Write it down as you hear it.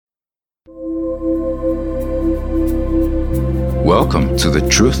Welcome to the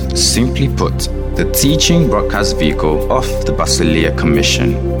Truth Simply Put, the teaching broadcast vehicle of the Basileia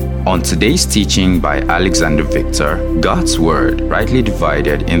Commission. On today's teaching by Alexander Victor, God's Word rightly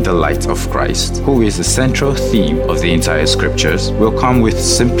divided in the light of Christ, who is the central theme of the entire scriptures, will come with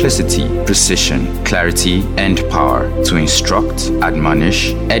simplicity, precision, clarity, and power to instruct,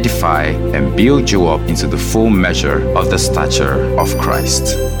 admonish, edify, and build you up into the full measure of the stature of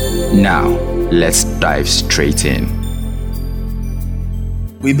Christ. Now, let's dive straight in.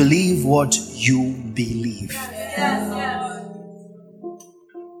 We believe what you believe.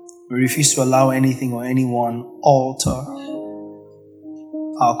 We refuse to allow anything or anyone alter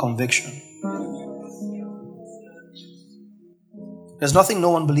our conviction. There's nothing no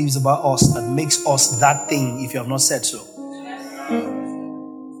one believes about us that makes us that thing if you have not said so.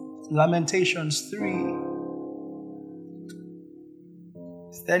 Lamentations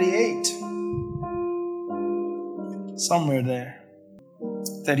 3:38. Somewhere there.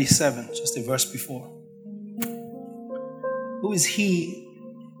 37, just a verse before. Who is he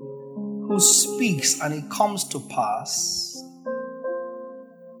who speaks and it comes to pass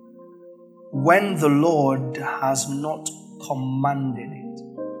when the Lord has not commanded it?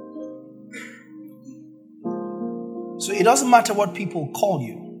 So it doesn't matter what people call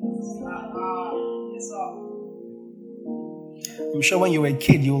you. I'm sure when you were a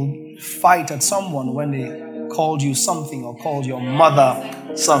kid, you'll fight at someone when they called you something, or called your mother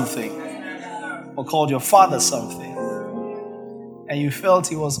something, or called your father something, and you felt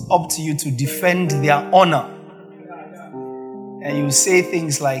it was up to you to defend their honor. And you say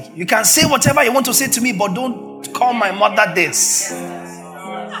things like, you can say whatever you want to say to me, but don't call my mother this.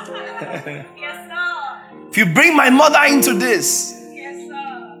 If you bring my mother into this.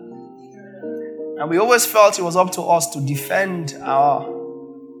 And we always felt it was up to us to defend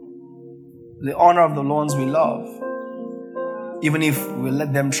the honor of the ones we love, even if we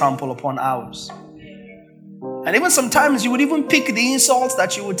let them trample upon ours. And even sometimes you would even pick the insults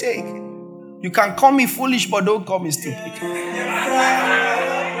that you would take. You can call me foolish, but don't call me stupid.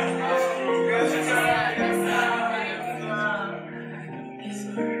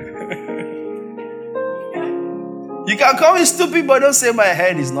 You can call me stupid, but don't say my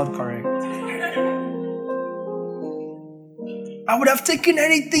head is not correct. I would have taken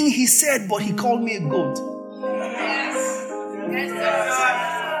anything he said, but he called me a goat.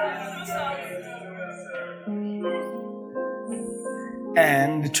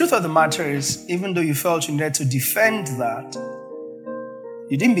 And the truth of the matter is, even though you felt you needed to defend that,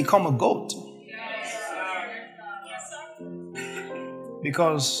 you didn't become a goat.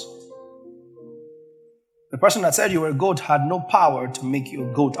 Because the person that said you were a goat had no power to make you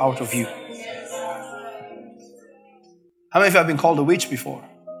a goat out of you. How many of you have been called a witch before?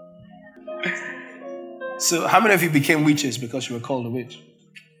 So how many of you became witches because you were called a witch?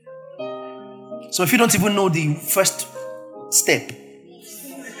 So if you don't even know the first step,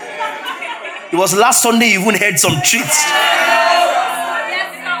 it was last Sunday you even heard some tricks.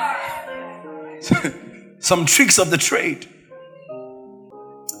 Some tricks of the trade.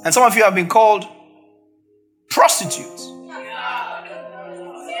 And some of you have been called prostitutes.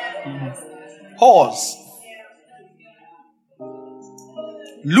 Whores.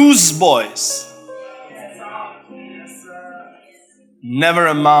 Loose boys. Never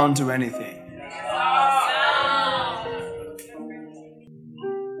amount to anything.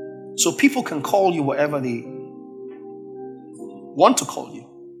 So people can call you whatever they want to call you.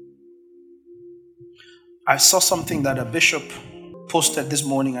 I saw something that a bishop posted this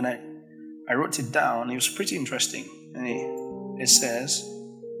morning, and I wrote it down. It was pretty interesting. And it says,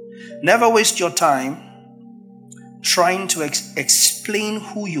 never waste your time trying to explain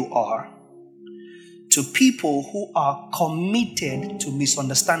who you are to people who are committed to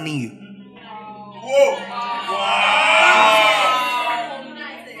misunderstanding you.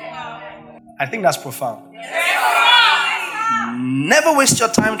 I think that's profound. Never waste your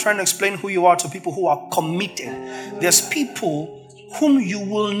time trying to explain who you are to people who are committed. There's people whom you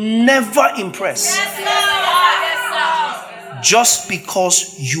will never impress just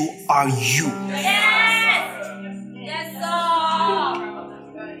because you are you.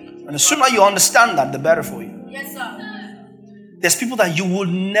 And the sooner you understand that, the better for you. Yes, sir. There's people that you will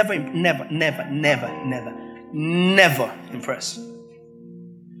never impress.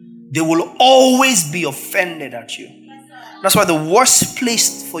 They will always be offended at you. That's why the worst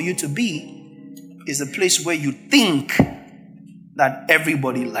place for you to be is the place where you think that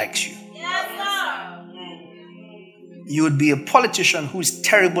everybody likes you. Yes, sir. You would be a politician who is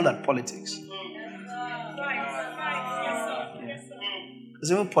terrible at politics.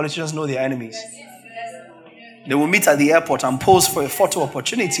 Because even politicians know their enemies. They will meet at the airport and pose for a photo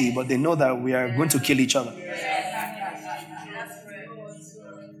opportunity, but they know that we are going to kill each other.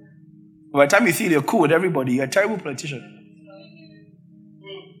 By the time you feel you're cool with everybody, you're a terrible politician.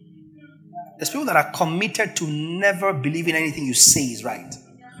 There's people that are committed to never believing anything you say is right.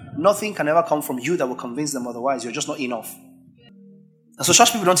 Nothing can ever come from you that will convince them otherwise. You're just not enough. And so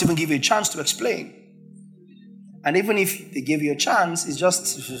church people don't even give you a chance to explain. And even if they give you a chance, it's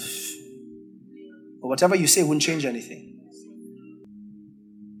just... But whatever you say won't change anything.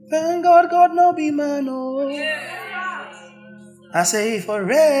 Thank God, God no be man, oh. I say for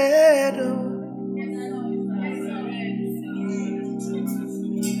red, oh.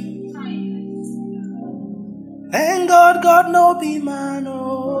 Thank God, God no be man,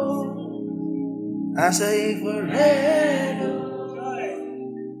 oh. I say for red, oh.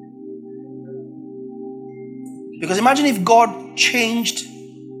 Because imagine if God changed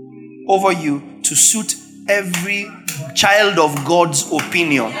over you to suit every child of God's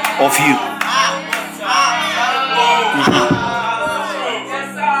opinion of you.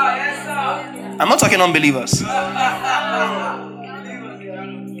 I'm not talking unbelievers.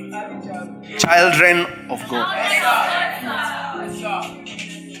 Children of God.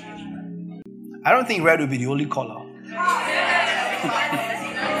 I don't think red will be the only color.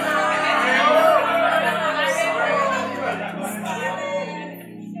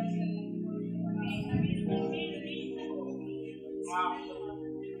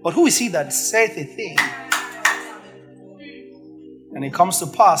 But who is he that saith a thing, and it comes to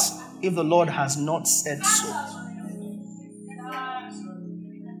pass, if the Lord has not said so?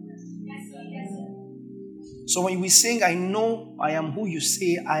 So when we sing, I know I am who you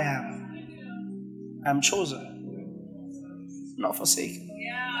say I am. I am chosen, not forsaken.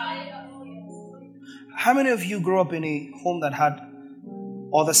 How many of you grew up in a home that had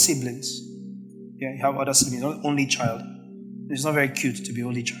other siblings? Yeah, you have other siblings, not only child. It's not very cute to be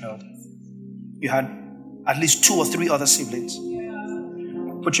only child. You had at least 2 or 3 other siblings.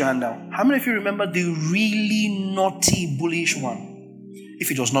 Put your hand down. How many of you remember the really naughty, bullish one?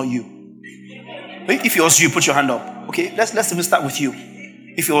 If it was not you. If it was you, put your hand up. Okay, let's even start with you.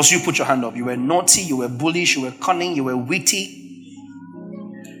 If it was you, put your hand up. You were naughty, you were bullish, you were cunning, you were witty.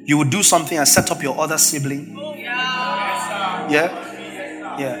 You would do something and set up your other sibling. Yeah?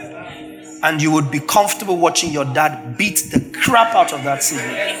 Yeah. And you would be comfortable watching your dad beat the crap out of that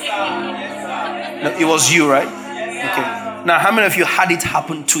sibling. No, it was you, right? Okay. Now, how many of you had it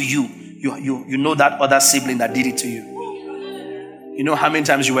happen to you? You know that other sibling that did it to you. You know how many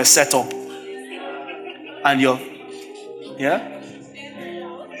times you were set up. And yeah?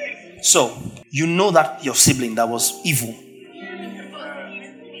 So, you know that your sibling that was evil.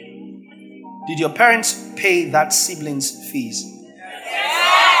 Did your parents pay that sibling's fees?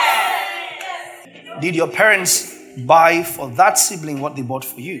 Did your parents buy for that sibling what they bought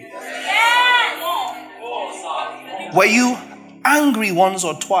for you? Were you angry once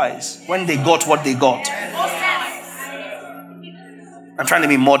or twice when they got what they got? I'm trying to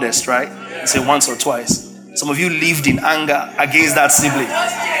be modest, right? I say once or twice. Some of you lived in anger against that sibling.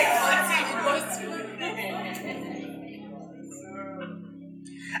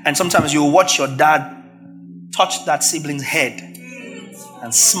 And sometimes you watch your dad touch that sibling's head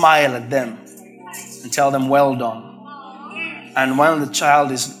and smile at them and tell them, well done. And while the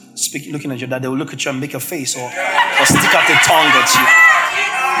child is looking at your dad, they will look at you and make a face or stick out a tongue at you.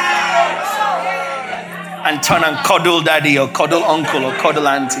 And turn and cuddle daddy or cuddle uncle or cuddle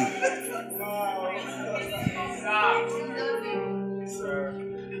auntie.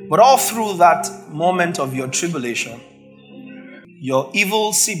 But all through that moment of your tribulation, your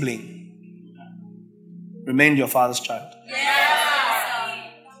evil sibling remained your father's child.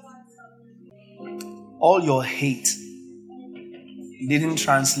 All your hate didn't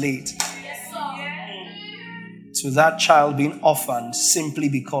translate to that child being orphaned simply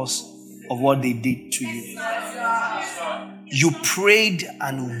because of what they did to you. You prayed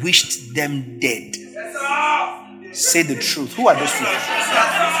and wished them dead. Say the truth. Who are those people?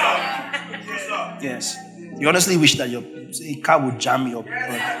 Yes. You honestly wish that a car would jam your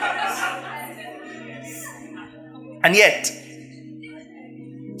brother. And yet,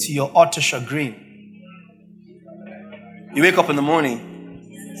 to your utter chagrin, you wake up in the morning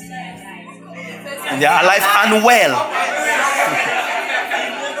and they are alive and well.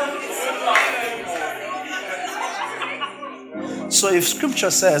 So if scripture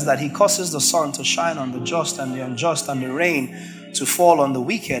says that he causes the sun to shine on the just and the unjust and the rain to fall on the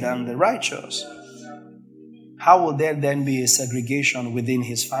wicked and the righteous, how will there then be a segregation within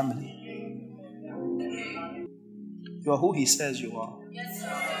his family? You are who he says you are.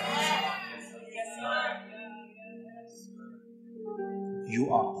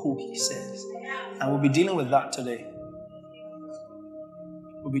 you are who he says. And we'll be dealing with that today.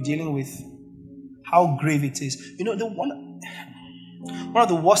 We'll be dealing with how grave it is. You know, one of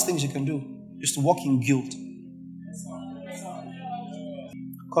the worst things you can do is to walk in guilt.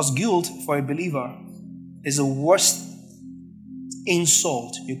 Because guilt for a believer is the worst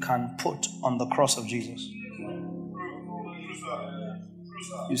insult you can put on the cross of Jesus.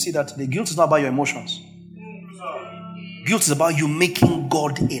 You see that today, guilt is not about your emotions. Guilt is about you making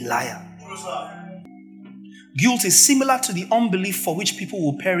God a liar. Guilt is similar to the unbelief for which people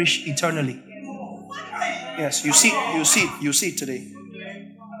will perish eternally. Yes, you see it today.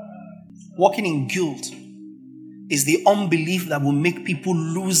 Walking in guilt is the unbelief that will make people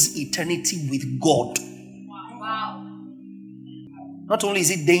lose eternity with God. Not only is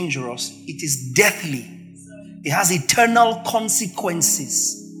it dangerous, it is deathly. It has eternal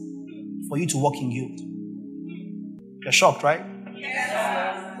consequences for you to walk in guilt. You're shocked, right?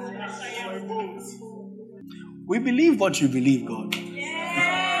 We believe what you believe, God.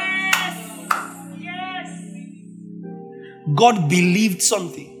 God believed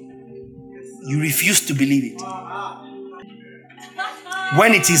something. You refuse to believe it.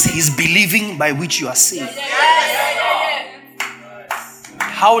 When it is his believing by which you are saved.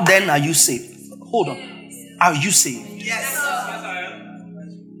 How then are you saved? Hold on. Are you saved? Yes.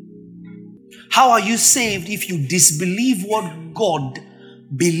 How are you saved if you disbelieve what God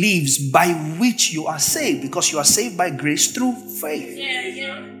believes by which you are saved? Because you are saved by grace through faith.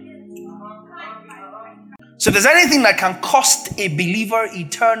 So if there's anything that can cost a believer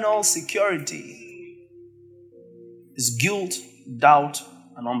eternal security, it's guilt, doubt,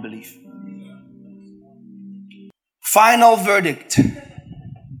 and unbelief. Final verdict.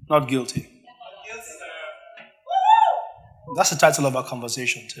 Not guilty. That's the title of our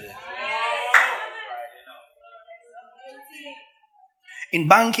conversation today. In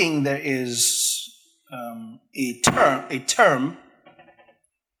banking, there is a term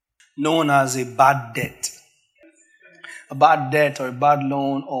known as a bad debt. A bad debt or a bad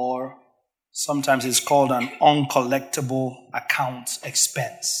loan, or sometimes it's called an uncollectible account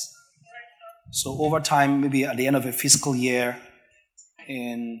expense. So over time, maybe at the end of a fiscal year,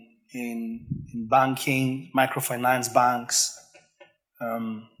 in banking, microfinance banks,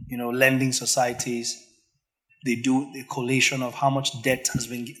 lending societies, they do a collation of how much debt has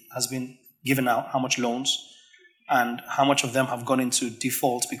been given out, how much loans, and how much of them have gone into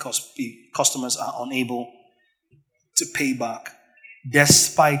default because the customers are unable to pay back,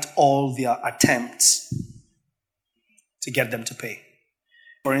 despite all their attempts to get them to pay.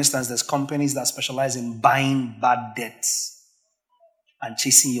 For instance, there's companies that specialize in buying bad debts and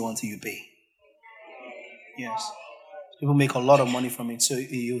chasing you until you pay. Yes. People make a lot of money from it. So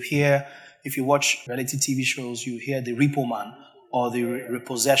you hear, if you watch reality TV shows, you hear the repo man or the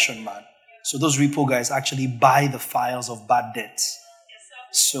repossession man. So those repo guys actually buy the files of bad debts.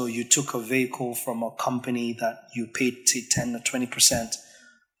 So you took a vehicle from a company that you paid 10 or 20%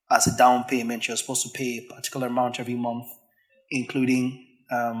 as a down payment. You're supposed to pay a particular amount every month, including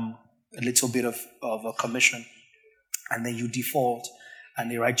a little bit of a commission. And then you default, and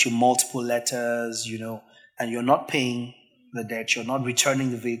they write you multiple letters, and you're not paying the debt. You're not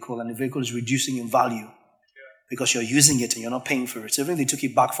returning the vehicle, and the vehicle is reducing in value because you're using it and you're not paying for it. So even if they took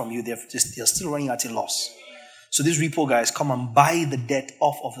it back from you, they're still running at a loss. So these repo guys come and buy the debt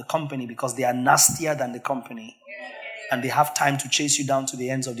off of the company because they are nastier than the company. And they have time to chase you down to the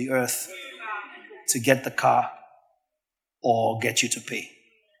ends of the earth to get the car or get you to pay.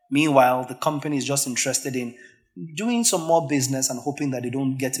 Meanwhile, the company is just interested in doing some more business and hoping that they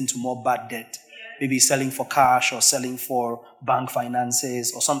don't get into more bad debt. Maybe selling for cash or selling for bank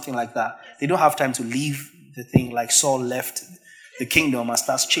finances or something like that. They don't have time to leave the thing like Saul left the kingdom and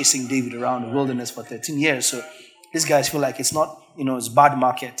starts chasing David around the wilderness for 13 years. So these guys feel like it's not, it's bad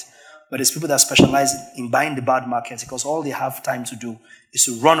market, but it's people that specialize in buying the bad markets because all they have time to do is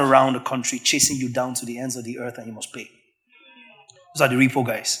to run around the country chasing you down to the ends of the earth and you must pay. Those are the repo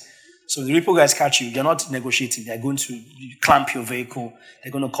guys. So the repo guys catch you, they're not negotiating. They're going to clamp your vehicle.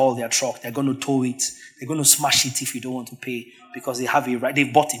 They're going to call their truck. They're going to tow it. They're going to smash it if you don't want to pay because they have a right.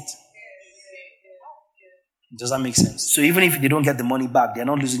 They've bought it. Does that make sense? So even if they don't get the money back, they're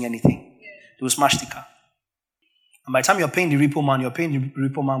not losing anything. They will smash the car. And by the time you're paying the repo man, you're paying the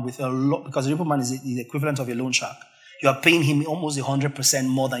repo man with a lot, because the repo man is the equivalent of a loan shark. You are paying him almost 100%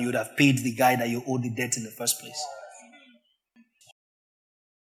 more than you would have paid the guy that you owed the debt in the first place.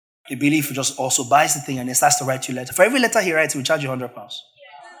 A believer just also buys the thing and he starts to write you a letter. For every letter he writes, he will charge you £100.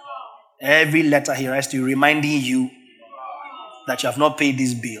 Every letter he writes to you, reminding you that you have not paid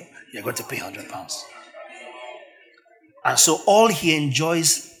this bill, you're going to pay £100. And so all he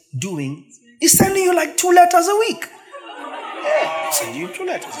enjoys doing is sending you like 2 letters a week. Yeah, he'll send you 2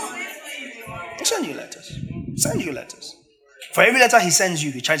 letters a week. He'll send you letters. Send you letters. For every letter he sends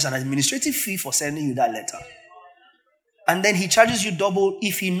you, he charges an administrative fee for sending you that letter. And then he charges you double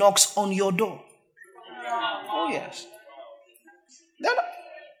if he knocks on your door. Oh, yes.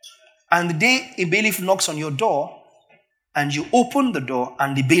 And the day a bailiff knocks on your door and you open the door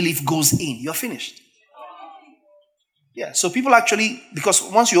and the bailiff goes in, you're finished. Yeah, so people actually, because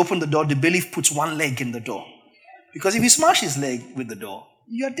once you open the door, the bailiff puts one leg in the door. Because if you smash his leg with the door,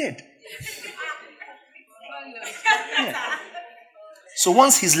 you're dead. Yeah. So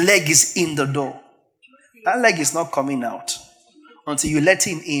once his leg is in the door, that leg is not coming out until you let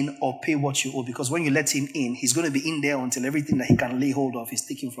him in or pay what you owe. Because when you let him in, he's going to be in there until everything that he can lay hold of is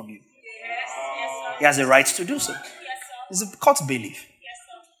taken from you. He has a right to do so. It's a court bailiff.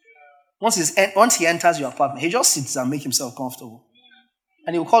 Once he enters your apartment, he just sits and makes himself comfortable.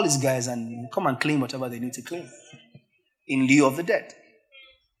 And he'll call his guys and come and claim whatever they need to claim in lieu of the debt.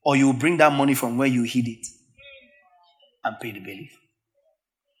 Or you will bring that money from where you hid it and pay the bailiff.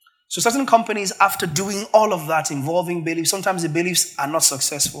 So certain companies, after doing all of that involving bailiffs, sometimes the bailiffs are not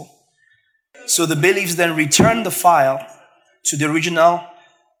successful. So the bailiffs then return the file to the original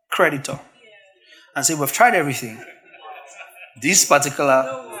creditor and say, we've tried everything. This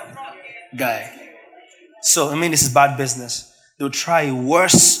particular guy. So, this is bad business. They'll try a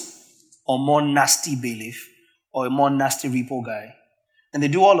worse or more nasty bailiff or a more nasty repo guy. And they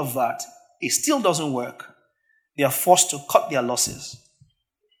do all of that. It still doesn't work. They are forced to cut their losses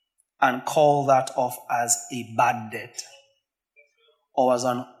and call that off as a bad debt or as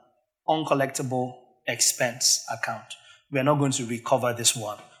an uncollectible expense account. We are not going to recover this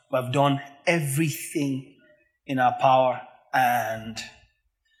one. We have done everything in our power and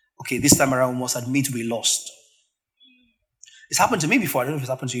this time around we must admit we lost. It's happened to me before. I don't know if it's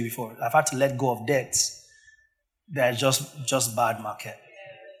happened to you before. I've had to let go of debts that are just bad market.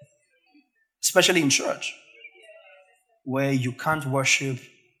 Especially in church, where you can't worship,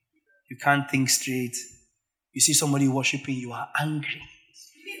 you can't think straight. You see somebody worshiping, you are angry.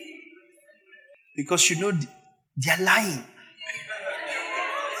 Because you know they're lying.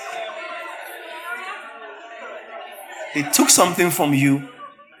 They took something from you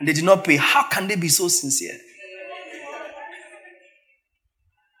and they did not pay. How can they be so sincere?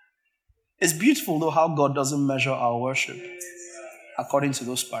 It's beautiful though how God doesn't measure our worship according to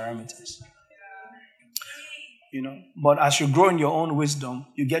those parameters. But as you grow in your own wisdom,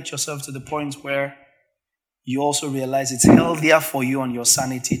 you get yourself to the point where you also realize it's healthier for you and your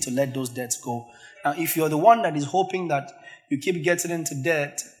sanity to let those debts go. Now, if you're the one that is hoping that you keep getting into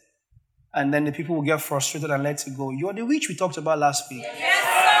debt and then the people will get frustrated and let it go, you're the witch we talked about last week.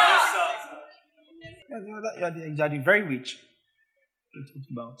 Yes, sir. You're the very witch we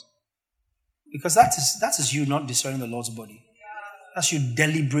talked about. Because that is you not discerning the Lord's body. That's you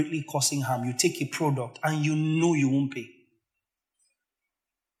deliberately causing harm. You take a product and you know you won't pay.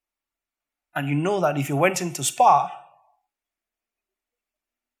 And you know that if you went into Spa,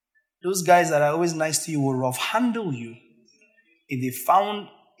 those guys that are always nice to you will rough handle you if they found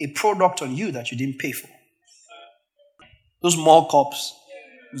a product on you that you didn't pay for. Those mall cops,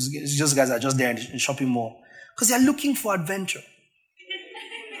 just guys that are just there in the shopping mall, because they're looking for adventure.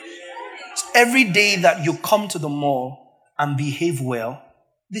 So every day that you come to the mall and behave well,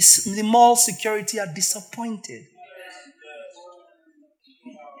 the mall security are disappointed.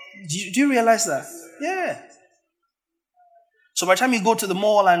 Do you realize that? Yeah. So by the time you go to the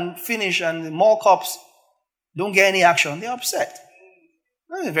mall and finish and the mall cops don't get any action, they're upset.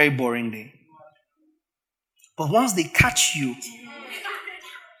 That's a very boring day. But once they catch you,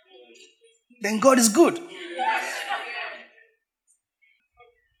 then God is good.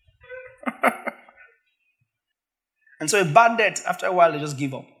 And so a bad debt, after a while, they just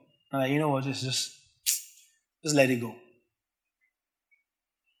give up. You know what, just let it go.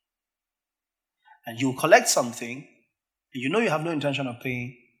 And you collect something, and you know you have no intention of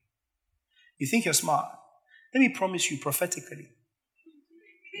paying. You think you're smart. Let me promise you prophetically.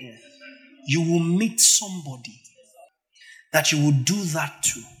 Yeah. You will meet somebody that you will do that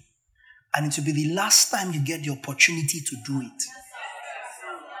to. And it will be the last time you get the opportunity to do it.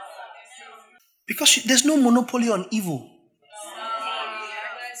 Because there's no monopoly on evil.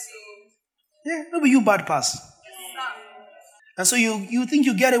 Yeah, no, but you bad pass. And so you think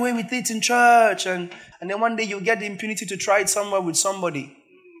you get away with it in church, and then one day you get the impunity to try it somewhere with somebody.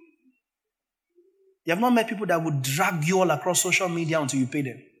 You have not met people that would drag you all across social media until you pay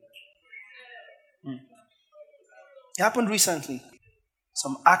them. It happened recently.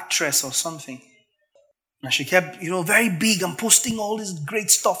 Some actress or something. And she kept, very big and posting all this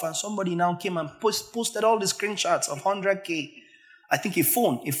great stuff. And somebody now came and posted all the screenshots of 100K. I think a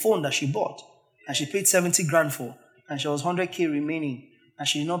phone that she bought. And she paid 70 grand for. And she was 100K remaining. And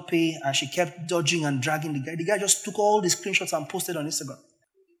she did not pay. And she kept dodging and dragging the guy. The guy just took all the screenshots and posted on Instagram.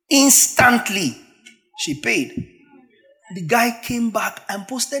 Instantly, she paid. The guy came back and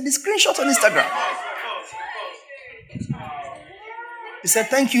posted the screenshot on Instagram. He said,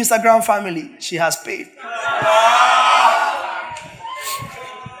 "Thank you, Instagram family. She has paid."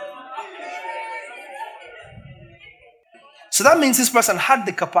 So that means this person had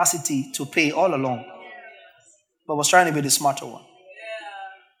the capacity to pay all along, but was trying to be the smarter one.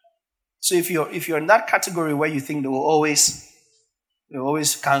 So if you're in that category where you think they will always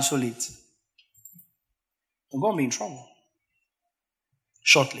cancel it, you're going to be in trouble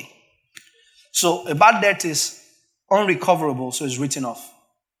shortly. So a bad debt is unrecoverable, so it's written off.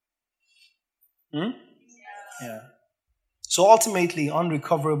 Yeah. So ultimately,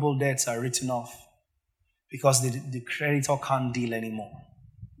 unrecoverable debts are written off because the creditor can't deal anymore.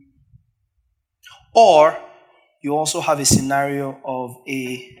 Or you also have a scenario of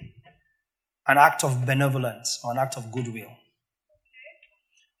an act of benevolence or an act of goodwill,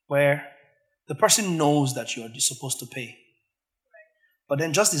 where the person knows that you're supposed to pay, but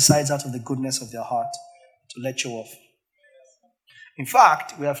then just decides out of the goodness of their heart to let you off. In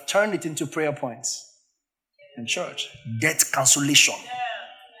fact, we have turned it into prayer points in church. Debt cancellation.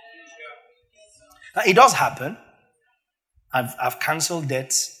 Now, it does happen. I've cancelled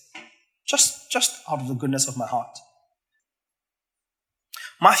debts just out of the goodness of my heart.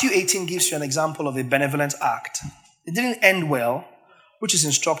 Matthew 18 gives you an example of a benevolent act. It didn't end well, which is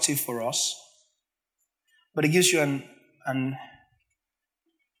instructive for us, but it gives you an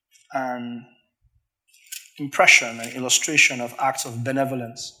impression, an illustration of acts of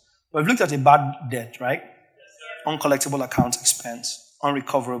benevolence. We've looked at a bad debt, right? Uncollectible account expense,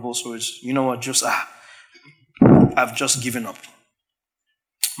 unrecoverable, so it's, I've just given up.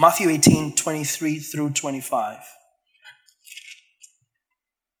 Matthew 18, 23 through 25.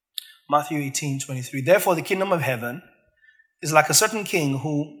 Matthew 18, 23. Therefore, the kingdom of heaven is like a certain king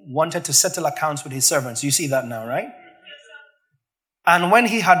who wanted to settle accounts with his servants. You see that now, right? And when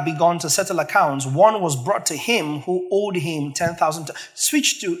he had begun to settle accounts, one was brought to him who owed him 10,000.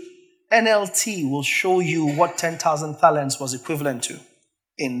 Switch to NLT will show you what 10,000 talents was equivalent to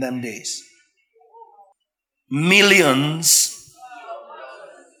in them days. Millions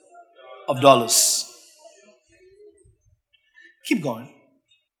of dollars. Keep going.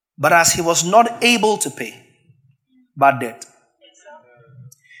 But as he was not able to pay, bad debt,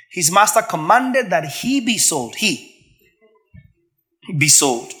 his master commanded that he be sold. Be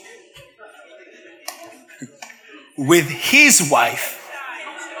sold with his wife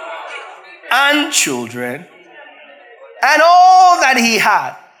and children and all that he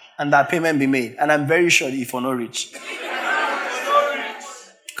had, and that payment be made. And I'm very sure if you're not rich,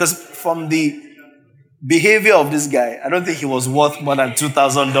 because from the behavior of this guy, I don't think he was worth more than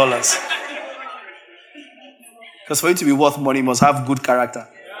 $2,000. Because for you to be worth money, you must have good character.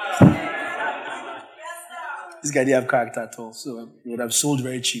 This guy didn't have character at all, so he would have sold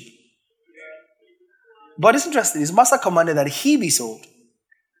very cheap. But it's interesting. His master commanded that he be sold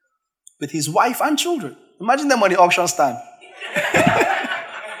with his wife and children. Imagine them on the auction stand.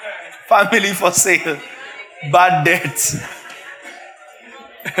 Family for sale. Bad debt.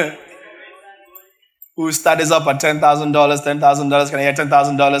 Who started up at $10,000, $10,000. Can I get $10,000,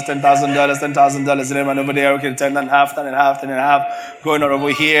 $10,000, $10,000? And then over there, okay, 10.5, going on over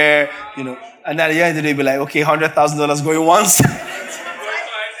here, And then at the end of the day, be like, okay, $100,000 going once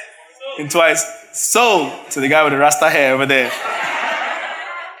and twice. Sold to the guy with the rasta hair over there.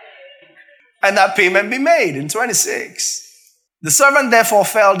 And that payment be made in 26. The servant therefore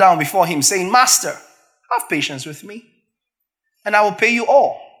fell down before him, saying, Master, have patience with me, and I will pay you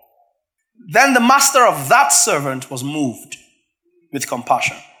all. Then the master of that servant was moved with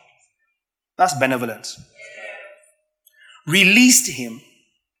compassion. That's benevolence. Released him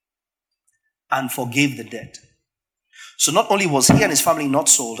and forgave the debt. So not only was he and his family not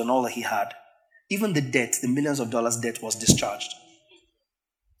sold and all that he had, even the debt, the millions of dollars debt, was discharged.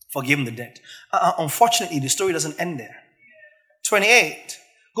 Forgive him the debt. Unfortunately, the story doesn't end there. 28.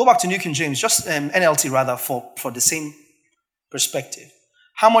 Go back to New King James, just NLT rather, for the same perspective.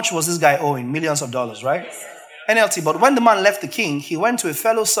 How much was this guy owing? Millions of dollars, right? NLT. But when the man left the king, he went to a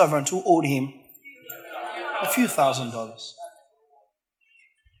fellow servant who owed him a few $1,000s.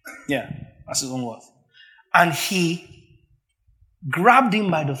 Yeah, that's his own worth. And he grabbed him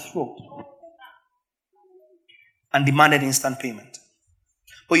by the throat and demanded instant payment.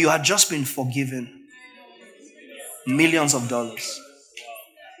 But you had just been forgiven Millions of dollars.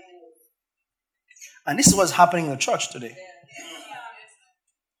 And this is what's happening in the church today.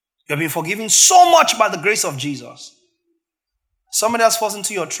 You have been forgiven so much by the grace of Jesus. Somebody else falls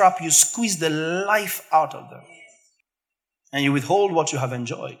into your trap, you squeeze the life out of them. And you withhold what you have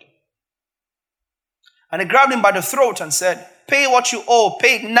enjoyed. And they grabbed him by the throat and said, pay what you owe,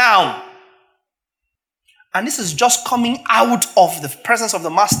 pay it now. And this is just coming out of the presence of the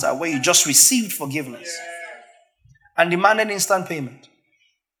master where you just received forgiveness. And demanded instant payment.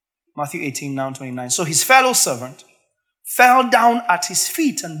 Matthew 18, now 29. So his fellow servant fell down at his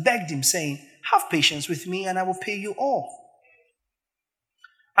feet and begged him, saying, have patience with me and I will pay you all.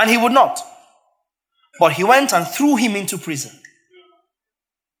 And he would not. But he went and threw him into prison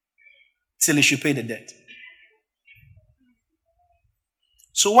till he should pay the debt.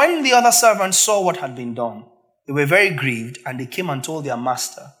 So when the other servants saw what had been done, they were very grieved, and they came and told their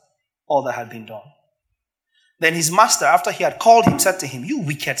master all that had been done. Then his master, after he had called him, said to him, you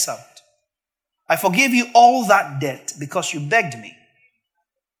wicked servant, I forgave you all that debt because you begged me.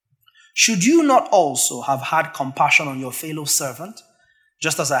 Should you not also have had compassion on your fellow servant,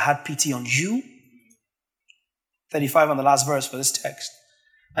 just as I had pity on you? 35 on the last verse for this text.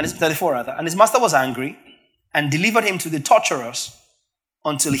 And it's 34 rather. And his master was angry and delivered him to the torturers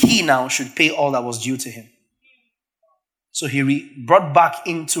until he now should pay all that was due to him. So he brought back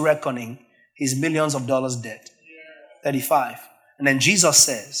into reckoning his millions of dollars debt. 35. And then Jesus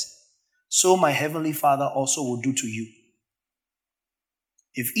says, so my heavenly Father also will do to you,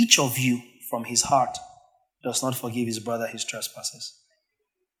 if each of you from his heart does not forgive his brother his trespasses.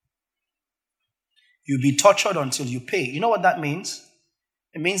 You'll be tortured until you pay. You know what that means?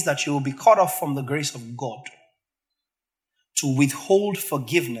 It means that you will be cut off from the grace of God. To withhold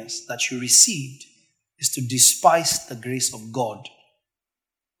forgiveness that you received is to despise the grace of God,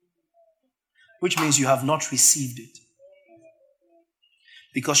 which means you have not received it.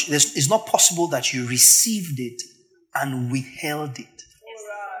 Because it's not possible that you received it and withheld it.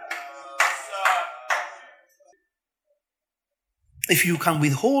 If you can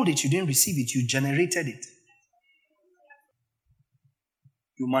withhold it, you didn't receive it, you generated it.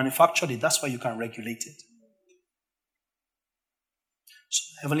 You manufactured it, that's why you can regulate it.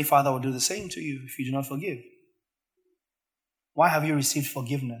 So Heavenly Father will do the same to you if you do not forgive. Why have you received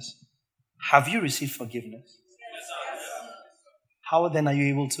forgiveness? Have you received forgiveness? How then are you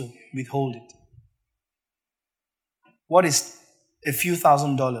able to withhold it? What is a few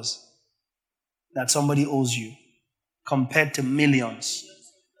 $1,000s that somebody owes you compared to millions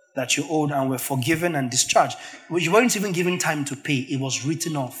that you owed and were forgiven and discharged? You weren't even given time to pay. It was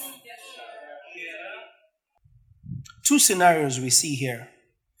written off. Two scenarios we see here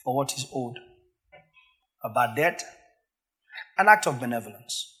for what is owed. A bad debt, an act of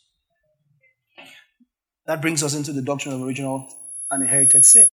benevolence. That brings us into the doctrine of original and inherited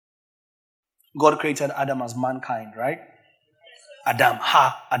sin. God created Adam as mankind, right? Adam.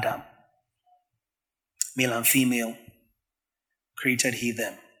 Male and female. Created he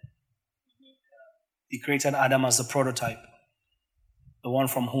them. He created Adam as the prototype. The one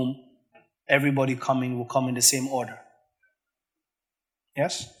from whom everybody coming will come in the same order.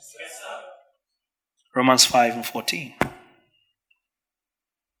 Yes? Yes, sir. Romans 5 and 14.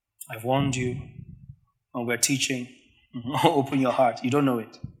 I've warned you when we're teaching. Open your heart. You don't know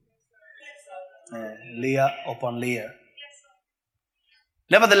it. Layer upon layer.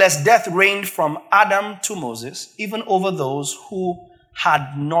 Nevertheless, death reigned from Adam to Moses, even over those who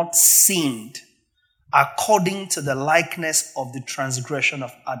had not sinned, according to the likeness of the transgression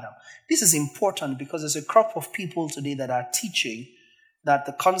of Adam. This is important because there's a crop of people today that are teaching that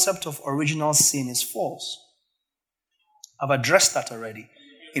the concept of original sin is false. I've addressed that already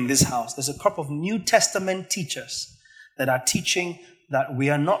in this house. There's a crop of New Testament teachers that are teaching that we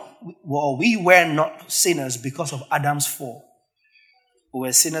were not sinners because of Adam's fall. We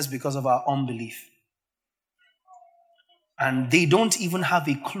were sinners because of our unbelief. And they don't even have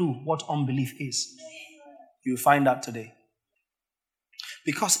a clue what unbelief is. You'll find out today.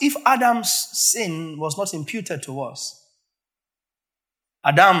 Because if Adam's sin was not imputed to us,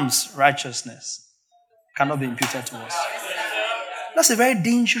 Adam's righteousness cannot be imputed to us. That's a very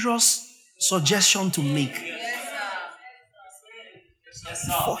dangerous suggestion to make.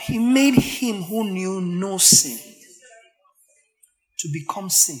 For he made him who knew no sin to become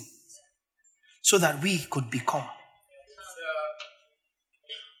sin, so that we could become.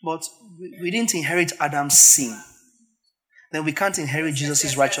 But we didn't inherit Adam's sin. Then we can't inherit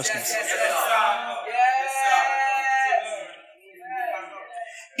Jesus' righteousness.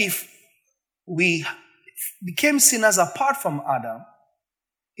 If we became sinners apart from Adam,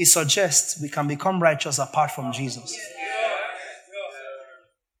 It suggests we can become righteous apart from Jesus.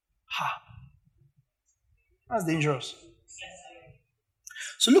 That's dangerous.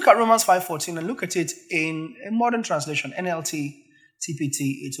 So look at Romans 5:14 and look at it in a modern translation, NLT,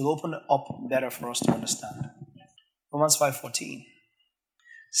 TPT. It will open it up better for us to understand. Romans 5:14.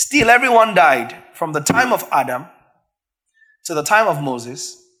 Still, everyone died from the time of Adam to the time of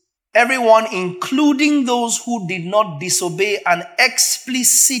Moses. Everyone, including those who did not disobey an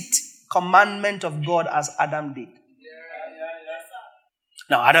explicit commandment of God as Adam did.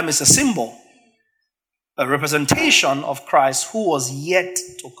 Now, Adam is a symbol, a representation of Christ who was yet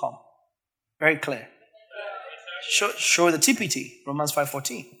to come. Very clear. Show the TPT, Romans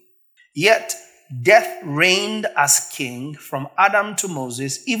 5:14. Yet, death reigned as king from Adam to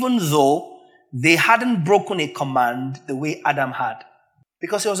Moses, even though they hadn't broken a command the way Adam had.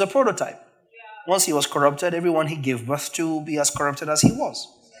 Because he was a prototype. Once he was corrupted, everyone he gave birth to will be as corrupted as he was.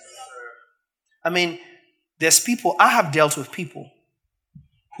 I mean, there's people, I have dealt with people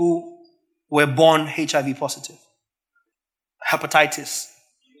who were born HIV positive. Hepatitis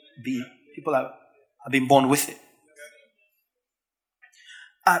B. People have been born with it.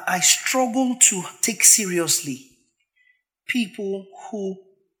 And I struggle to take seriously people who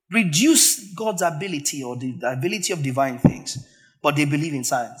reduce God's ability or the ability of divine things, but they believe in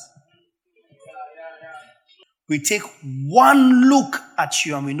science. We take one look at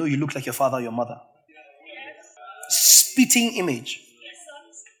you and we know you look like your father or your mother. Spitting image.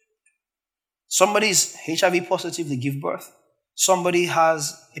 Somebody is HIV positive, they give birth. Somebody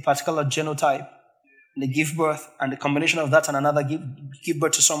has a particular genotype, they give birth, and the combination of that and another give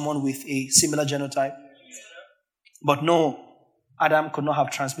birth to someone with a similar genotype. But no, Adam could not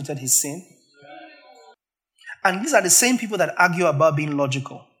have transmitted his sin. And these are the same people that argue about being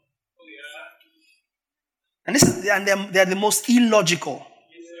logical. And they're the most illogical.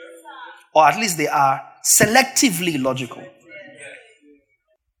 Or at least they are selectively logical.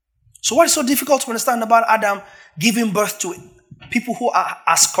 So what is so difficult to understand about Adam giving birth to people who are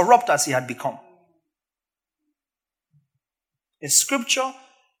as corrupt as he had become? The scripture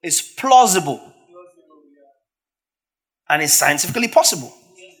is plausible. And it's scientifically possible.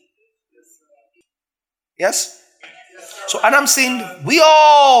 Yes? So Adam sinned. We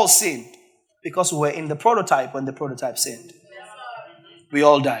all sinned. Because we were in the prototype when the prototype sinned. We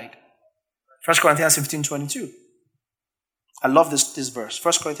all died. 1 Corinthians 15:22. I love this verse.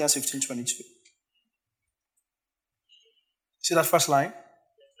 1 Corinthians 15:22. See that first line?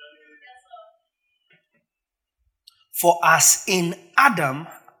 For as in Adam,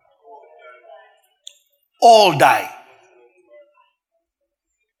 all die.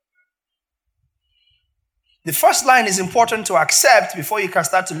 The first line is important to accept before you can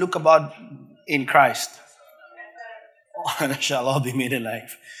start to look about in Christ. Shall all be made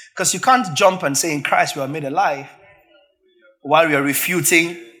alive. Because you can't jump and say in Christ we are made alive while we are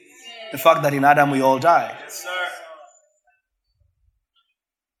refuting the fact that in Adam we all died.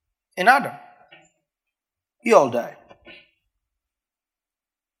 In Adam, we all died.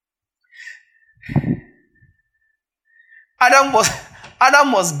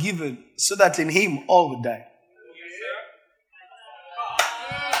 Adam was given so that in him all would die.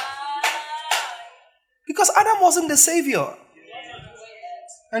 Because Adam wasn't the savior.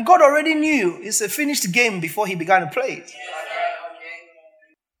 And God already knew it's a finished game before he began to play it.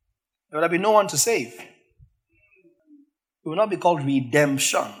 There would have been no one to save. It will not be called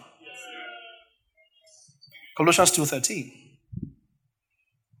redemption. Colossians 2:13.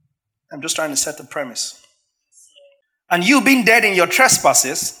 I'm just trying to set the premise. And you being dead in your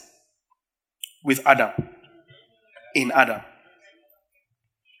trespasses with Adam. In Adam.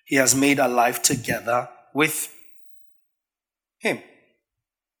 He has made alive together with him,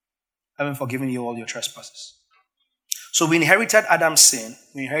 having forgiven you all your trespasses. So we inherited Adam's sin.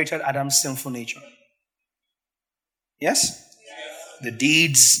 We inherited Adam's sinful nature. Yes? The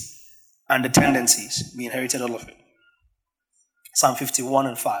deeds and the tendencies. We inherited all of it. Psalm 51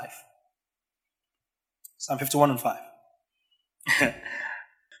 and 5. Psalm 51 and 5.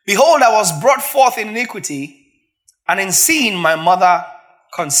 Behold, I was brought forth in iniquity, and in sin my mother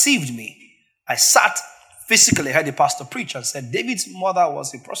conceived me. I sat physically, heard the pastor preach and said, David's mother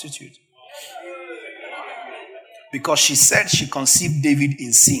was a prostitute. Because she said she conceived David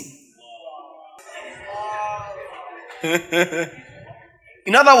in sin.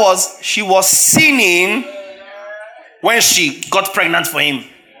 In other words, she was sinning when she got pregnant for him.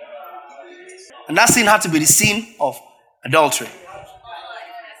 And that sin had to be the sin of adultery.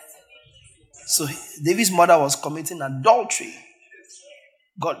 So David's mother was committing adultery.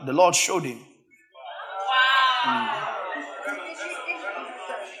 God, the Lord showed him.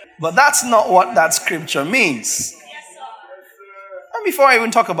 But that's not what that scripture means. And before I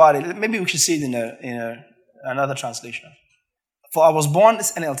even talk about it, maybe we should see it in another translation. For I was born,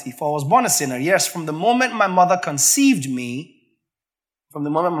 this NLT, for I was born a sinner. Yes, from the moment my mother conceived me.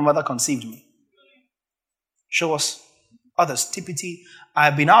 Show us others. TPT, I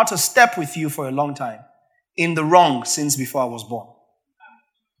have been out of step with you for a long time. In the wrong since before I was born.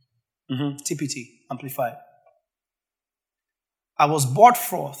 TPT, amplified. I was brought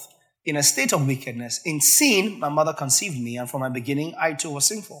forth in a state of wickedness. In sin, my mother conceived me, and from my beginning, I too was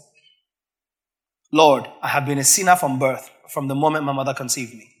sinful. Lord, I have been a sinner from birth, from the moment my mother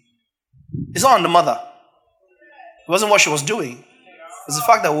conceived me. It's not on the mother. It wasn't what she was doing. It's the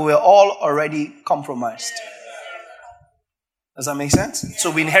fact that we were all already compromised. Does that make sense? So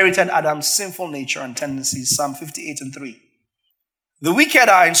we inherited Adam's sinful nature and tendencies, Psalm 58:3. The wicked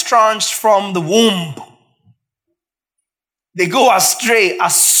are estranged from the womb. They go astray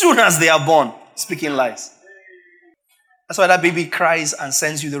as soon as they are born, speaking lies. That's why that baby cries and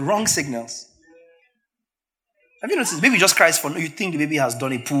sends you the wrong signals. Have you noticed? Baby just cries you think the baby has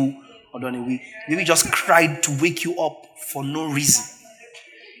done a poo or done a wee. Baby just cried to wake you up for no reason.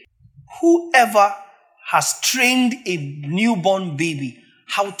 Whoever has trained a newborn baby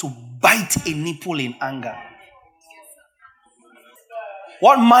how to bite a nipple in anger?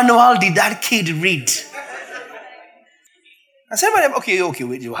 What manual did that kid read? And somebody, okay,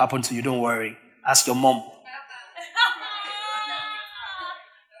 wait, it will happen to you, don't worry. Ask your mom.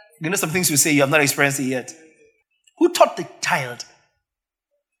 You know some things we say, you have not experienced it yet. Who taught the child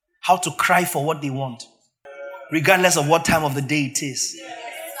how to cry for what they want, regardless of what time of the day it is?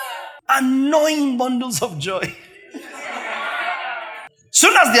 Annoying bundles of joy.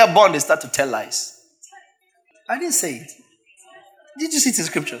 Soon as they are born, they start to tell lies. I didn't say it. Did you see it in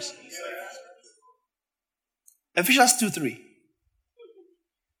scriptures? Ephesians 2:3.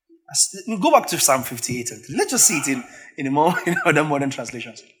 We'll go back to Psalm 58. Let's just see it in other modern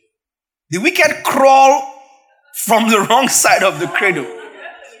translations. The wicked crawl from the wrong side of the cradle.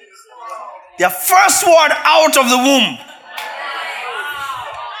 Their first word out of the womb.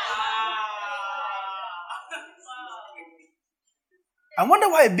 I wonder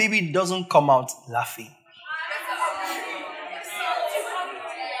why a baby doesn't come out laughing.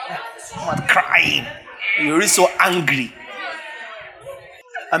 Not crying. You're really so angry.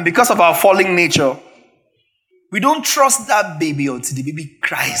 And because of our falling nature, we don't trust that baby until the baby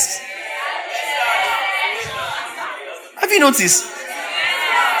cries. Have you noticed?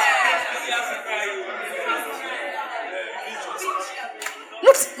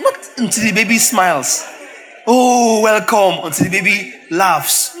 Not until the baby smiles. Oh, welcome, until the baby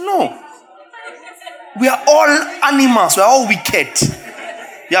laughs. No. We are all animals. We are all wicked.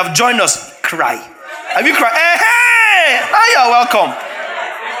 You have joined us. Cry. Have you cried? Hey! Now you are welcome.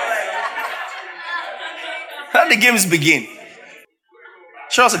 Let the games begin.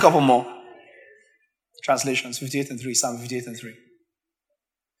 Show us a couple more. Translations, 58:3, Psalm 58:3.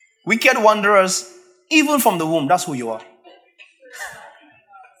 Wicked wanderers, even from the womb, that's who you are.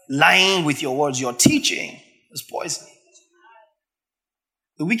 Lying with your words, your teaching is poison.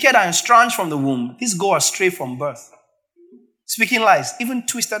 The wicked are estranged from the womb. These go astray from birth. Speaking lies, even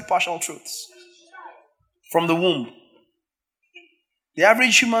twisted partial truths. From the womb. The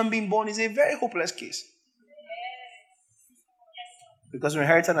average human being born is a very hopeless case. Because we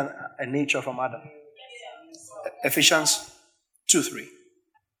inherited a nature from Adam. Ephesians 2:3.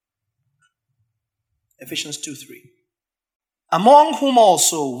 Ephesians 2:3. Among whom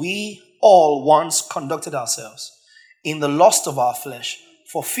also we all once conducted ourselves in the lust of our flesh,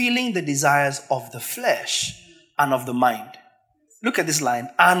 fulfilling the desires of the flesh and of the mind. Look at this line.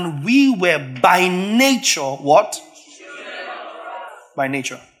 And we were by nature, what? By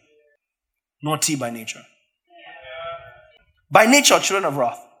nature. Naughty by nature. By nature, children of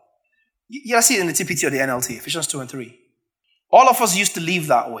wrath. You see it in the TPT or the NLT, Ephesians 2:3. All of us used to live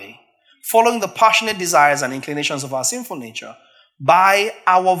that way, following the passionate desires and inclinations of our sinful nature. By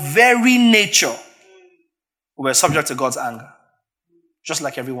our very nature, we were subject to God's anger, just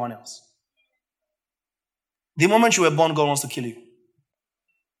like everyone else. The moment you were born, God wants to kill you.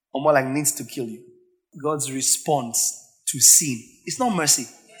 Or more like needs to kill you. God's response to sin. It's not mercy.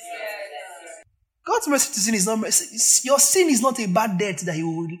 God's mercy to sin is not mercy. Your sin is not a bad debt that He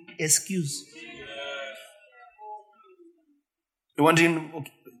will excuse. You're wondering,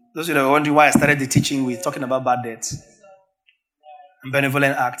 those of you that are wondering why I started the teaching with talking about bad debts and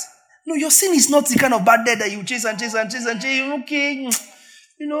benevolent acts. No, your sin is not the kind of bad debt that you chase and chase and chase and chase. Okay,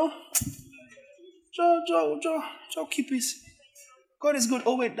 you know, Joe, keep it. God is good.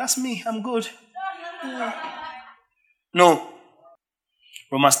 Oh wait, that's me. I'm good. Yeah. No.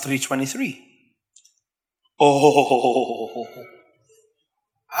 Romans 3:23. Oh,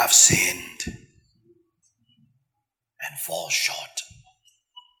 I've sinned and fall short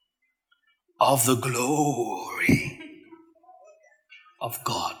of the glory of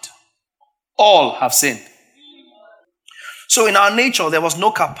God. All have sinned. So in our nature, there was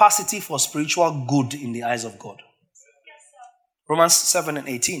no capacity for spiritual good in the eyes of God. Romans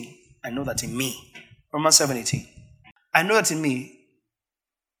 7:18. I know that in me. Romans 7:18. I know that in me.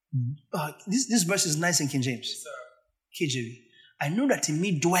 This verse is nice in King James. KJV. I know that in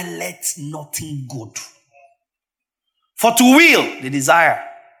me dwelleth nothing good. For to will, the desire,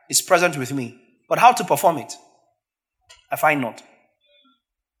 is present with me. But how to perform it? I find not.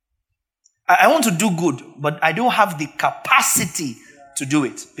 I want to do good, but I don't have the capacity to do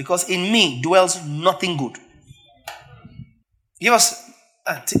it. Because in me dwells nothing good. Give us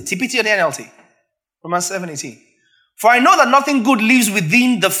TPT or the NLT. Romans 7:18. For I know that nothing good lives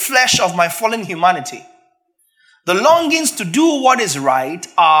within the flesh of my fallen humanity. The longings to do what is right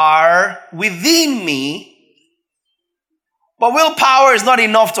are within me, but willpower is not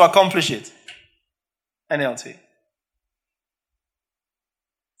enough to accomplish it. NLT.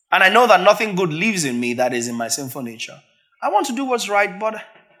 And I know that nothing good lives in me, that is in my sinful nature. I want to do what's right, but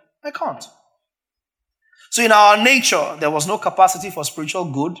I can't. So in our nature, there was no capacity for spiritual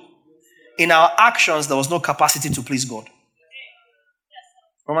good. In our actions, there was no capacity to please God.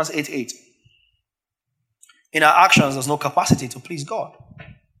 Romans 8:8. In our actions, there's no capacity to please God.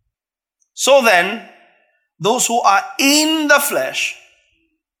 So then, those who are in the flesh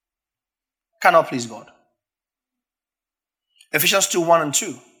cannot please God. Ephesians 2:1 and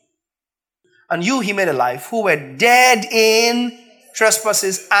 2. And you he made alive, who were dead in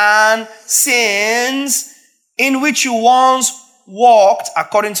trespasses and sins, in which you once walked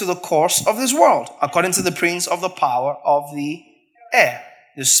according to the course of this world, according to the prince of the power of the air,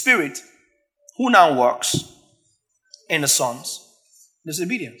 the spirit, who now works in the sons'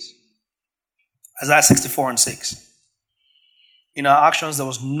 disobedience. Isaiah 64:6. In our actions, there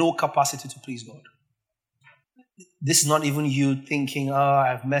was no capacity to please God. This is not even you thinking, oh,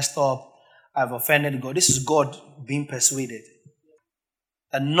 I've messed up, I've offended God. This is God being persuaded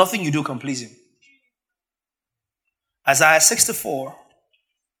that nothing you do can please him. Isaiah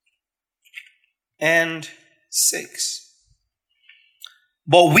 64:6.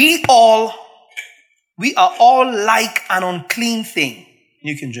 But we are all like an unclean thing,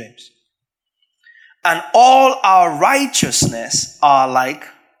 New King James. And all our righteousness are like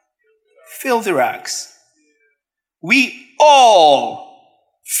filthy rags. We all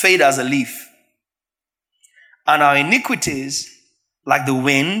fade as a leaf, and our iniquities, like the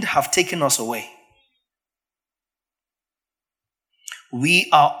wind, have taken us away. We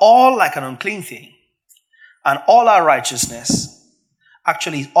are all like an unclean thing, and all our righteousnesses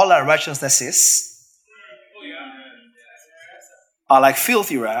are like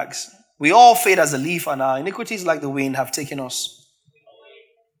filthy rags. We all fade as a leaf, and our iniquities, like the wind, have taken us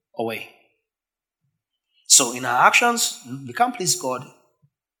away. So in our actions, we can't please God.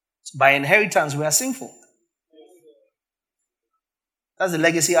 By inheritance, we are sinful. That's the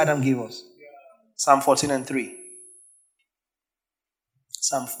legacy Adam gave us. Psalm 14:3.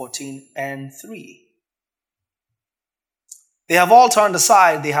 Psalm 14:3. They have all turned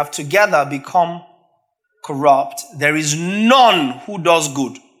aside. They have together become corrupt. There is none who does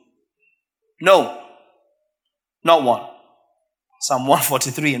good. No, not one. Psalm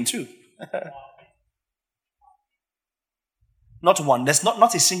 143:2. Not one. There's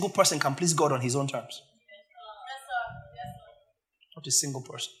not a single person can please God on his own terms. Not a single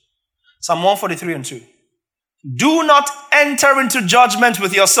person. Psalm 143:2. Do not enter into judgment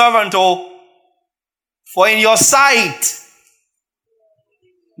with your servant, for in your sight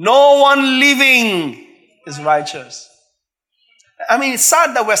no one living is righteous. I mean, it's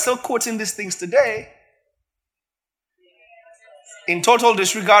sad that we're still quoting these things today in total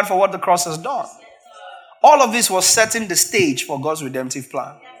disregard for what the cross has done. All of this was setting the stage for God's redemptive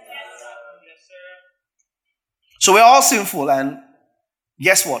plan. So we're all sinful, and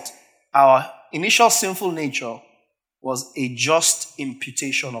guess what? Our initial sinful nature was a just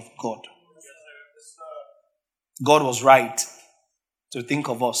imputation of God. God was right to think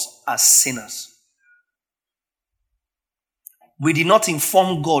of us as sinners. We did not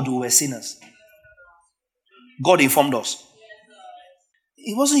inform God we were sinners. God informed us.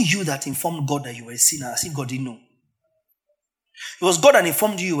 It wasn't you that informed God that you were a sinner as if God didn't know. It was God that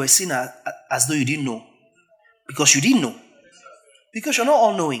informed you were a sinner as though you didn't know. Because you didn't know. Because you're not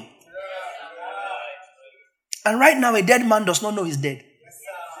all-knowing. And right now, a dead man does not know he's dead.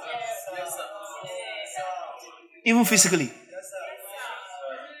 Even physically.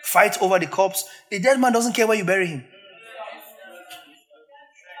 fight over the corpse. The dead man doesn't care where you bury him.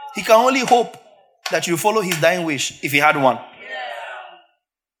 He can only hope that you follow his dying wish if he had one.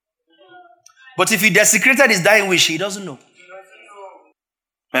 But if he desecrated his dying wish, he doesn't know.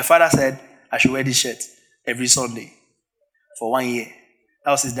 My father said I should wear this shirt every Sunday for 1 year.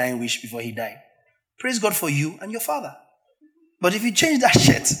 That was his dying wish before he died. Praise God for you and your father. But if you change that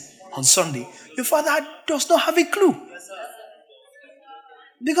shirt on Sunday, your father does not have a clue.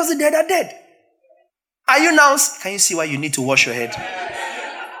 Because the dead are dead. Are you now? Can you see why you need to wash your head?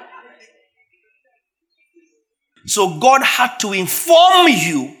 So God had to inform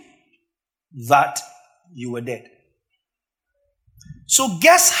you that you were dead. So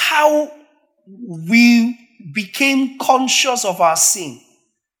guess how we became conscious of our sin?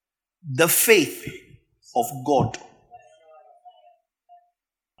 The faith of God.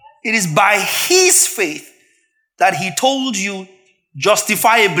 It is by his faith that he told you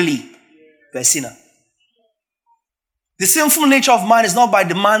justifiably, you're a sinner. The sinful nature of man is not by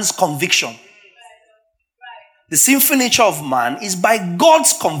the man's conviction. The sinful nature of man is by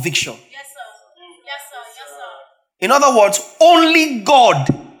God's conviction. Yes, sir. Yes, sir. Yes, sir. In other words, only God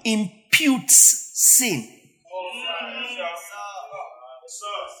imputes sin.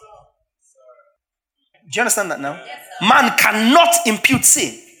 Do you understand that now? Yes, Man cannot impute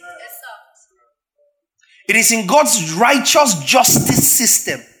sin. Yes, sir. It is in God's righteous justice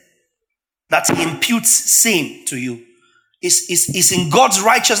system that he imputes sin to you. It's in God's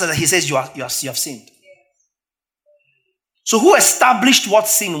righteousness that he says you have sinned. So who established what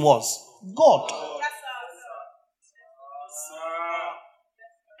sin was? God.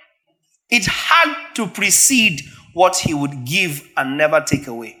 It had to precede what he would give and never take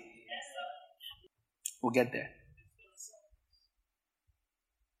away. We'll get there.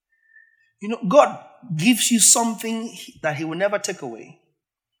 You know, God gives you something that he will never take away.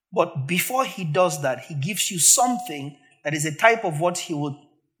 But before he does that, he gives you something that is a type of what he will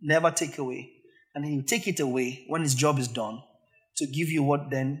never take away. And he will take it away when his job is done to give you what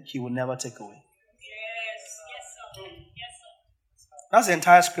then he will never take away. Yes, sir. Yes, sir. That's the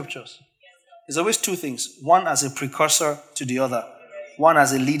entire scriptures. There's always two things. One as a precursor to the other. One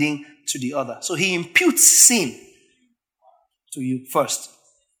as a leading to the other. So he imputes sin to you first.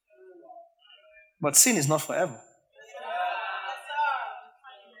 But sin is not forever.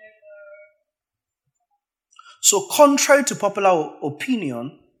 So contrary to popular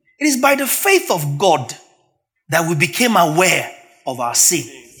opinion, it is by the faith of God that we became aware of our sin.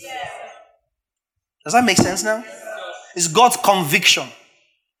 Does that make sense now? It's God's conviction.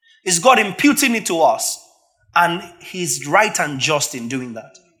 It's God imputing it to us. And he's right and just in doing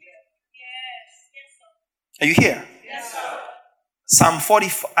that. Are you here? Yes, sir. Psalm 40,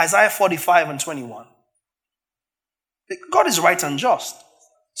 Isaiah 45 and 21. God is right and just.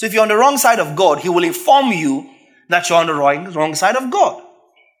 So if you're on the wrong side of God, he will inform you that you're on the wrong side of God.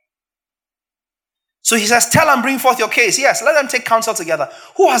 So he says, tell and bring forth your case. Yes, let them take counsel together.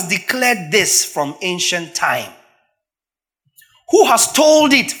 Who has declared this from ancient time? Who has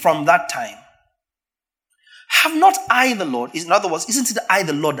told it from that time? Have not I the Lord? In other words, isn't it I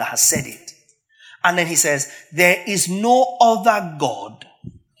the Lord that has said it? And then he says, there is no other God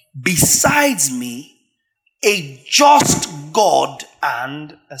besides me, a just God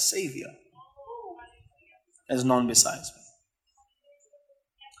and a Savior. There's none besides me.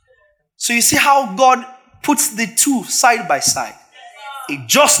 So you see how God puts the two side by side. A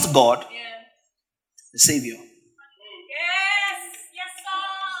just God, the Savior. Yes, sir. Yes,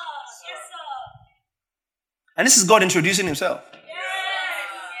 sir. And this is God introducing himself. Yes.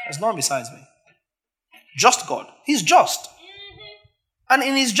 There's none besides me. Just God. He's just. And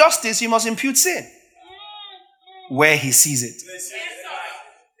in his justice, he must impute sin where he sees it.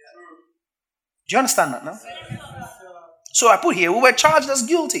 Do you understand that now? So I put here, we were charged as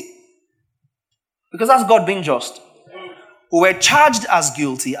guilty. Because that's God being just. We were charged as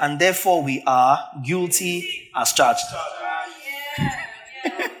guilty, and therefore we are guilty as charged.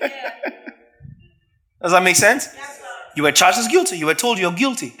 Does that make sense? You were charged as guilty. You were told you're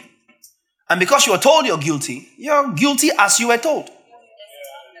guilty. And because you were told you're guilty as you were told.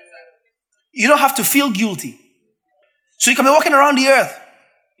 You don't have to feel guilty. So you can be walking around the earth,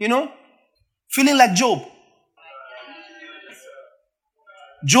 feeling like Job.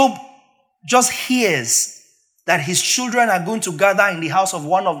 Job just hears that his children are going to gather in the house of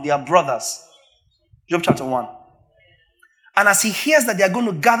one of their brothers. Job chapter 1. And as he hears that they are going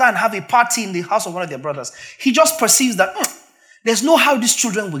to gather and have a party in the house of one of their brothers, he just perceives that there's no how these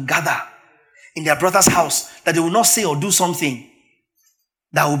children will gather in their brother's house, that they will not say or do something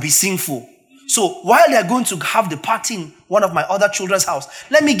that will be sinful. So while they are going to have the party in one of my other children's house,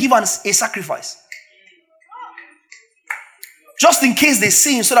 let me give a sacrifice. Just in case they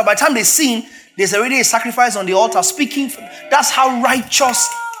sin, so that by the time they sin, there's already a sacrifice on the altar speaking. That's how righteous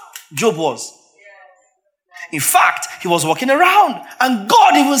Job was. In fact, he was walking around, and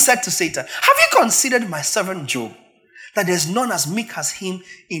God even said to Satan, have you considered my servant Job, that there's none as meek as him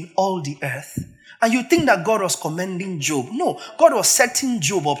in all the earth? And you think that God was commending Job? No, God was setting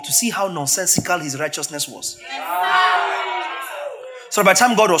Job up to see how nonsensical his righteousness was. So by the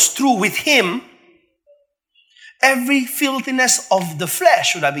time God was through with him, every filthiness of the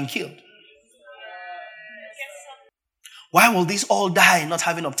flesh should have been killed. Why will these all die not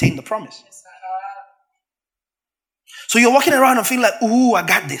having obtained the promise? So you're walking around and feeling like, ooh, I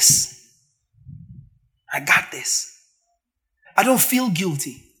got this. I got this. I don't feel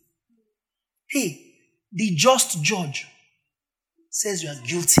guilty. Hey, the just judge says you are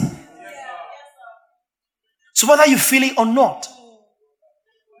guilty. So whether you feel it or not,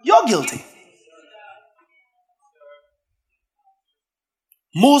 you're guilty.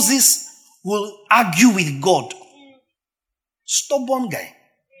 Moses will argue with God. Stubborn guy.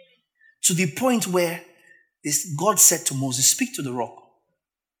 To the point where God said to Moses, speak to the rock.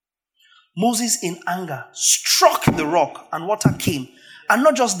 Moses in anger struck the rock and water came. And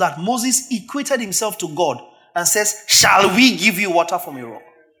not just that, Moses equated himself to God and says, shall we give you water from a rock?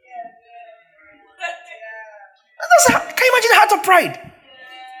 Can you imagine the heart of pride?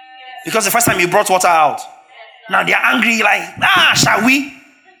 Because the first time he brought water out, now they're angry like, shall we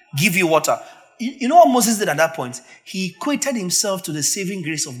give you water? You know what Moses did at that point? He equated himself to the saving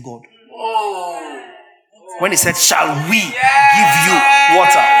grace of God. When he said, shall we give you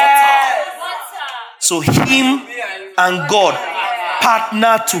water? So him and God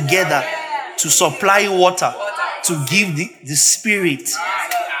partner together to supply water, to give the Spirit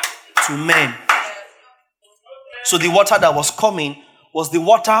to men. So the water that was coming was the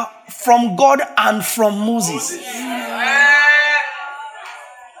water from God and from Moses.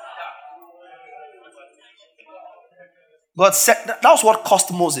 God said that was what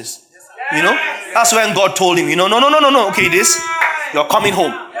cost Moses. You know, that's when God told him, no. Okay, you're coming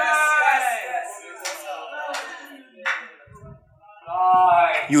home.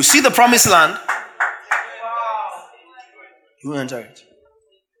 You see the promised land, you will enter it.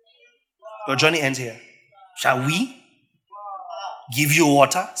 Your journey ends here. Shall we give you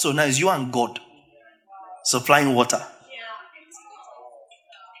water? So now it's you and God supplying water.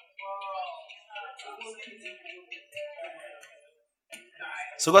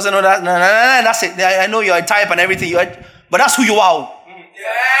 So God said, no, that's it. I know you're a type and everything, but that's who you are.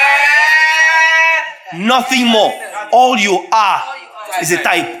 Nothing more. All you are is a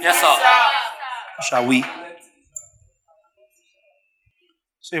type. Yes, sir. Shall we?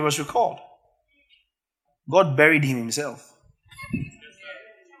 So he was recalled. God buried him himself.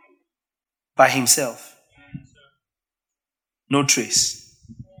 By himself. No trace.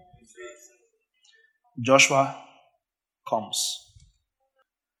 Joshua comes.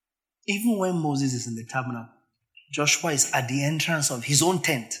 Even when Moses is in the tabernacle, Joshua is at the entrance of his own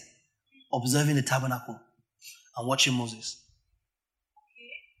tent, observing the tabernacle and watching Moses.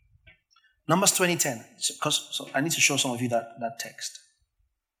 Numbers 20:10. So I need to show some of you that text.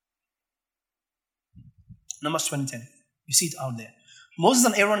 Numbers 20:10. You see it out there. Moses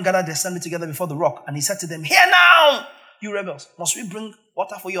and Aaron gathered their assembly together before the rock, and he said to them, "Hear now, you rebels, must we bring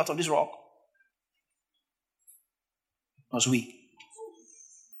water for you out of this rock? Must we?"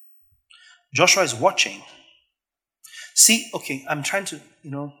 Joshua is watching. See, okay, I'm trying to,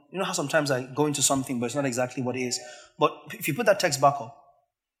 you know how sometimes I go into something, but it's not exactly what it is. But if you put that text back up,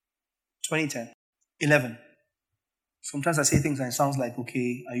 2010, 11. Sometimes I say things and it sounds like,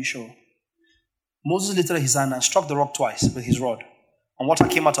 okay, are you sure? Moses lifted his hand and struck the rock twice with his rod, and water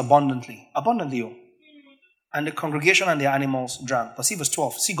came out abundantly. Abundantly, oh. And the congregation and their animals drank. But see verse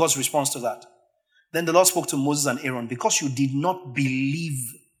 12. See God's response to that. Then the Lord spoke to Moses and Aaron, "Because you did not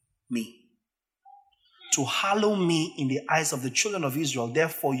believe me, to hallow me in the eyes of the children of Israel,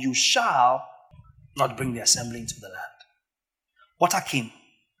 therefore you shall not bring the assembly into the land." Water came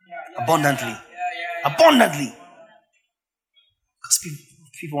abundantly. Abundantly. Because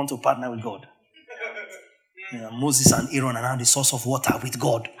people want to partner with God. Moses and Aaron are now the source of water with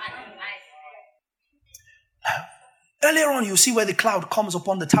God. Earlier on, you see where the cloud comes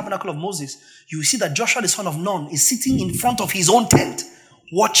upon the tabernacle of Moses. You see that Joshua the son of Nun is sitting in front of his own tent,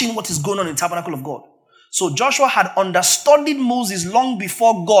 watching what is going on in the tabernacle of God. So Joshua had understudied Moses long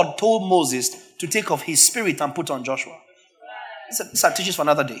before God told Moses to take of his spirit and put on Joshua. This are teachings for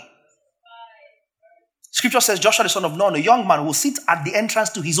another day. Scripture says Joshua the son of Nun, a young man, will sit at the entrance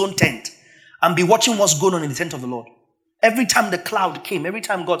to his own tent and be watching what's going on in the tent of the Lord. Every time the cloud came, every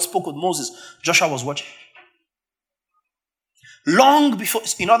time God spoke with Moses, Joshua was watching. Long before,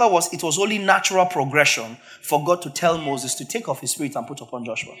 in other words, it was only natural progression for God to tell Moses to take off his spirit and put upon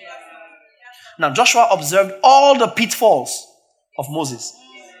Joshua. Now, Joshua observed all the pitfalls of Moses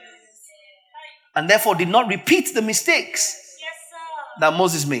and therefore did not repeat the mistakes that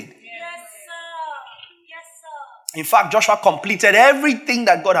Moses made. In fact, Joshua completed everything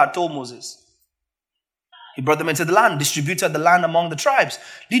that God had told Moses. He brought them into the land, distributed the land among the tribes,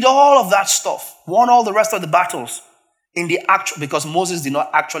 did all of that stuff, won all the rest of the battles in the actual, because Moses did not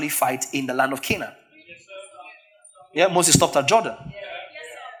actually fight in the land of Canaan. Yeah, Moses stopped at Jordan.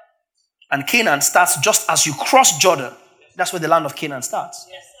 And Canaan starts just as you cross Jordan. That's where the land of Canaan starts.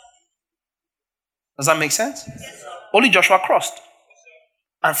 Does that make sense? Only Joshua crossed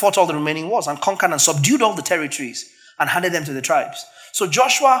and fought all the remaining wars and conquered and subdued all the territories and handed them to the tribes. So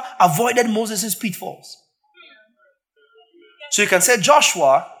Joshua avoided Moses' pitfalls. So you can say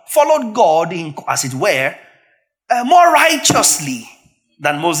Joshua followed God in, as it were, more righteously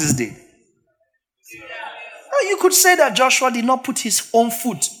than Moses did. Or you could say that Joshua did not put his own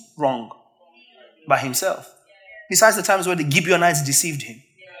foot wrong by himself. Besides the times where the Gibeonites deceived him.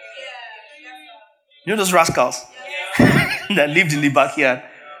 You know those rascals that lived in the backyard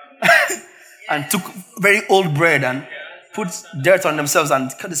and took very old bread and put dirt on themselves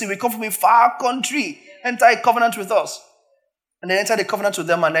and they say, we come from a far country, enter a covenant with us. And they entered a covenant with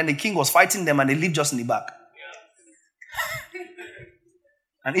them and then the king was fighting them and they lived just in the back.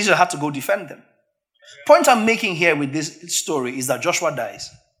 And Israel had to go defend them. Point I'm making here with this story is that Joshua dies.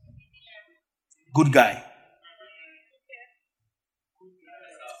 Good guy.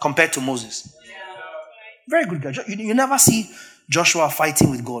 Compared to Moses. Very good guy. You never see Joshua fighting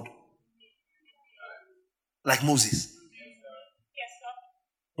with God like Moses.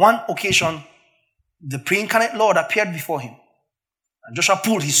 One occasion, the pre-incarnate Lord appeared before him. And Joshua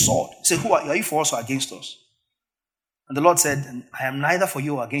pulled his sword. He said, Who are you for us or against us? And the Lord said, I am neither for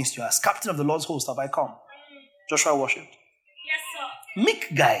you or against you. As captain of the Lord's host have I come. Joshua worshipped.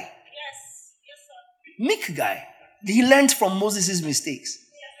 Meek guy. Meek guy. He learned from Moses' mistakes.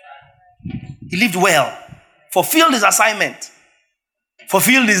 He lived well. Fulfilled his assignment.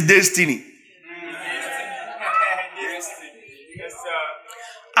 Fulfilled his destiny.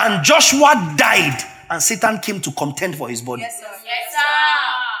 And Joshua died. And Satan came to contend for his body.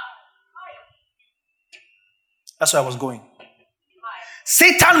 That's where I was going.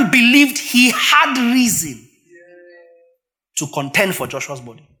 Satan believed he had reason to contend for Joshua's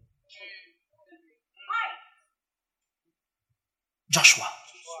body. Joshua.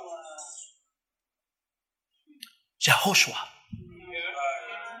 Jehoshua.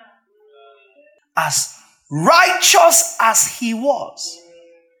 As righteous as he was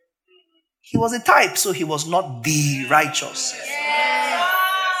a type, so he was not the righteous.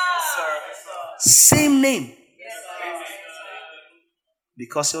 Same name.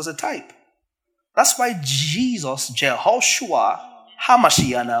 Because he was a type. That's why Jesus, Jehoshua,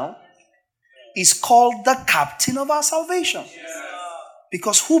 Hamashiach now, is called the captain of our salvation.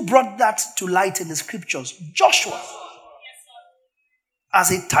 Because who brought that to light in the scriptures? Joshua.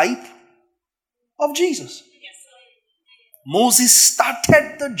 As a type of Jesus. Moses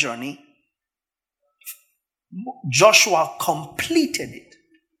started the journey. Joshua completed it.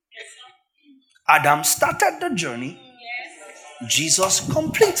 Adam started the journey. Jesus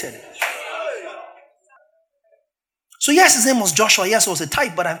completed it. So yes, his name was Joshua. Yes, it was a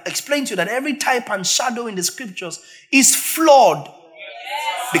type. But I've explained to you that every type and shadow in the scriptures is flawed.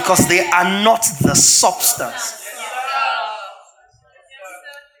 Because they are not the substance.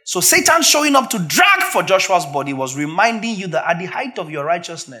 So Satan showing up to drag for Joshua's body was reminding you that at the height of your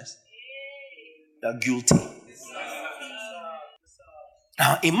righteousness, you're guilty.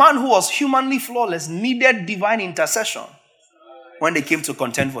 Now, a man who was humanly flawless needed divine intercession when they came to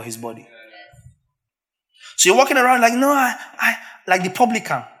contend for his body. So you're walking around like, no, I like the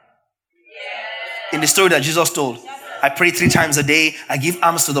publican in the story that Jesus told. I pray 3 times a day. I give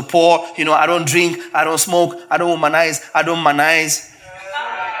alms to the poor. I don't drink. I don't smoke. I don't womanize. I don't manize.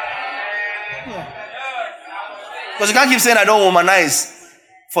 Because you can't keep saying I don't womanize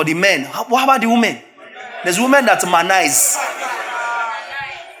for the men. What about the women? There's women that manize.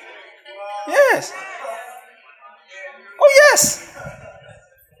 Yes. Oh, yes.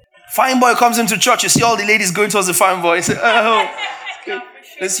 Fine boy comes into church. You see all the ladies going towards the fine boy. You say, oh.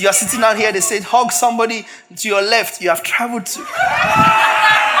 You are sitting out here. They say, hug somebody to your left. You have traveled to.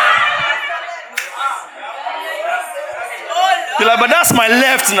 You're like, but that's my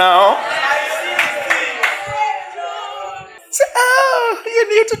left now. Say, oh, you're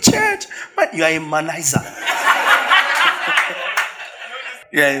new to church. But you are a manizer.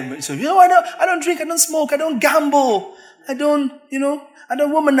 Yeah, so I don't drink, I don't smoke, I don't gamble, I don't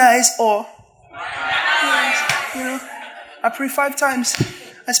womanize or I pray 5 times.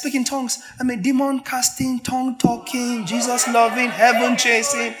 I speak in tongues. I'm a demon casting, tongue talking, Jesus loving, heaven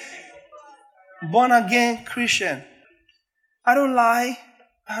chasing, born again Christian. I don't lie.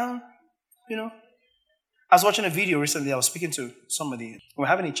 I was watching a video recently. I was speaking to somebody. We were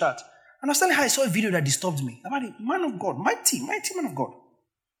having a chat. And I was telling her I saw a video that disturbed me about a man of God, mighty man of God.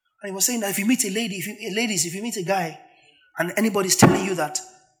 And he was saying that if you meet a lady, if you meet a guy, and anybody's telling you that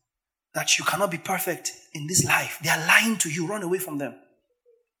you cannot be perfect in this life, they are lying to you. Run away from them.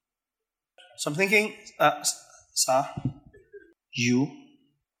 So I'm thinking, sir, you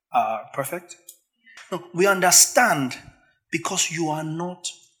are perfect? No, we understand because you are not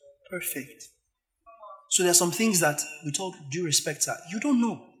perfect. So there are some things that, with all due respect, sir, you don't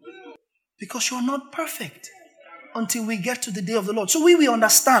know. Because you are not perfect until we get to the day of the Lord. So we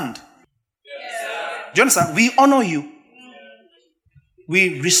understand. Do you understand? We honor you.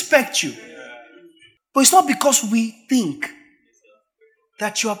 We respect you. But it's not because we think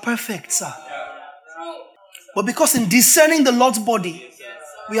that you are perfect, sir. But because in discerning the Lord's body,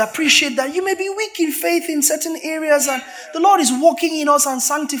 we appreciate that you may be weak in faith in certain areas and the Lord is working in us and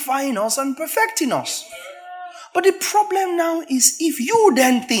sanctifying us and perfecting us. But the problem now is if you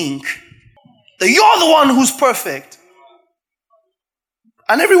then think that you're the one who's perfect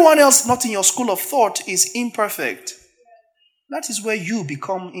and everyone else not in your school of thought is imperfect, that is where you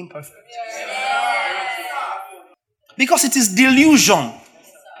become imperfect. Because it is delusion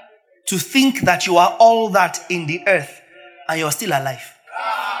to think that you are all that in the earth and you're still alive.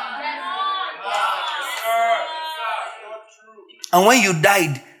 And when you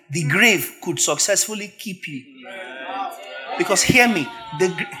died, the grave could successfully keep you. Because hear me,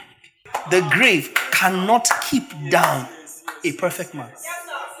 the grave cannot keep down a perfect man.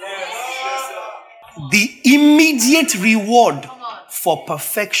 The immediate reward for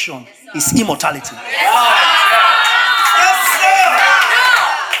perfection is immortality.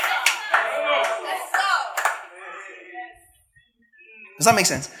 Does that make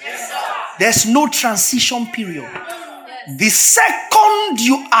sense? There's no transition period. The second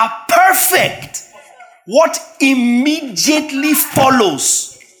you are perfect, what immediately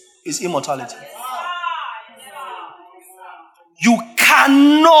follows is immortality. You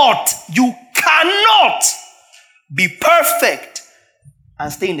cannot be perfect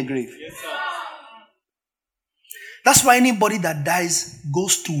and stay in the grave. That's why anybody that dies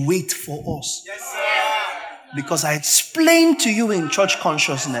goes to wait for us. Because I explained to you in church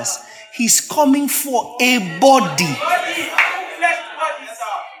consciousness, he's coming for a body.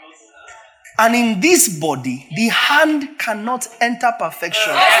 And in this body, the hand cannot enter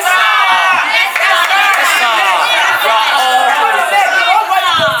perfection.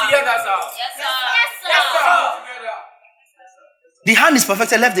 The hand is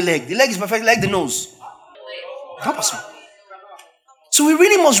perfected, left the leg. The leg is perfected, like the nose. How possible? So we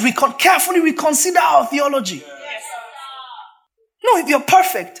really must carefully reconsider our theology. No, if you're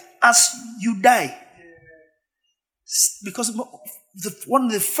perfect as you die, because one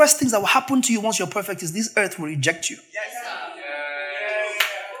of the first things that will happen to you once you're perfect is this earth will reject you.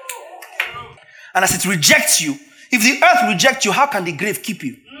 And as it rejects you, if the earth rejects you, how can the grave keep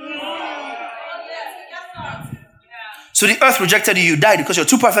you? So the earth rejected you, you died because you're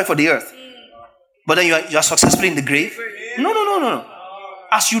too perfect for the earth. But then you are successfully in the grave? No.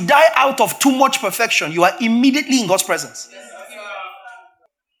 As you die out of too much perfection, you are immediately in God's presence.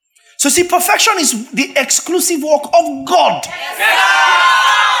 So see, perfection is the exclusive work of God.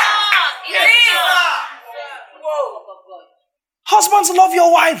 Husbands, love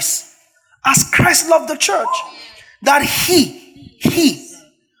your wives as Christ loved the church, that he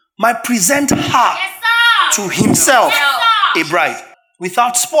might present her to himself a bride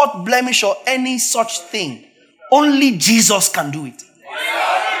without spot, blemish, or any such thing. Only Jesus can do it.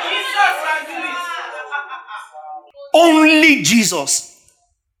 Only Jesus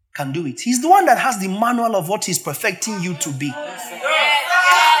can do it. He's the one that has the manual of what he's perfecting you to be.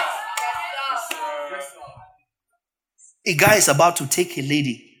 A guy is about to take a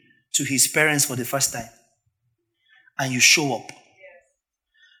lady to his parents for the first time. And you show up.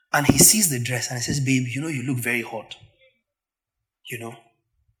 And he sees the dress and he says, babe, you look very hot.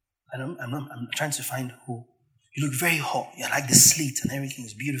 I'm trying to find who. You look very hot. You like the slit and everything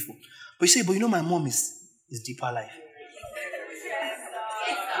is beautiful. But you say, my mom is deeper life.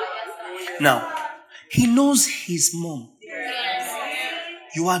 Now, he knows his mom.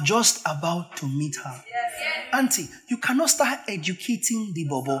 You are just about to meet her. Auntie, you cannot start educating the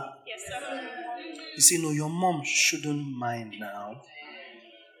bobo. You see, no, your mom shouldn't mind now.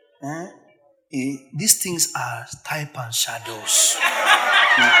 These things are type and shadows.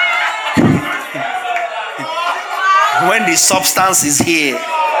 When the substance is here,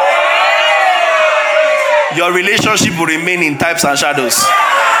 your relationship will remain in types and shadows.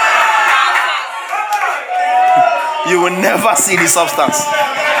 You will never see the substance.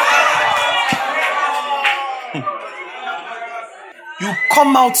 You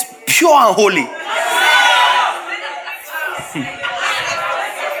come out pure and holy.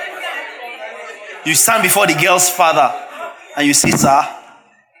 You stand before the girl's father and you say, sir,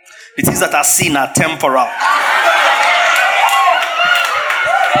 the things that are seen are temporal.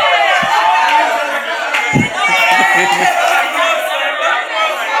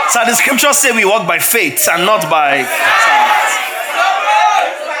 So the scriptures say we walk by faith and not by sight.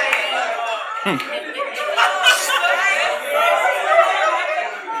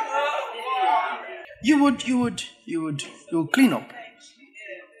 You would clean up.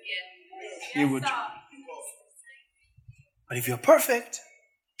 You would. But if you're perfect,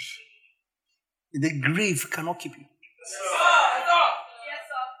 the grave cannot keep you.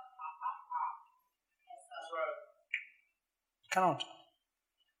 Cannot.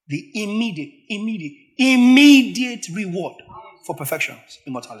 The immediate reward for perfection is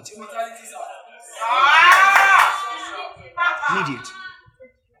immortality. Immediate.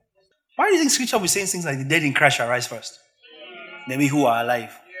 Why do you think scripture will say things like the dead in Christ shall rise first? Then we who are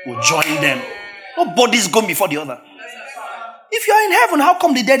alive will join them. No body's going before the other. If you are in heaven, how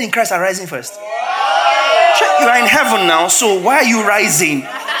come the dead in Christ are rising first? You are in heaven now, so why are you rising?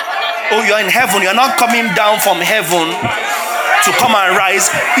 Oh, you are in heaven. You are not coming down from heaven to come and rise.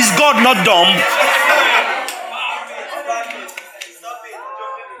 Is God not dumb?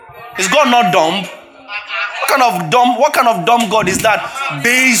 Is God not dumb? What kind of dumb God is that?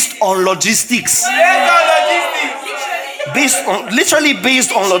 Based on logistics. Literally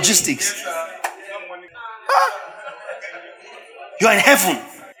based on logistics. You are in heaven.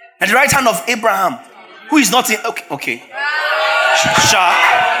 At the right hand of Abraham, who is not in. Okay.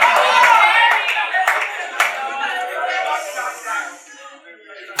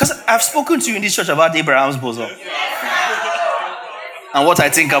 Because I've spoken to you in this church about Abraham's bosom and what I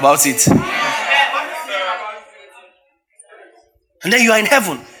think about it. And then you are in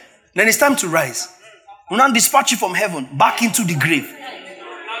heaven. Then it's time to rise. We'll now dispatch you from heaven back into the grave.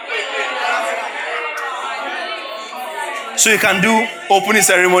 So you can do opening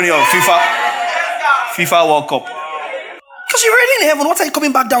ceremony of FIFA World Cup. Because you're already in heaven. What are you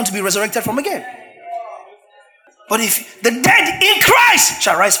coming back down to be resurrected from again? But if the dead in Christ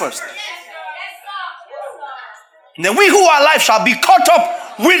shall rise first, and then we who are alive shall be caught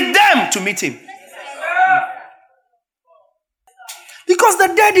up with them to meet him. Because the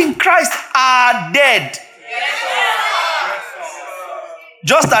dead in Christ are dead.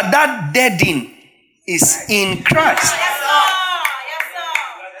 Just that deading is in Christ.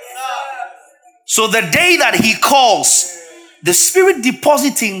 So the day that he calls, the Spirit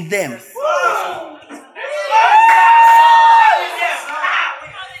depositing them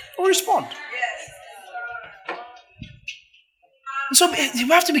will respond. And so we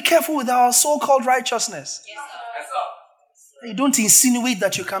have to be careful with our so-called righteousness. You don't insinuate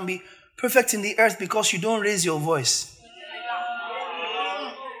that you can be perfect in the earth because you don't raise your voice.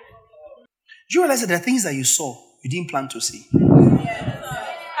 Do you realize that there are things that you saw you didn't plan to see?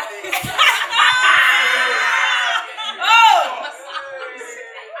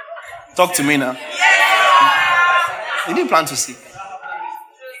 Talk to me now. You didn't plan to see.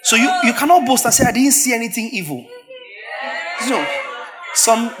 So you cannot boast and say, I didn't see anything evil. No.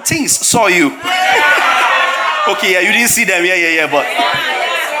 Some things saw you. Okay, yeah, you didn't see them. Yeah, but.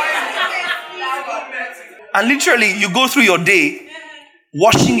 And literally, you go through your day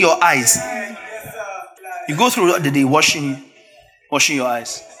washing your eyes. You go through the day washing your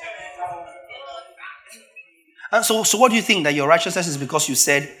eyes. And so what do you think? That your righteousness is because you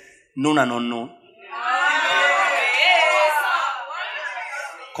said known and unknown?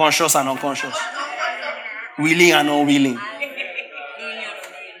 Conscious and unconscious? Willing and unwilling?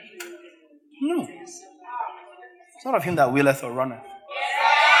 No. It's not of him that willeth or runneth.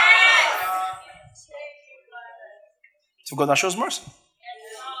 It's of God that shows mercy.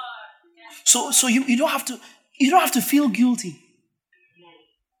 So you don't have to feel guilty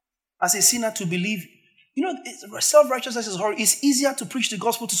as a sinner to believe. You know, self-righteousness is horrible. It's easier to preach the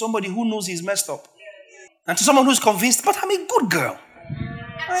gospel to somebody who knows he's messed up and to someone who's convinced, but I'm a good girl.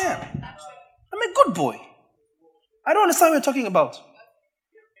 I am. I'm a good boy. I don't understand what you're talking about.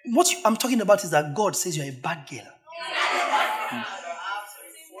 What I'm talking about is that God says you're a bad girl.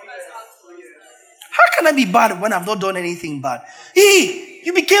 can I be bad when I've not done anything bad?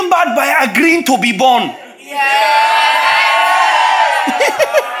 You became bad by agreeing to be born.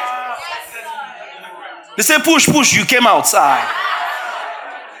 They say push, you came outside.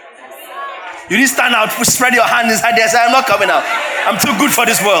 You didn't stand out, spread your hand inside there and say, I'm not coming out. I'm too good for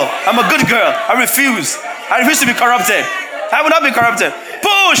this world. I'm a good girl. I refuse to be corrupted. I will not be corrupted.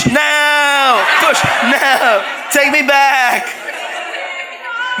 Push now. Take me back.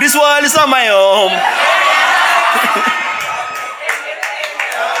 This world is not my home.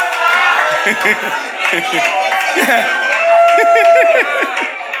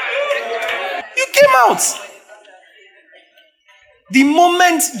 You came out. The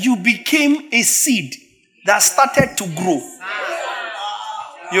moment you became a seed that started to grow,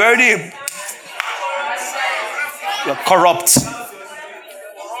 you're corrupt.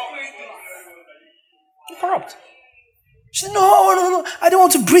 You're corrupt. She said, no, I don't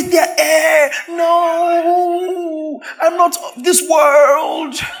want to breathe their air. No, I'm not of this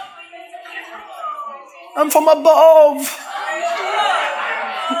world. I'm from above.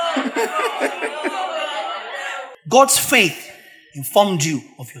 God's faith informed you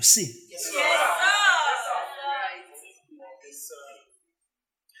of your sin.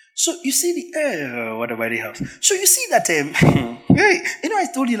 So you see whatever it helps. So you see that, I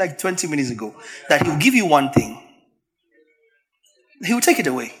told you like 20 minutes ago that he'll give you one thing. He will take it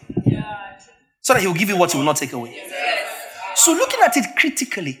away. So that he will give you what he will not take away. So looking at it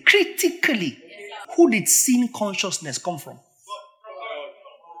critically, who did sin consciousness come from?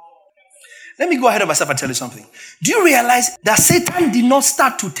 Let me go ahead of myself and tell you something. Do you realize that Satan did not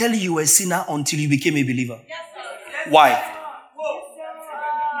start to tell you were a sinner until you became a believer? Why?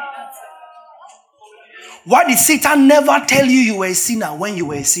 Why did Satan never tell you were a sinner when you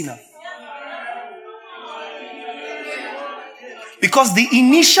were a sinner? Because the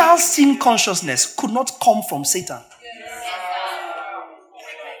initial sin consciousness could not come from Satan.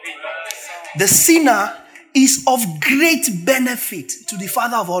 The sinner is of great benefit to the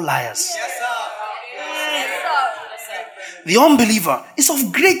father of all liars. The unbeliever is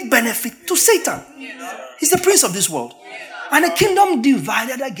of great benefit to Satan. He's the prince of this world. And a kingdom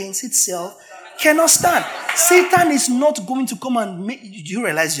divided against itself cannot stand. Satan is not going to come and make you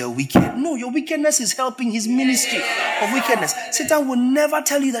realize you're wicked. No, your wickedness is helping his ministry of wickedness. Satan will never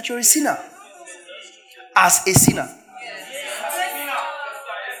tell you that you're a sinner. As a sinner.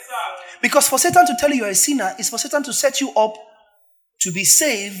 Because for Satan to tell you you're a sinner is for Satan to set you up to be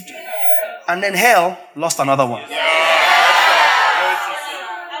saved, and then hell lost another one.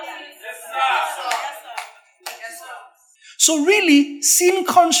 So really, sin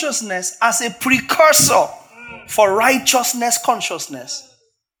consciousness as a precursor for righteousness consciousness.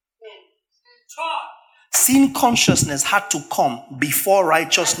 Sin consciousness had to come before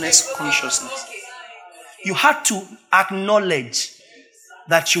righteousness consciousness. You had to acknowledge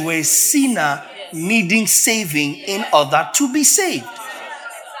that you were a sinner needing saving in order to be saved.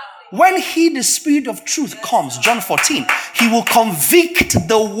 When he, the Spirit of truth, comes, John 14, he will convict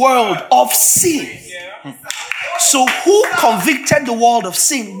the world of sin. So who convicted the world of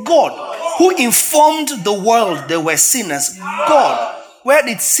sin? God. Who informed the world they were sinners? God. Where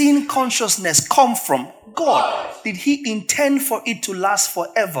did sin consciousness come from? God. Did he intend for it to last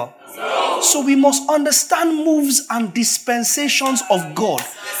forever? No. So we must understand moves and dispensations of God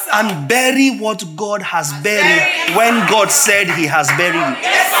and bury what God has buried when God said he has buried it.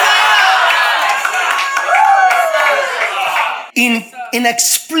 In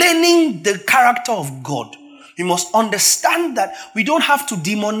explaining the character of God, we must understand that we don't have to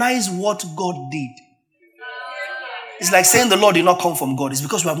demonize what God did. It's like saying the Lord did not come from God. It's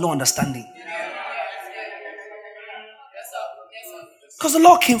because we have no understanding. Because the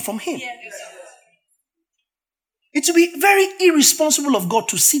law came from him. It would be very irresponsible of God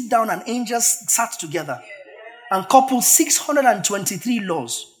to sit down and angels sat together and coupled 623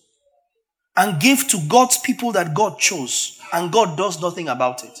 laws and give to God's people that God chose, and God does nothing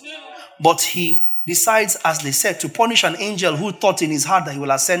about it. But he decides, as they said, to punish an angel who thought in his heart that he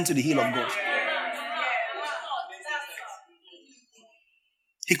will ascend to the hill of God.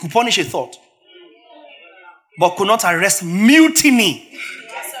 He could punish a thought, but could not arrest mutiny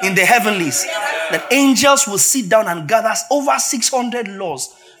in the heavenlies. That angels will sit down and gather over 600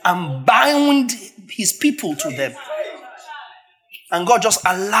 laws and bind his people to them. And God just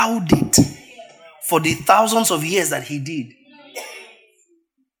allowed it for the thousands of years that he did.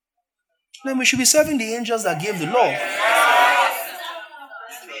 Then we should be serving the angels that gave the law.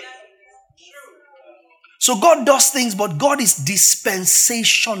 So God does things, but God is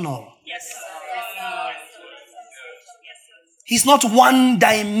dispensational. He's not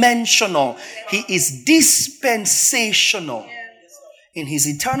one-dimensional. He is dispensational. In his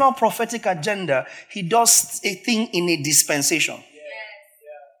eternal prophetic agenda, he does a thing in a dispensation.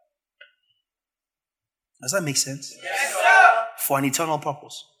 Does that make sense? Yes, sir. For an eternal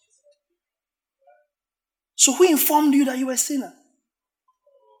purpose. So who informed you that you were a sinner?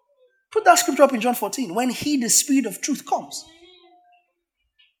 Put that scripture up in John 14. When he, the Spirit of truth, comes,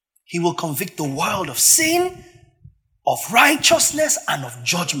 he will convict the world of sin, of righteousness, and of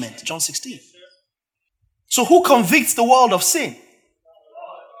judgment. John 16. So who convicts the world of sin?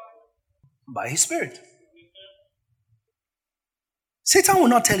 By his Spirit. Satan will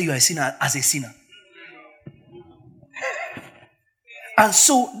not tell you you're a sinner as a sinner. And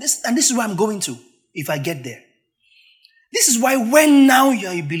so, this is where I'm going to, if I get there. This is why when now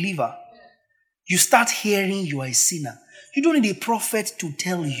you're a believer, you start hearing you are a sinner. You don't need a prophet to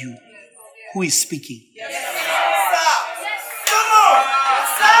tell you who is speaking.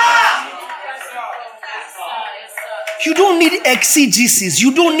 You don't need exegesis.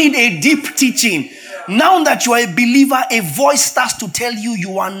 You don't need a deep teaching. Now that you are a believer, a voice starts to tell you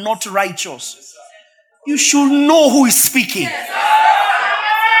you are not righteous. You should know who is speaking.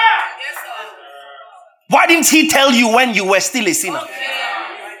 Why didn't he tell you when you were still a sinner?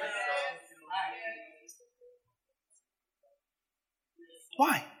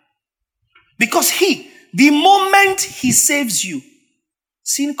 Why? Because the moment he saves you,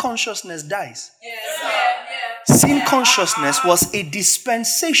 sin consciousness dies. Sin consciousness was a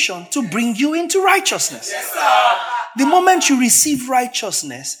dispensation to bring you into righteousness. The moment you receive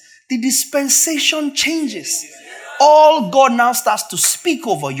righteousness, the dispensation changes. All God now starts to speak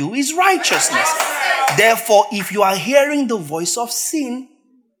over you is righteousness. Therefore, if you are hearing the voice of sin,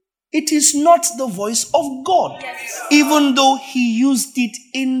 it is not the voice of God, even though he used it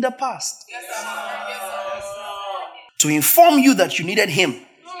in the past. To inform you that you needed him,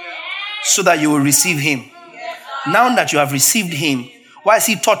 so that you will receive him. Now that you have received him, why is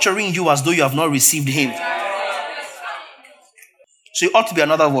he torturing you as though you have not received him? So it ought to be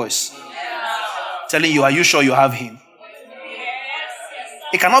another voice telling you, are you sure you have him?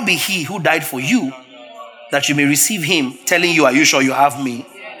 It cannot be he who died for you that you may receive him telling you, are you sure you have me?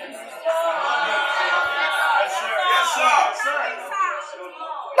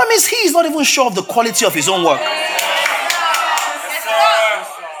 That means he is not even sure of the quality of his own work.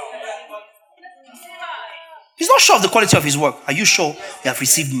 He's not sure of the quality of his work. Are you sure you have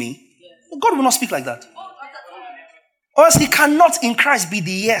received me? God will not speak like that. Or else he cannot in Christ be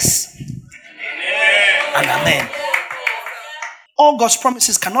the yes and amen. All God's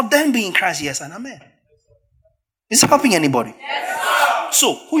promises cannot then be in Christ yes and amen. Is it helping anybody?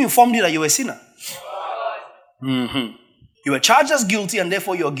 So, who informed you that you were a sinner? You were charged as guilty and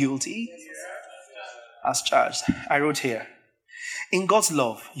therefore you're guilty as charged. I wrote here. In God's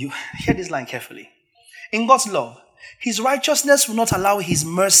love, you hear this line carefully. In God's love, his righteousness will not allow his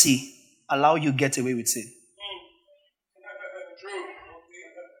mercy allow you get away with sin.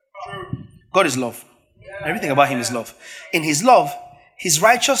 God is love. Everything about him is love. In his love, his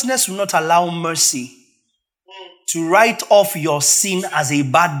righteousness will not allow mercy to write off your sin as a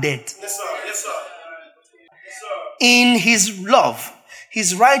bad debt. Yes, sir. Yes, sir. In his love,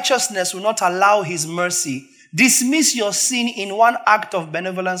 his righteousness will not allow his mercy dismiss your sin in one act of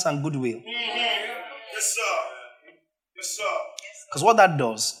benevolence and goodwill. Yes, sir. Yes, sir. Because what that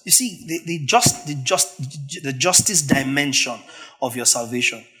does, you see, the justice dimension of your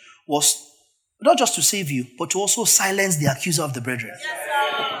salvation was not just to save you, but to also silence the accuser of the brethren.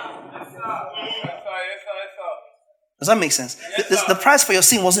 Does that make sense? The price for your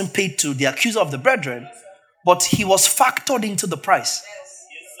sin wasn't paid to the accuser of the brethren, but he was factored into the price.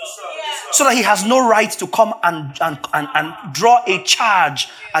 So that he has no right to come and draw a charge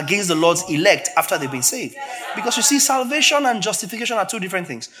against the Lord's elect after they've been saved. Because you see, salvation and justification are two different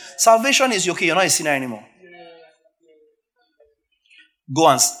things. Salvation is, okay, you're not a sinner anymore. Go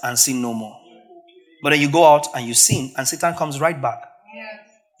and sin no more. But then you go out and you sin, and Satan comes right back.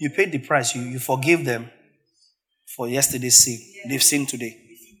 You paid the price. You forgive them for yesterday's sin. They've sinned today.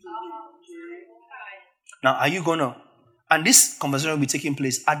 Now, are you going to... And this conversation will be taking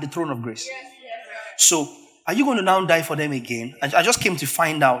place at the throne of grace. So, are you going to now die for them again? I just came to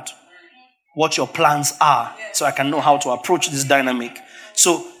find out what your plans are so I can know how to approach this dynamic.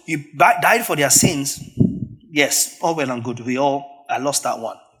 So, you died for their sins. Yes, all well and good. I lost that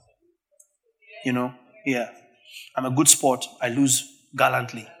one. You know, yeah. I'm a good sport. I lose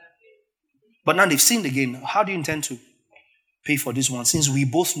gallantly. But now they've sinned again. How do you intend to pay for this one? Since we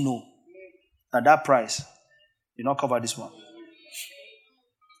both know that price did not cover this one.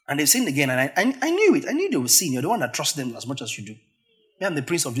 And they've sinned again, and I knew it. I knew they would sin. You're the one that trusts them as much as you do. Me, I'm the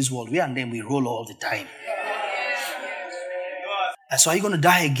prince of this world. We and them, we roll all the time. And so are you going to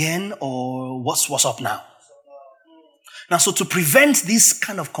die again, or what's up now? Now, so to prevent these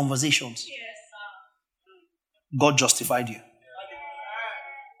kind of conversations, God justified you.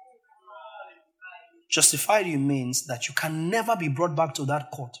 Justified you means that you can never be brought back to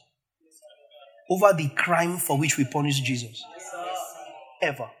that court over the crime for which we punish Jesus.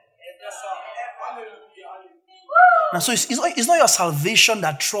 Ever. Now, so it's not your salvation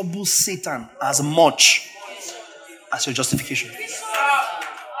that troubles Satan as much as your justification.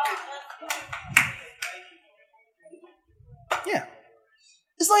 Yeah.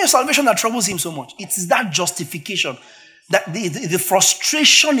 It's not your salvation that troubles him so much. It's that justification, that the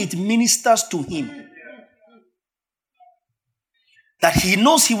frustration it ministers to him. That he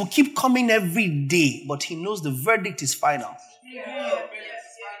knows he will keep coming every day, but he knows the verdict is final.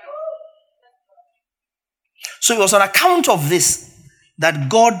 So it was on account of this that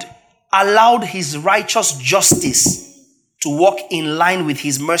God allowed his righteous justice to walk in line with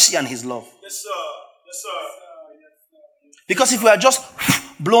his mercy and his love. Yes, sir. Yes, sir. Because if we had just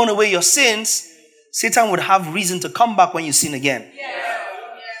blown away your sins, Satan would have reason to come back when you sin again.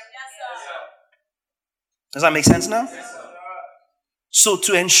 Does that make sense now? So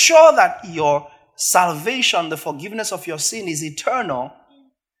to ensure that your salvation, the forgiveness of your sin is eternal,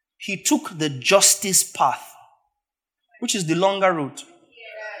 he took the justice path, which is the longer route.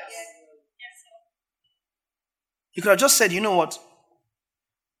 He could have just said, you know what?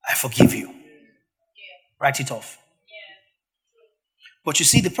 I forgive you. Write it off. But you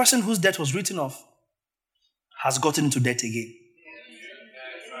see, the person whose debt was written off has gotten into debt again.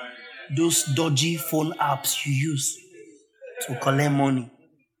 Those dodgy phone apps you use to collect money.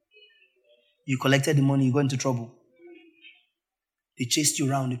 You collected the money, you got into trouble. They chased you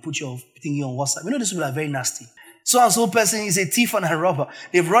around, they put your thingy on WhatsApp. You know, these people are very nasty. So and so person is a thief and a robber.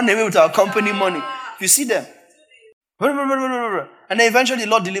 They've run away with our company money. You see them. And then eventually the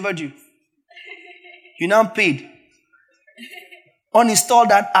Lord delivered you. You now paid. Uninstall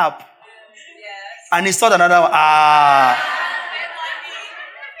that app. And install another one.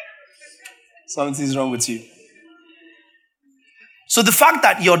 Something's wrong with you. So the fact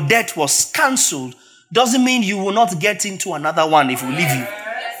that your debt was cancelled doesn't mean you will not get into another one if we leave you.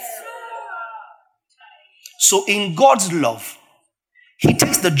 So in God's love, he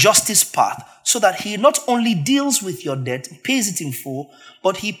takes the justice path so that he not only deals with your debt, pays it in full,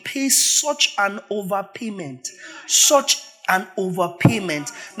 but he pays such an overpayment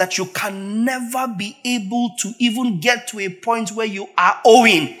that you can never be able to even get to a point where you are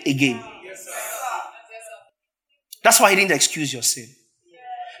owing again. That's why he didn't excuse your sin.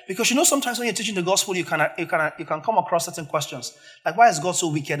 Because you know, sometimes when you're teaching the gospel, you can come across certain questions. Like, why is God so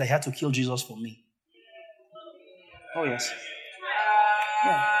wicked that he had to kill Jesus for me? Oh, yes.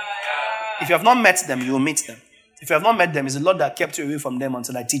 Yeah. If you have not met them, you will meet them. If you have not met them, it's the Lord that kept you away from them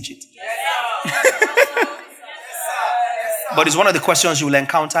until I teach it. But it's one of the questions you will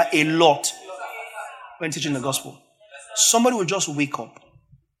encounter a lot when teaching the gospel. Somebody will just wake up,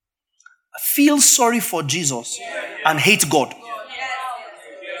 feel sorry for Jesus, and hate God.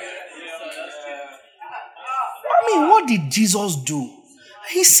 I mean, what did Jesus do?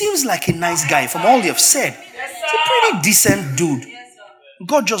 He seems like a nice guy from all you've said. He's a pretty decent dude.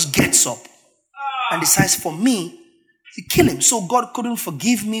 God just gets up and decides for me to kill him. So God couldn't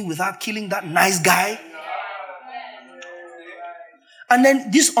forgive me without killing that nice guy. And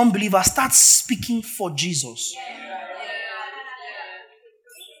then this unbeliever starts speaking for Jesus.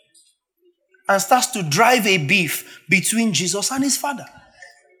 And starts to drive a beef between Jesus and his father.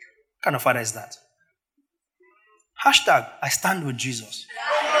 What kind of father is that? Hashtag, I stand with Jesus.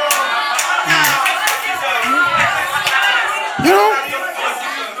 You know?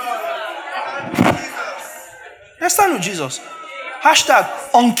 I stand with Jesus. Hashtag,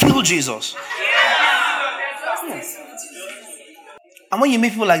 unkill Jesus. And when you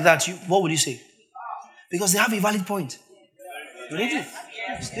meet people like that, what would you say? Because they have a valid point. They do.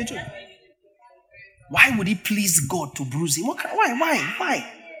 Yes, they do. Why would he please God to bruise him? Why?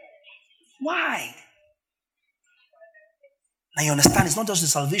 Now you understand, it's not just the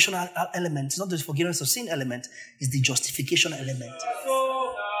salvation element, it's not just the forgiveness of sin element, it's the justification element.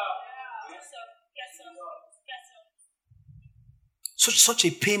 Such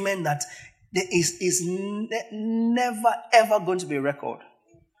a payment that there is never ever going to be a record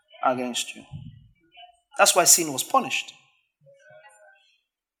against you. That's why sin was punished,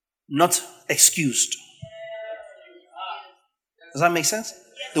 not excused. Does that make sense?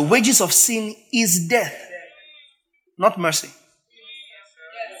 The wages of sin is death, not mercy.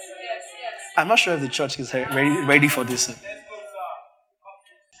 I'm not sure if the church is ready for this.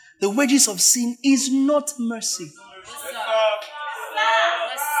 The wages of sin is not mercy.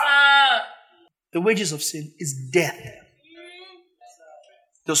 Yes, sir. The wages of sin is death.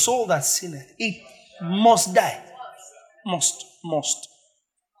 The soul that sinneth, it must die. Must.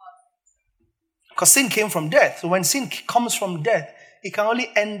 Because sin came from death. So when sin comes from death, it can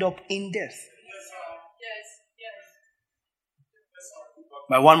only end up in death.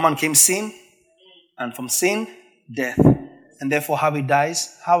 By one man came sin, and from sin, death. And therefore, how it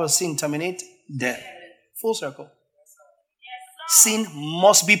dies, how will sin terminate? Death. Full circle. Sin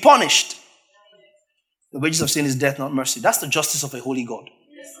must be punished. The wages of sin is death, not mercy. That's the justice of a holy God.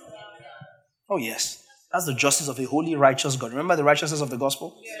 Oh, yes. That's the justice of a holy, righteous God. Remember the righteousness of the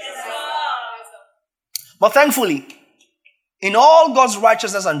gospel? But thankfully, in all God's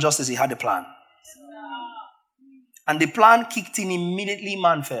righteousness and justice, he had a plan. And the plan kicked in immediately,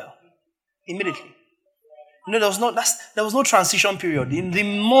 man fell. Immediately. You know, there was no transition period. In the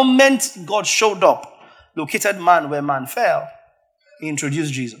moment God showed up, located man where man fell, he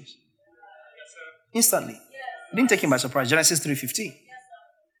introduced Jesus. Instantly. It didn't take him by surprise. Genesis 3:15.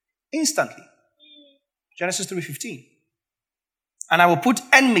 Instantly. Genesis 3:15. And I will put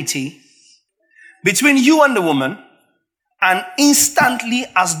enmity between you and the woman, and instantly,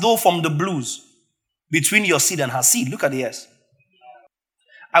 as though from the blues, between your seed and her seed. Look at the S.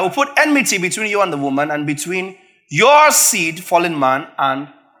 I will put enmity between you and the woman, and between your seed, fallen man, and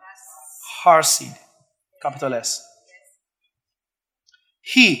her seed. Capital S.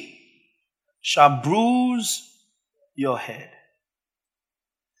 He shall bruise your head,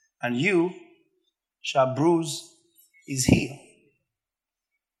 and you shall bruise his heel.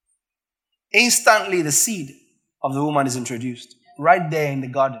 Instantly, the seed of the woman is introduced. Right there in the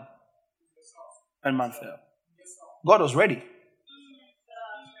garden. And man fell. God was ready.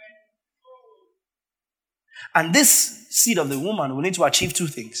 And this seed of the woman will need to achieve two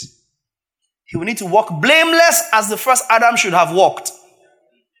things. He will need to walk blameless as the first Adam should have walked.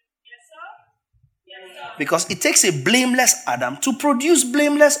 Because it takes a blameless Adam to produce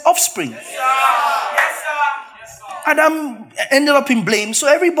blameless offspring. Adam ended up in blame, so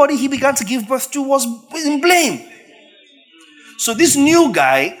everybody he began to give birth to was in blame. So this new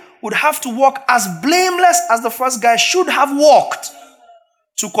guy would have to walk as blameless as the first guy should have walked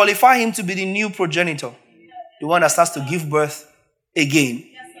to qualify him to be the new progenitor, the one that starts to give birth again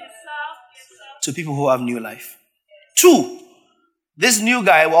to people who have new life. 2, this new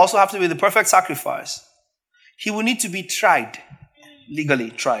guy will also have to be the perfect sacrifice. He will need to be tried, legally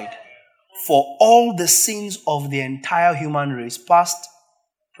tried, for all the sins of the entire human race, past,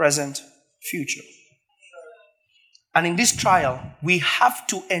 present, future. And in this trial, we have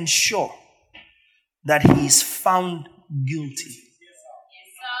to ensure that he is found guilty.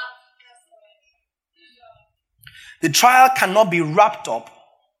 The trial cannot be wrapped up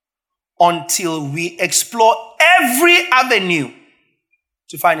until we explore every avenue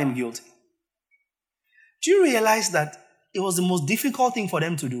to find him guilty. Do you realize that it was the most difficult thing for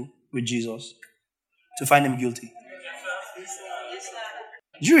them to do with Jesus? To find him guilty.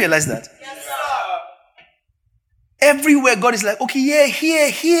 Do you realize that? Everywhere God is like, okay,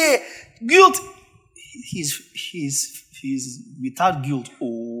 here, guilt. He's without guilt.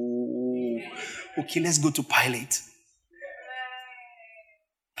 Oh, okay, let's go to Pilate.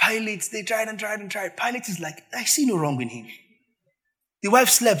 Pilate, they tried and tried and tried. Pilate is like, I see no wrong in him. The wife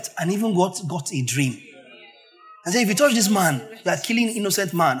slept and even got a dream. And said, if you touch this man, you are killing an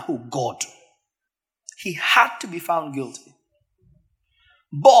innocent man. Oh God. He had to be found guilty.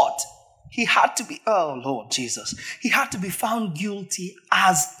 But he had to be, oh Lord Jesus, he had to be found guilty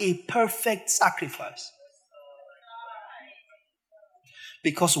as a perfect sacrifice.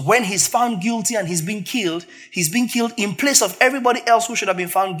 Because when he's found guilty and he's being killed in place of everybody else who should have been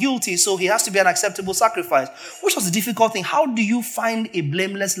found guilty, so he has to be an acceptable sacrifice. Which was the difficult thing? How do you find a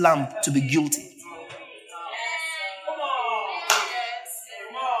blameless lamb to be guilty?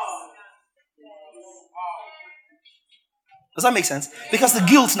 Does that make sense? Because the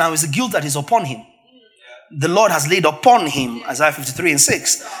guilt now is the guilt that is upon him. The Lord has laid upon him, Isaiah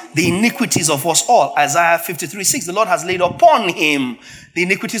 53:6. The iniquities of us all, Isaiah 53:6. The Lord has laid upon him the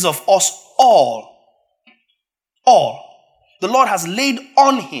iniquities of us all. All. The Lord has laid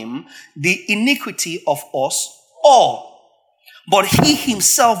on him the iniquity of us all. But he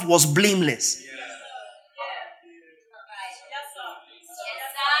himself was blameless.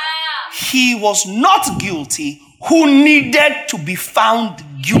 He was not guilty who needed to be found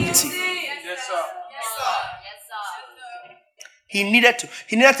guilty. He needed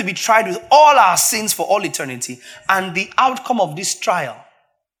to be tried with all our sins for all eternity. And the outcome of this trial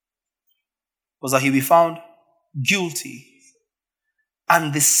was that he be found guilty.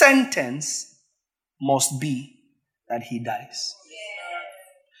 And the sentence must be that he dies.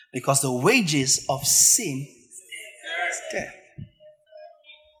 Because the wages of sin is death.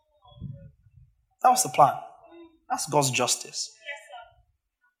 That was the plan. That's God's justice.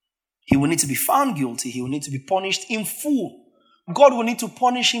 He will need to be found guilty. He will need to be punished in full. God will need to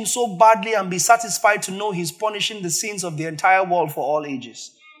punish him so badly and be satisfied to know he's punishing the sins of the entire world for all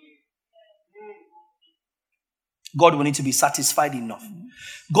ages. God will need to be satisfied enough.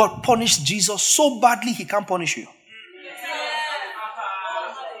 God punished Jesus so badly he can't punish you.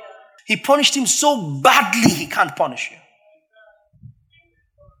 He punished him so badly he can't punish you.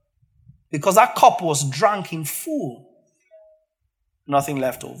 Because that cup was drunk in full. Nothing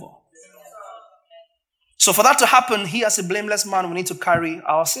left over. So for that to happen, he as a blameless man will need to carry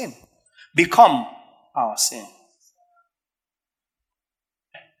our sin. Become our sin.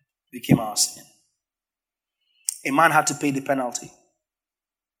 Became our sin. A man had to pay the penalty.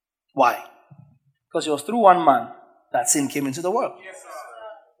 Why? Because it was through one man that sin came into the world.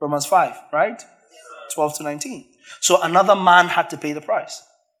 Romans 5, right? 12 to 19. So another man had to pay the price.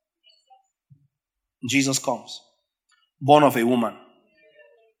 Jesus comes, born of a woman,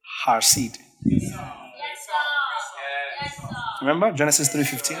 her seed. Remember Genesis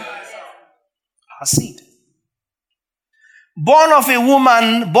 3:15? Her seed. Born of a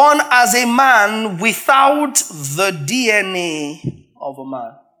woman, born as a man without the DNA of a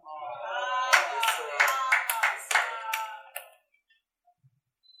man.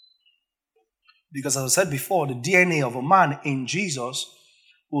 Because as I said before, the DNA of a man in Jesus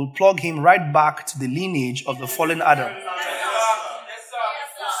will plug him right back to the lineage of the fallen Adam.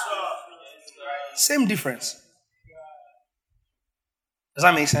 Same difference. Does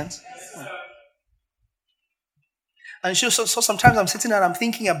that make sense? And so sometimes I'm sitting and I'm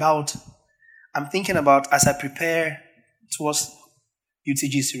thinking about as I prepare towards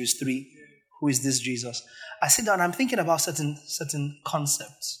UTG Series 3, who is this Jesus? I sit down and I'm thinking about certain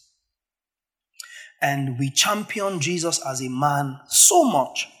concepts. And we champion Jesus as a man so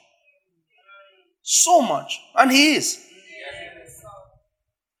much. So much. And he is.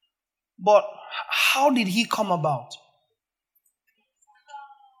 But how did he come about?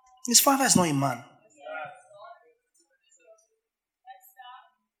 His father is not a man.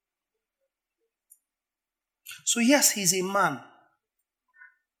 So yes, he's a man.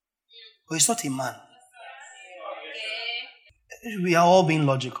 But he's not a man. We are all being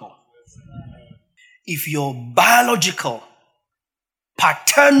logical. If your biological,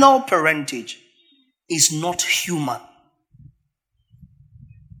 paternal parentage is not human,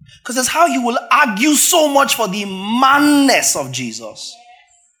 because that's how you will argue so much for the manness of Jesus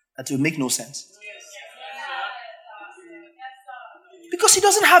that it will make no sense. Because he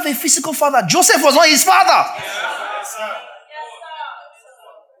doesn't have a physical father. Joseph was not his father.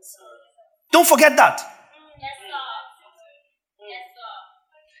 Don't forget that.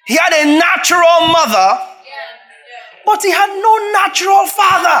 He had a natural mother, but he had no natural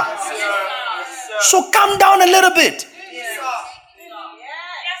father. So calm down a little bit.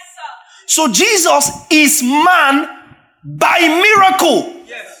 So Jesus is man by miracle,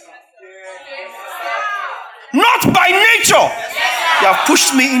 not by nature. You have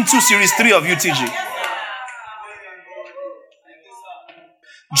pushed me into Series 3 of UTG.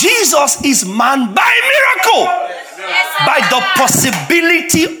 Jesus is man by miracle, by the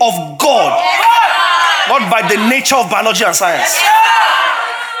possibility of God, not by the nature of biology and science.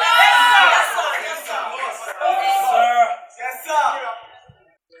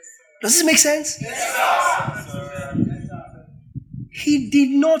 Does this make sense? He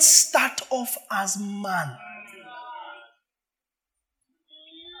did not start off as man.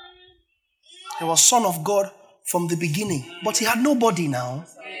 He was Son of God from the beginning, but he had no body now.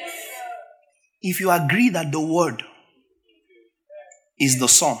 If you agree that the Word is the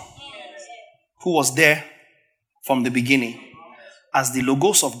Son, who was there from the beginning as the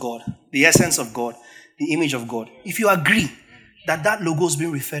Logos of God, the essence of God, the image of God, if you agree that that Logos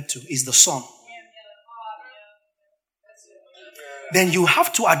being referred to is the Son, then you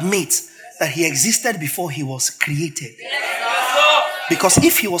have to admit that he existed before he was created. Because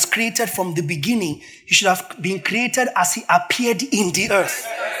if he was created from the beginning, he should have been created as he appeared in the earth.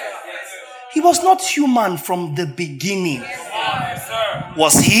 He was not human from the beginning.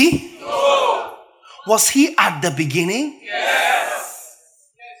 Was he? No. Was he at the beginning? Yes.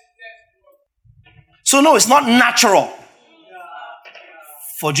 So no, it's not natural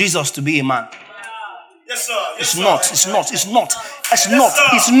for Jesus to be a man. Yes, sir. It's not.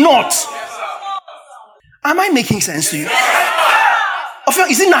 Am I making sense to you?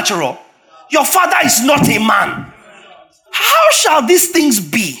 Is it natural? Your father is not a man. How shall these things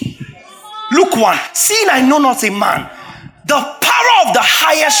be? Luke 1. Seeing I know not a man, the power of the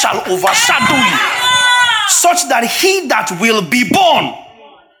highest shall overshadow you, such that he that will be born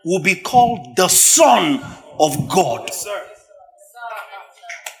will be called the Son of God.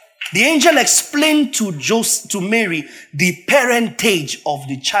 The angel explained to Mary the parentage of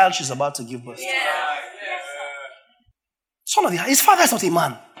the child she's about to give birth to. Son of the, his father is not a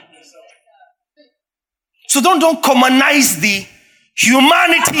man. So don't commonize the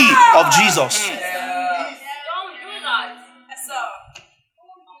humanity of Jesus. Don't do that. Yes, sir.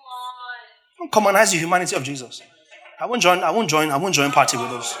 Don't commonize the humanity of Jesus. I won't join party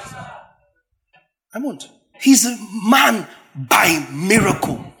with us. I won't. He's a man by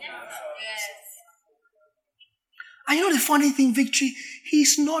miracle. And you know the funny thing, Victory?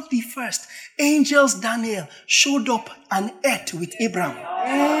 He's not the first. Angels, Daniel, showed up and ate with Abraham.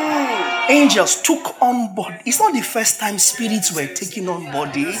 Angels took on body. It's not the first time spirits were taking on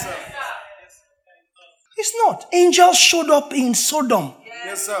body. It's not. Angels showed up in Sodom.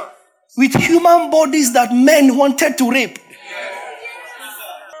 Yes, sir. With human bodies that men wanted to rape.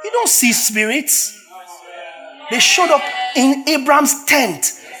 You don't see spirits. They showed up in Abraham's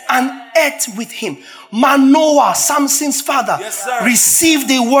tent and ate with him. Manoah, Samson's father, received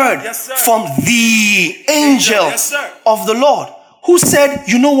a word from the angel of the Lord, who said,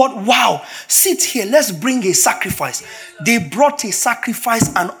 you know what? Wow, sit here. Let's bring a sacrifice. They brought a sacrifice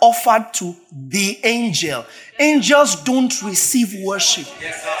and offered to the angel. Angels don't receive worship.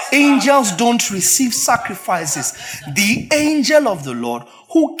 Angels don't receive sacrifices. The angel of the Lord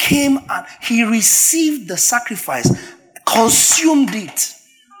who came and he received the sacrifice, consumed it.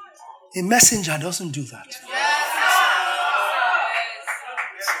 A messenger doesn't do that.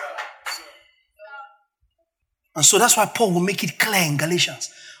 And so that's why Paul will make it clear in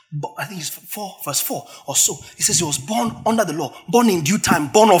Galatians. I think it's 4, verse 4 or so. He says he was born under the law, born in due time,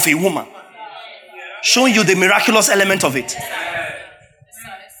 born of a woman. Showing you the miraculous element of it.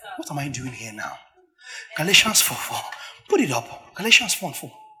 What am I doing here now? Galatians 4:4. Put it up. Galatians 4:4.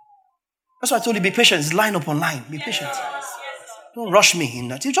 That's why I told you, be patient. It's line upon line. Be patient. Don't rush me in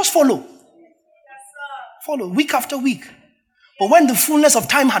that. You just follow. Follow week after week. But when the fullness of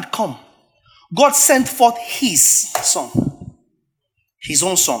time had come, God sent forth his son. His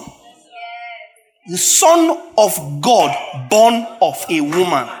own son. The Son of God born of a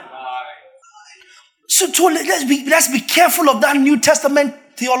woman. So let's be careful of that New Testament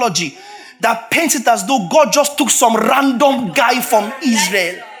theology that paints it as though God just took some random guy from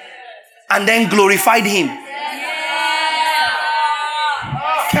Israel and then glorified him.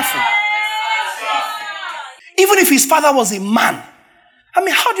 Careful. Even if his father was a man. I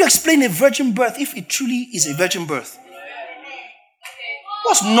mean, how do you explain a virgin birth if it truly is a virgin birth?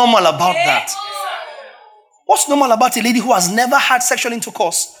 What's normal about that? What's normal about a lady who has never had sexual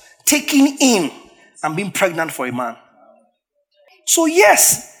intercourse taking in and being pregnant for a man? So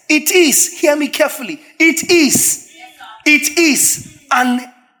yes, it is, hear me carefully, it is an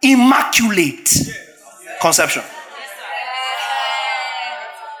immaculate conception.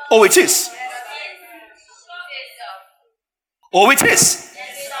 Oh, it is. Oh, it is.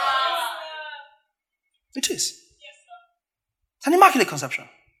 It is. It's an immaculate conception.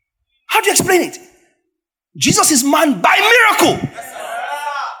 How do you explain it? Jesus is man by miracle.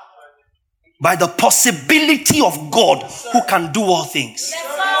 By the possibility of God who can do all things.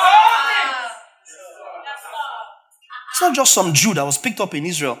 It's not just some Jew that was picked up in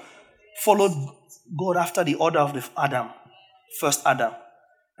Israel, followed God after the order of Adam, first Adam,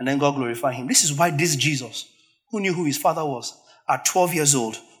 and then God glorified him. This is why this Jesus, who knew who his father was, at 12 years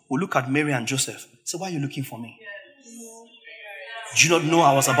old, will look at Mary and Joseph. Say, why are you looking for me? Do you not know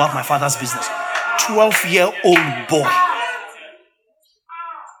I was about my father's business? 12-year-old boy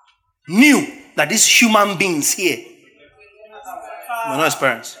knew that these human beings here were not his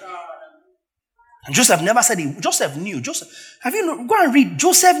parents. And Joseph never said it. Joseph knew. Have you know? Go and read.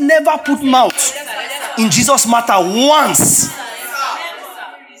 Joseph never put mouth in Jesus' matter once.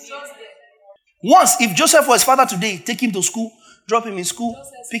 Once, if Joseph was father today, take him to school, drop him in school,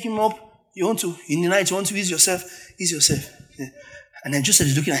 pick him up. You want to, in the night, you want to ease yourself. Yeah. And then Joseph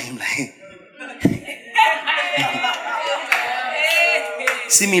is looking at him like,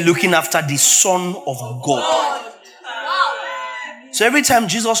 see me looking after the Son of God. So every time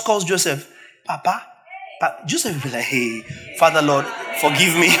Jesus calls Joseph, Papa, Joseph will be like, hey, Father Lord,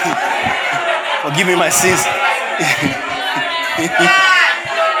 forgive me. Forgive me my sins.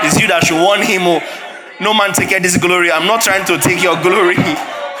 It's you that should warn him. Oh, no man take this glory. I'm not trying to take your glory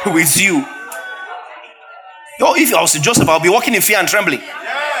with you. Oh, if I was Joseph, I'll be walking in fear and trembling.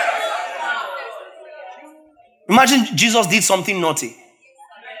 Imagine Jesus did something naughty.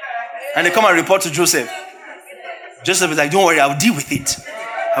 And they come and report to Joseph. Joseph is like, don't worry, I'll deal with it.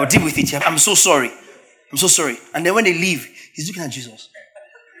 I'll deal with it. I'm so sorry. I'm so sorry. And then when they leave, he's looking at Jesus.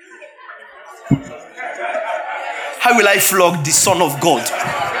 How will I flog the Son of God?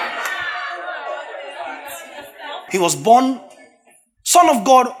 He was born Son of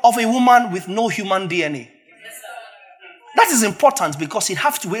God of a woman with no human DNA. That is important because we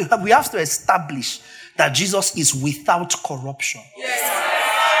have to establish that Jesus is without corruption. We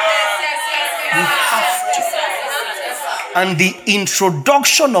have to. And the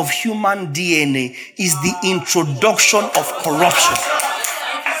introduction of human DNA is the introduction of corruption.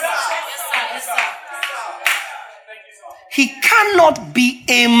 He cannot be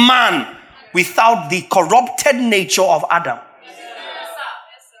a man without the corrupted nature of Adam,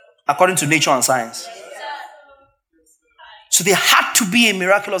 according to nature and science. So there had to be a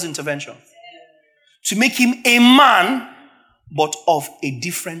miraculous intervention to make him a man, but of a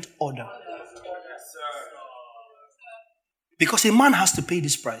different order. Because a man has to pay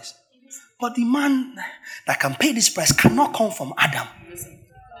this price. But the man that can pay this price cannot come from Adam.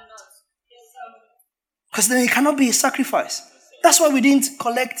 Because then it cannot be a sacrifice. That's why we didn't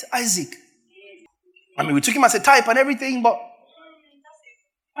collect Isaac. I mean, we took him as a type and everything, but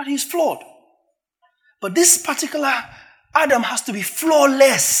he's flawed. But this particular Adam has to be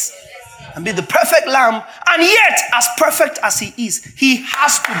flawless and be the perfect lamb. And yet, as perfect as he is, he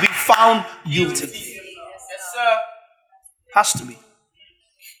has to be found guilty. Yes, sir. Has to be.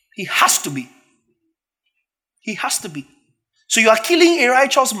 He has to be. He has to be. So you are killing a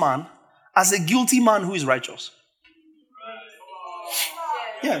righteous man as a guilty man who is righteous.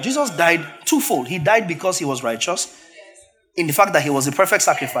 Yeah, Jesus died twofold. He died because he was righteous, in the fact that he was a perfect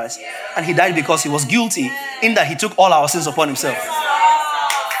sacrifice. And he died because he was guilty, in that he took all our sins upon himself.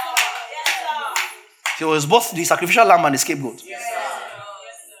 He was both the sacrificial lamb and the scapegoat.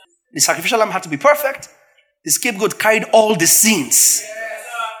 The sacrificial lamb had to be perfect. The scapegoat carried all the sins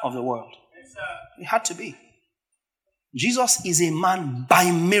of the world. It had to be. Jesus is a man by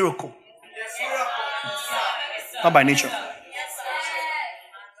miracle, not by nature.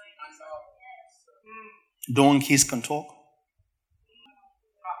 Donkeys can talk.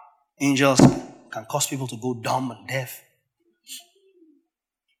 Angels can cause people to go dumb and deaf.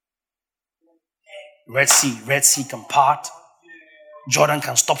 Red Sea can part. Jordan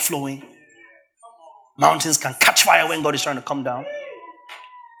can stop flowing. Mountains can catch fire when God is trying to come down.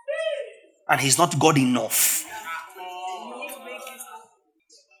 And he's not God enough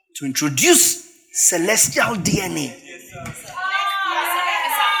to introduce celestial DNA.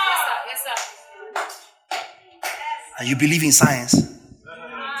 And you believe in science.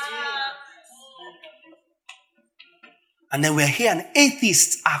 And then we're here and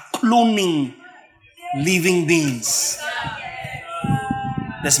atheists are cloning living beings.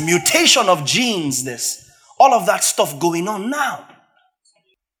 There's mutation of genes. There's all of that stuff going on now.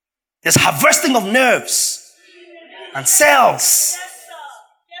 There's harvesting of nerves and cells.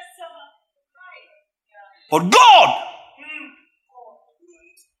 But God,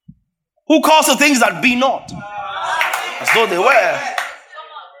 who calls the things that be not as though they were,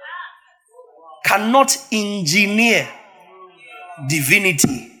 cannot engineer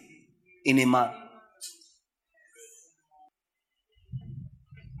divinity in a man.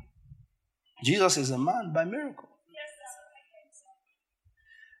 Jesus is a man by miracle.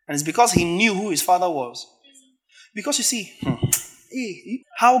 And it's because he knew who his father was. Because you see,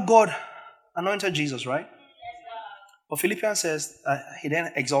 how God anointed Jesus, right? But Philippians says he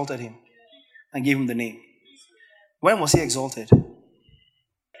then exalted him and gave him the name. When was he exalted?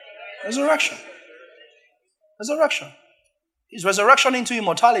 Resurrection. Resurrection. His resurrection into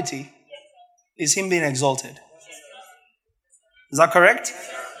immortality is him being exalted. Is that correct?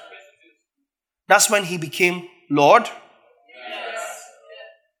 That's when he became Lord.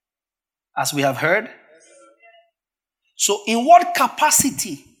 As we have heard. So in what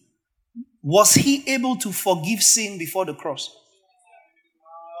capacity was he able to forgive sin before the cross?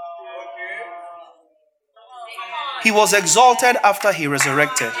 He was exalted after he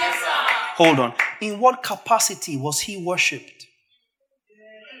resurrected. Hold on. In what capacity was he worshipped?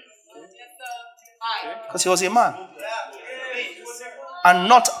 Because he was a man. And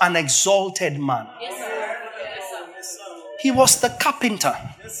not an exalted man. He was the carpenter.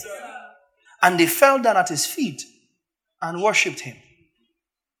 And they fell down at his feet and worshipped him.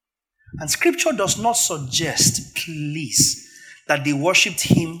 And scripture does not suggest, please, that they worshipped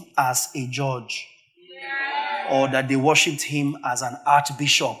him as a judge. Or that they worshipped him as an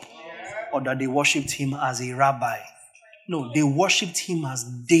archbishop. Or that they worshipped him as a rabbi. No, they worshipped him as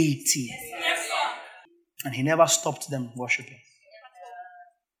deity. And he never stopped them worshiping.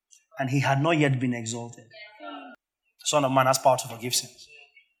 And he had not yet been exalted. The Son of Man has power to forgive sins.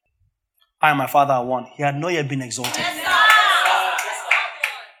 I and my Father are one. He had not yet been exalted.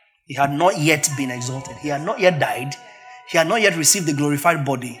 He had not yet been exalted. He had not yet died. He had not yet received the glorified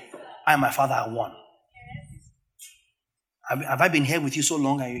body. I and my Father are one. Have I been here with you so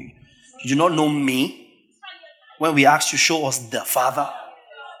long? You do not know me. When we asked you, show us the Father.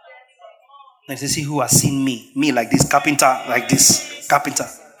 And they see who has seen me. Me like this carpenter,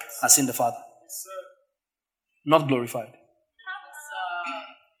 has seen the Father. Not glorified.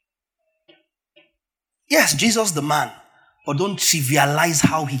 Yes, Jesus the man. But don't trivialize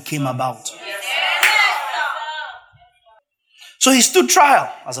how he came about. So he stood trial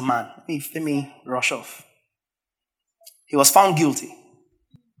as a man. Let me rush off. He was found guilty.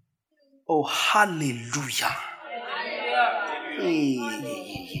 Oh, hallelujah.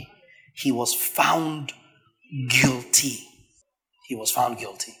 Hey. He was found guilty. He was found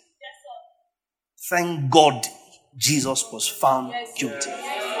guilty. Thank God Jesus was found guilty.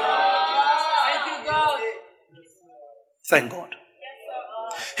 Thank God.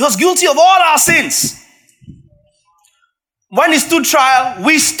 He was guilty of all our sins. When he stood trial,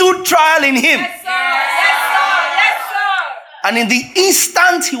 we stood trial in him. Yes, sir. Yes, sir. Yes, sir. And in the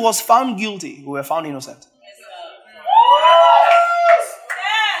instant he was found guilty, we were found innocent.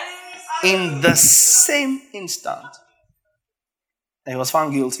 In the same instant that he was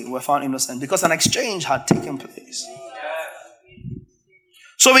found guilty, we were found innocent because an exchange had taken place.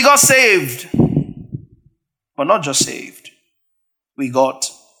 So we got saved. But not just saved. We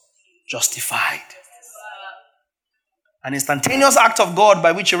got justified. An instantaneous act of God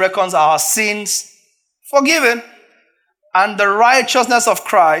by which he reckons our sins forgiven and the righteousness of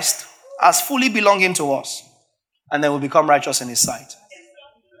Christ as fully belonging to us. And then we become righteous in his sight.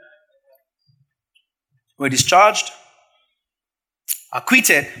 We're discharged,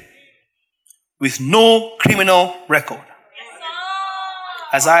 acquitted, with no criminal record.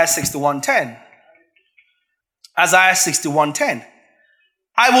 Isaiah 61:10. Isaiah 61:10.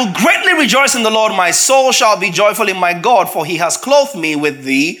 I will greatly rejoice in the Lord. My soul shall be joyful in my God, for he has clothed me with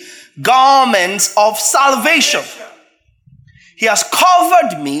the garments of salvation. He has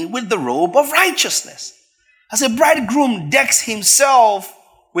covered me with the robe of righteousness. As a bridegroom decks himself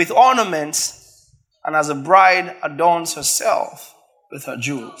with ornaments, and as a bride adorns herself with her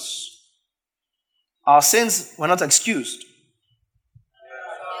jewels. Our sins were not excused.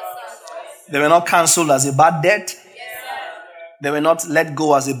 They were not cancelled as a bad debt. They were not let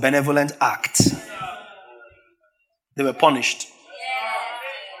go as a benevolent act. They were punished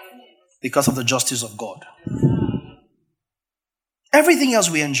because of the justice of God. Everything else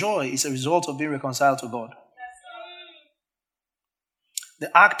we enjoy is a result of being reconciled to God.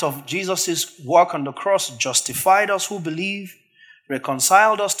 The act of Jesus' work on the cross justified us who believe,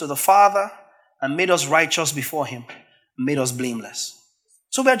 reconciled us to the Father, and made us righteous before him, made us blameless.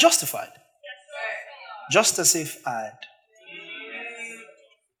 So we are justified. Just as if I had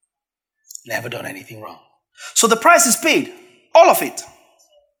never done anything wrong. So the price is paid. All of it.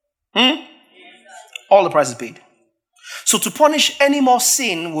 All the price is paid. So to punish any more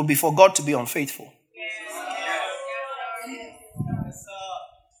sin would be for God to be unfaithful.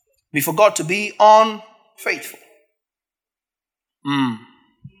 Be for God to be unfaithful.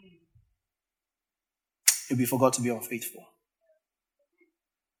 It would be for God to be unfaithful.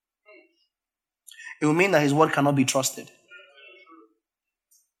 It will mean that his word cannot be trusted.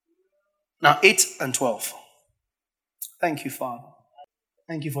 Now 8 and 12. Thank you, Father.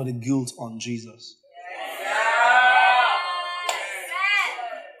 Thank you for the guilt on Jesus.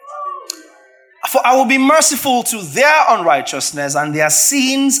 For I will be merciful to their unrighteousness, and their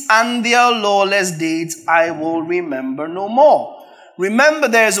sins and their lawless deeds I will remember no more. Remember,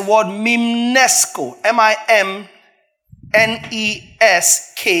 there is a word mimnesko. M-I-M-N-E-S-K-O.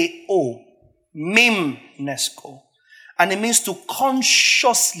 Mimnesko. And it means to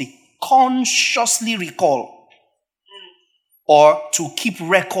consciously recall. Or to keep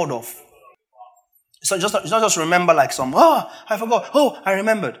record of. It's not just remember like some, I forgot, I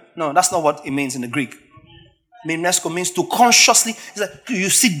remembered. No, that's not what it means in the Greek. Mimnesko means to consciously, it's like you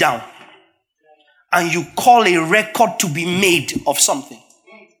sit down and you call a record to be made of something.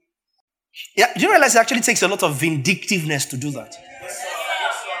 Yeah, do you realize it actually takes a lot of vindictiveness to do that?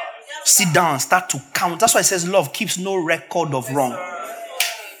 Sit down and start to count. That's why it says love keeps no record of wrong.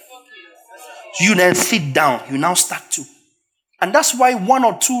 You then sit down, you now start to. And that's why 1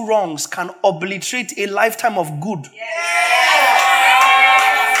 or 2 wrongs can obliterate a lifetime of good.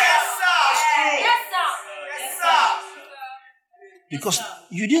 Because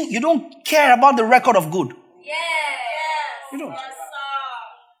you don't care about the record of good. You don't.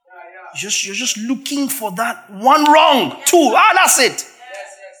 You're just looking for that one wrong, two. That's it.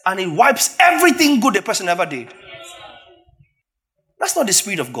 And it wipes everything good the person ever did. That's not the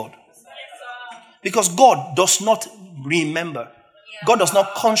Spirit of God. Because God does not remember. God does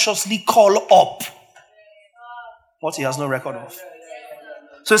not consciously call up what he has no record of.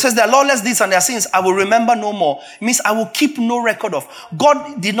 So it says, their lawless deeds and their sins I will remember no more. It means I will keep no record of.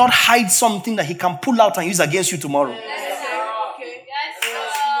 God did not hide something that he can pull out and use against you tomorrow.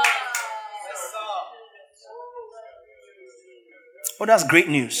 Oh, that's great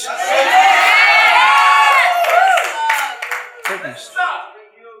news. Great news.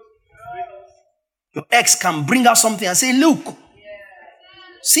 Your ex can bring out something and say, look,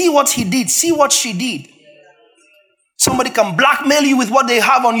 see what he did, see what she did. Somebody can blackmail you with what they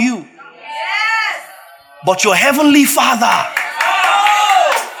have on you. But your heavenly Father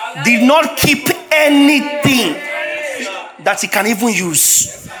did not keep anything that he can even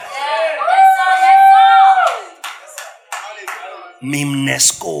use.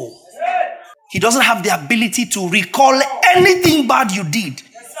 Mimnesco. He doesn't have the ability to recall anything bad you did.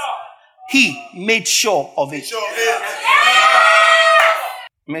 He made sure of it.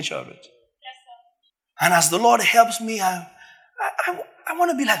 Made sure of it. And as the Lord helps me, I want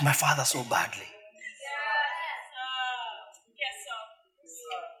to be like my Father so badly.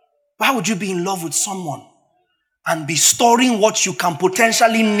 Why would you be in love with someone and be storing what you can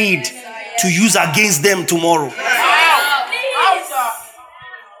potentially need to use against them tomorrow?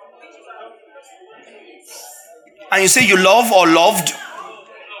 And you say you love or loved?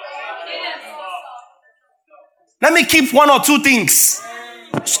 Let me keep one or two things.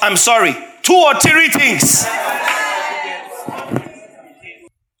 I'm sorry. 2 or 3 things.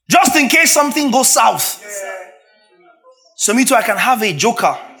 Just in case something goes south. So me too, I can have a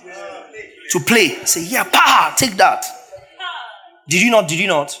joker to play. Say, yeah, take that. Did you not? Did you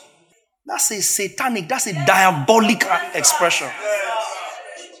not? That's a satanic, that's a diabolic expression.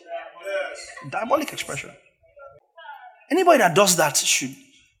 Diabolic expression. Anybody that does that should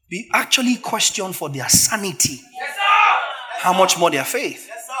be actually questioned for their sanity. How much more their faith?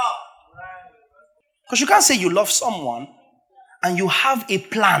 Because you can't say you love someone and you have a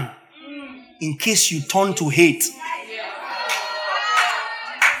plan in case you turn to hate.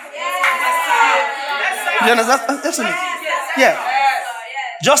 You understand? That's it. Yeah.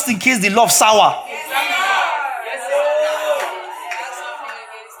 Just in case the love sour.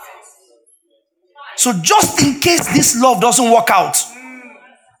 So just in case this love doesn't work out,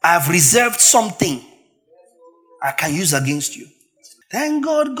 I have reserved something I can use against you. Thank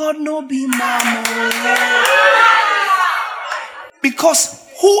God, God no be mama. Because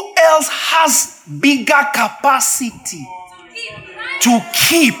who else has bigger capacity to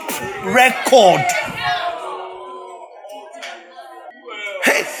keep record?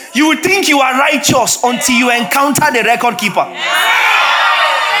 Hey, you would think you are righteous until you encounter the record keeper.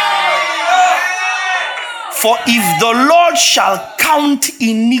 For if the Lord shall count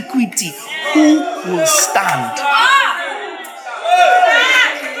iniquity, who will stand?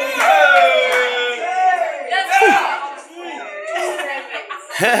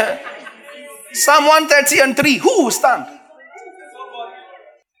 Psalm 130:3. Who will stand?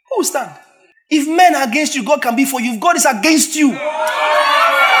 Who will stand? If men are against you, God can be for you. If God is against you,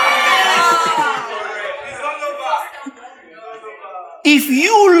 if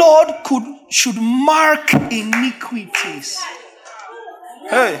you, Lord, should mark iniquities.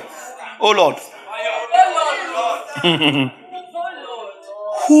 Hey, oh Lord.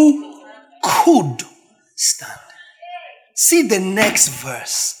 Who could stand? See the next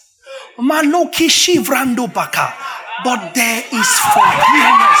verse. Maloki shivrando baka. But there is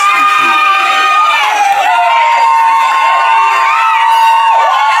forgiveness with you.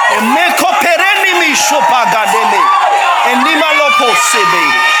 Emeko perenimi shopagademe. Enimalopo sebe.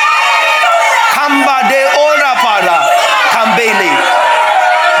 Kamba de ora para. Kambele.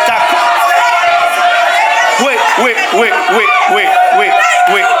 Wait.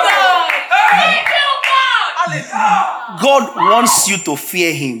 God wants you to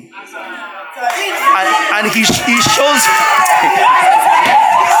fear him. And he shows.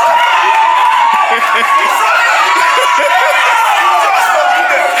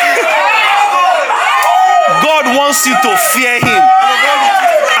 God wants you to fear him.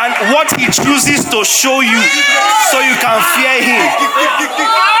 And what he chooses to show you so you can fear him.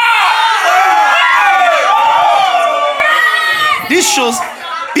 This shows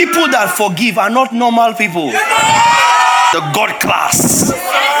people that forgive are not normal people. The God class.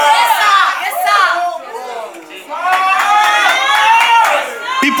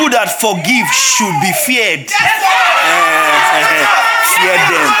 forgive should be feared. Fear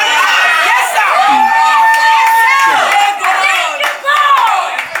them.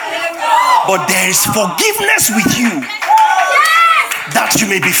 But there is forgiveness with you that you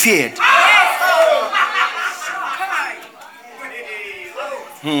may be feared.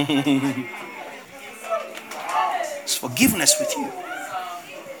 It's forgiveness with you.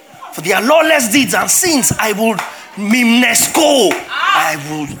 For their lawless deeds and sins, I will mimnesco. I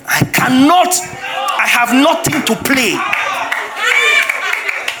have nothing to play.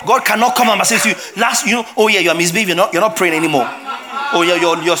 God cannot come and say to you, oh yeah, you're misbehaving, you're not praying anymore. Oh yeah,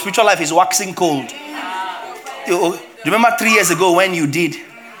 your spiritual life is waxing cold. Remember 3 years ago when you did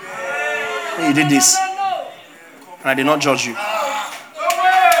this, and I did not judge you.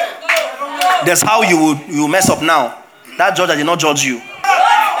 That's how you will mess up now. That judge, I did not judge you.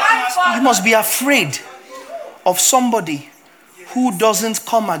 You must be afraid of somebody who doesn't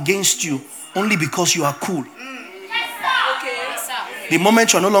come against you only because you are cool. The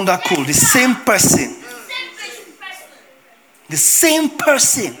moment you are no longer cool, the same person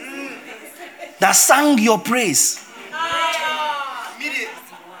that sang your praise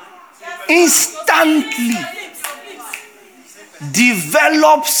instantly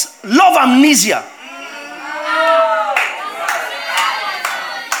develops love amnesia.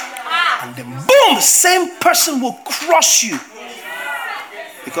 And then boom, same person will crush you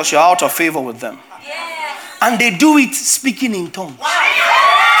because you're out of favor with them. And they do it speaking in tongues.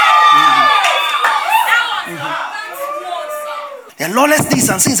 Their lawless deeds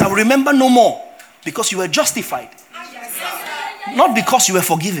and sins I will remember no more, because you were justified, not because you were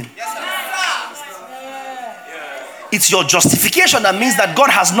forgiven. It's your justification that means that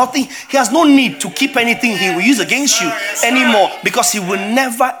God has nothing, He has no need to keep anything He will use against you anymore, because He will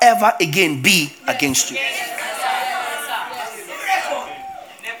never ever again be against you.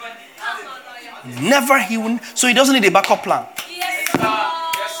 Never He will. So He doesn't need a backup plan.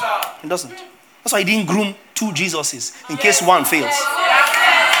 He doesn't. That's why He didn't groom 2 Jesuses in case one fails.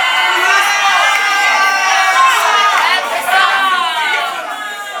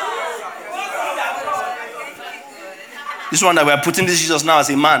 This one that we are putting this Jesus now as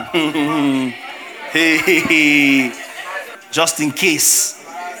a man. Hey, just in case.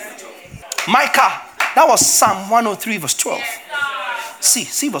 Micah, that was Psalm 103 verse 12.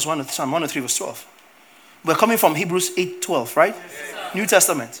 See verse 1, Psalm 103 verse 12. We're coming from Hebrews 8:12, right? New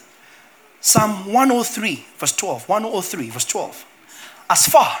Testament. Psalm 103 verse 12. 103 verse 12. As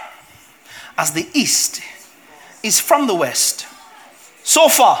far as the east is from the west, so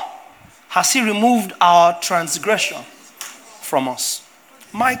far has He removed our transgression from us.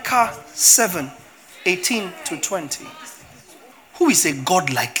 Micah 7:18-20. Who is a God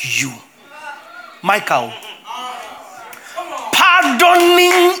like you? Micah.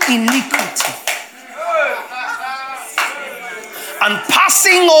 Pardoning iniquity and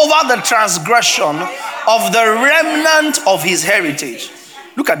passing over the transgression of the remnant of His heritage.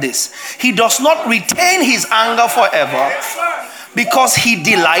 Look at this. He does not retain His anger forever, because He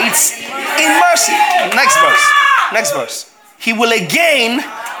delights in mercy. Next verse. He will again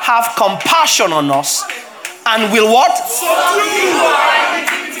have compassion on us and will what?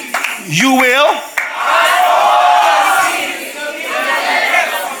 You will.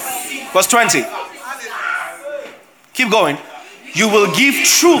 Verse 20. Keep going. You will give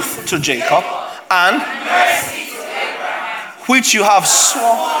truth to Jacob and which you have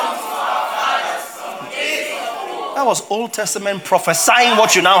sworn. That was Old Testament prophesying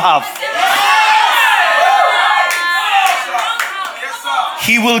what you now have.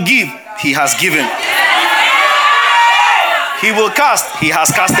 He will give. He has given. He will cast. He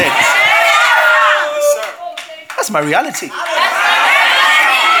has casted. That's my reality.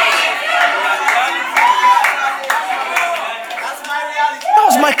 That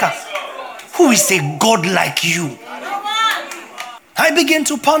was Micah. Who is a God like you? I begin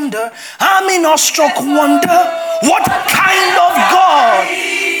to ponder. I'm in awestruck wonder. What kind of God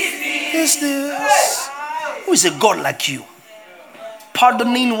is this? Who is a God like you?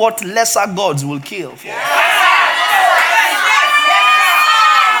 Pardoning what lesser gods will kill for.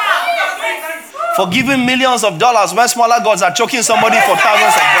 Forgiving millions of dollars when smaller gods are choking somebody for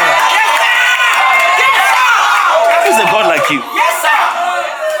thousands of dollars. Who's a God like you?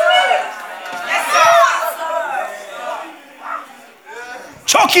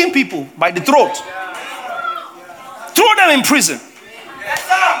 Choking people by the throat. Throw them in prison.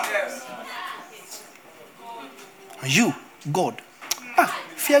 And you, God.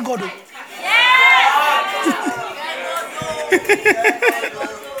 Fear God.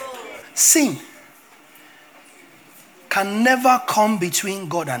 Sin can never come between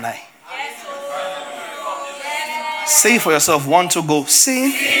God and I. Say for yourself, 1, 2, go.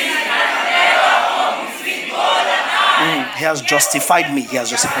 Sin. He has justified me. He has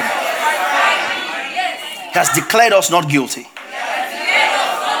justified me. He has declared us not guilty.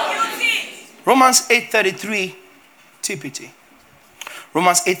 Romans 8:33 TPT.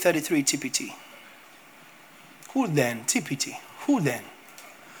 Romans 8:33 TPT. Who then, TPT, who then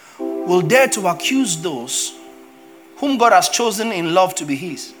will dare to accuse those whom God has chosen in love to be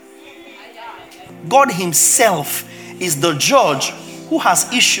his? God himself is the judge who has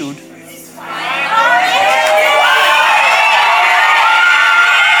issued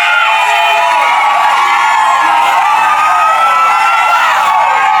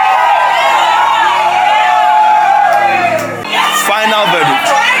final verdict.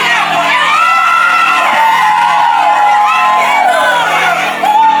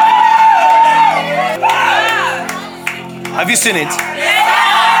 Have you seen it?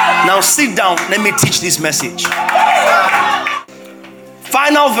 Now sit down. Let me teach this message.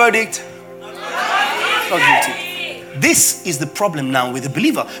 Final verdict. Not guilty. This is the problem now with the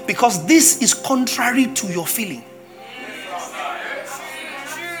believer, because this is contrary to your feeling.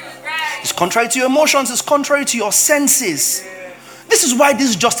 It's contrary to your emotions. It's contrary to your senses. This is why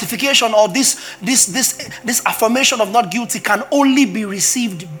this justification or this affirmation of not guilty can only be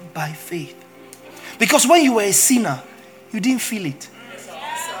received by faith. Because when you were a sinner, you didn't feel it.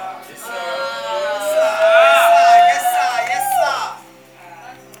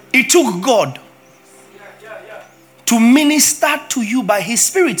 It took God to minister to you by his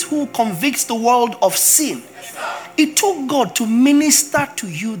Spirit, who convicts the world of sin. It took God to minister to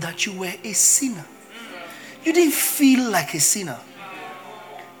you that you were a sinner. You didn't feel like a sinner.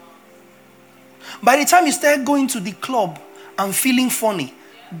 By the time you started going to the club and feeling funny,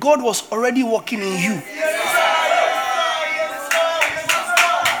 God was already working in you.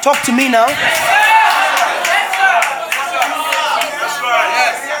 Talk to me now.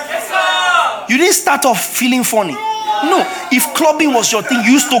 You didn't start off feeling funny. No, if clubbing was your thing,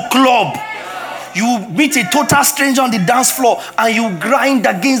 you used to club. You meet a total stranger on the dance floor and you grind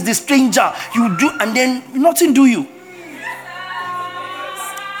against the stranger. You do, and then nothing do you.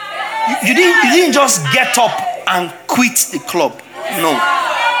 You didn't just get up and quit the club. No.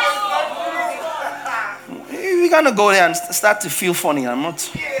 We're gonna go there and start to feel funny. I'm not.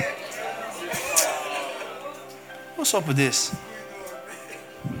 What's up with this?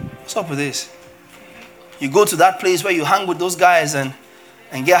 What's up with this? You go to that place where you hang with those guys and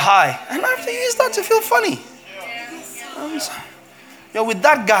get high, and after you start to feel funny. You're with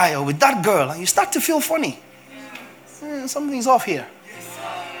that guy or with that girl and you start to feel funny. Something's off here.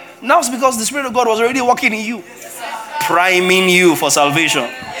 Now it's because the Spirit of God was already working in you, priming you for salvation.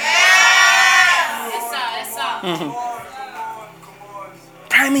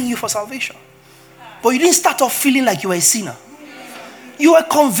 Priming you for salvation. But you didn't start off feeling like you were a sinner. You were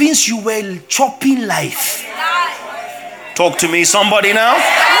convinced you were chopping life. Talk to me, somebody now.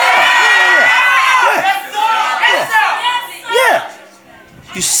 Yeah.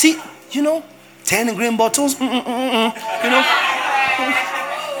 You see, 10 green bottles.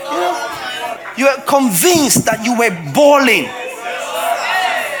 You were convinced that you were balling.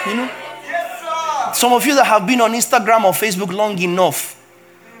 Some of you that have been on Instagram or Facebook long enough,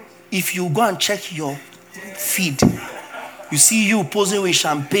 if you go and check your feed, you see you posing with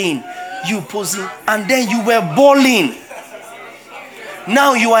champagne, you posing, and then you were balling.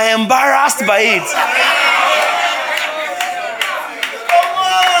 Now you are embarrassed by it.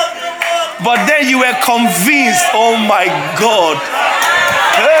 But then you were convinced, oh my God.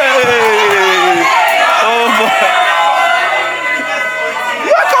 Hey. Oh my.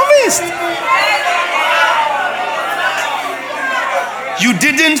 You are convinced. You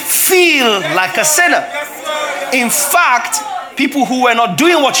didn't feel like a sinner. In fact, people who were not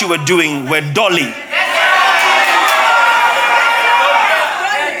doing what you were doing were dulling.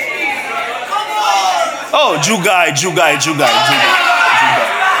 Oh, Jugai.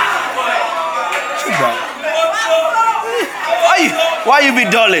 Why you be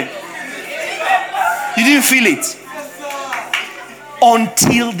dulling? You didn't feel it.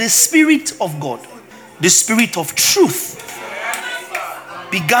 Until the Spirit of God, the Spirit of truth,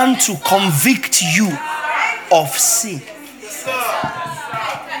 began to convict you of sin.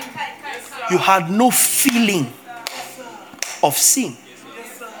 You had no feeling of sin,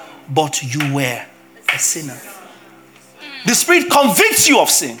 but you were a sinner. The Spirit convicts you of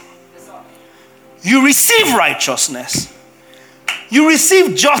sin. You receive righteousness. You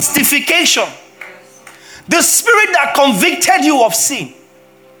receive justification. The Spirit that convicted you of sin,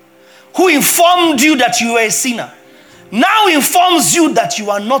 who informed you that you were a sinner, now informs you that you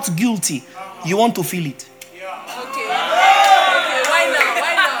are not guilty. You want to feel it. Okay.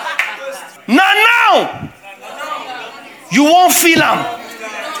 Now. You won't feel them.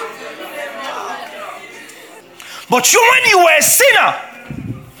 But when you were a sinner,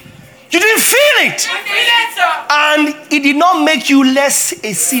 you didn't feel it. And it did not make you less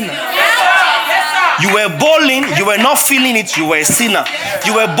a sinner. You were bawling, you were not feeling it, you were a sinner.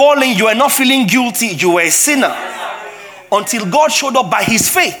 You were bawling, you were not feeling guilty, you were a sinner. Until God showed up by his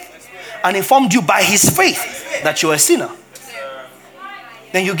faith and informed you by his faith that you're a sinner.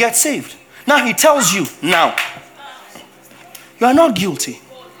 Then you get saved. Now he tells you, now, you are not guilty.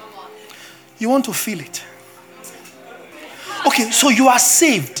 You want to feel it. Okay, so you are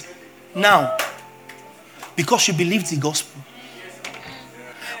saved now because you believed the gospel.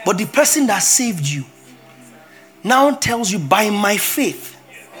 But the person that saved you now tells you, by my faith,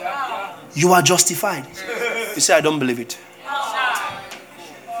 you are justified. You say, I don't believe it.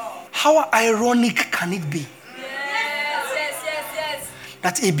 How ironic can it be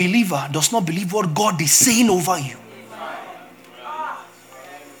that a believer does not believe what God is saying over you?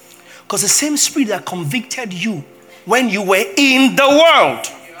 Because the same spirit that convicted you when you were in the world,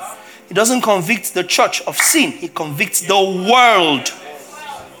 it doesn't convict the church of sin. It convicts the world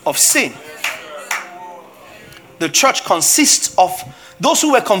of sin. The church consists of those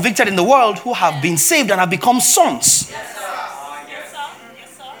who were convicted in the world who have been saved and have become sons.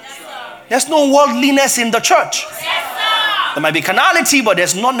 There's no worldliness in the church. There might be carnality, but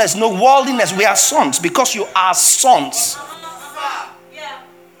there's no worldliness. We are sons because you are sons.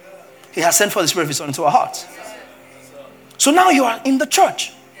 He has sent for the Spirit of His Son into our hearts. So now you are in the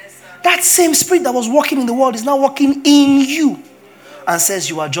church. That same spirit that was working in the world is now working in you and says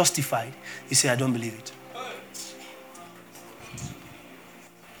you are justified. You say, I don't believe it.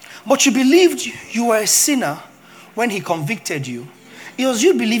 But you believed you were a sinner when he convicted you. It was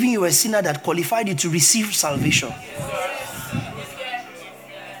you believing you were a sinner that qualified you to receive salvation.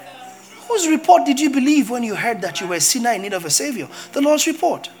 Whose report did you believe when you heard that you were a sinner in need of a savior? The Lord's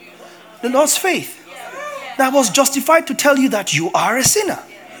report. The Lord's faith. That was justified to tell you that you are a sinner.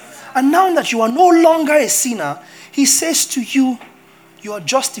 And now that you are no longer a sinner, he says to you, you are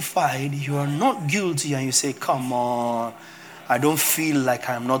justified, you are not guilty. And you say, come on, I don't feel like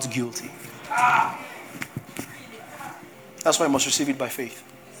I am not guilty. That's why you must receive it by faith.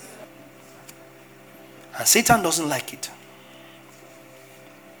 And Satan doesn't like it.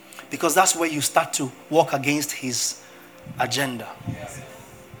 Because that's where you start to walk against his agenda.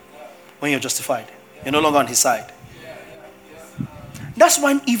 When you're justified. You're no longer on his side. That's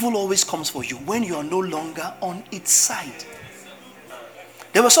when evil always comes for you. When you are no longer on its side.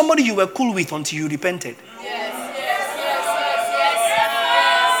 There was somebody you were cool with until you repented.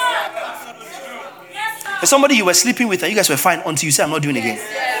 There's somebody you were sleeping with and you guys were fine until you say, I'm not doing it again.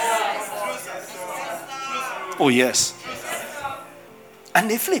 Oh yes. And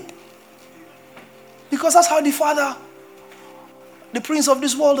they flip. Because that's how the father, the prince of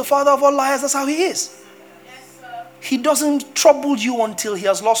this world, the father of all liars, that's how he is. He doesn't trouble you until he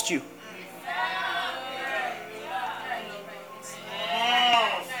has lost you.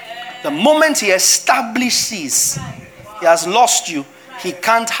 The moment he establishes he has lost you, he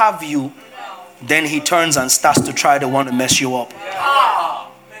can't have you, then he turns and starts to try to want to mess you up.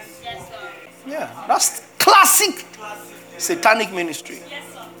 Yeah, that's classic satanic ministry.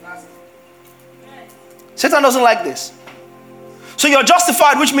 Satan doesn't like this. So you're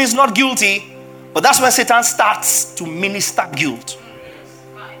justified, which means not guilty. But that's when Satan starts to minister guilt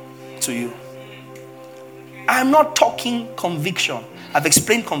to you. I'm not talking conviction. I've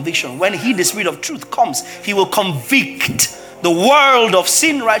explained conviction. When he, the Spirit of truth, comes, he will convict the world of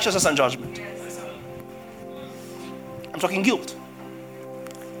sin, righteousness, and judgment. I'm talking guilt.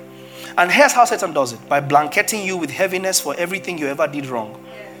 And here's how Satan does it. By blanketing you with heaviness for everything you ever did wrong.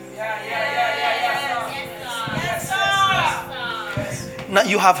 Now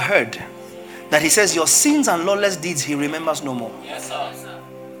you have heard that he says your sins and lawless deeds he remembers no more.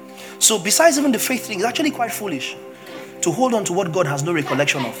 So besides even the faith thing, it's actually quite foolish to hold on to what God has no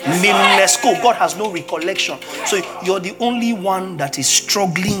recollection of. Mimnesco, God has no recollection. So you're the only one that is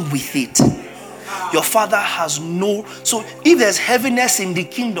struggling with it. Your father has no. So if there's heaviness in the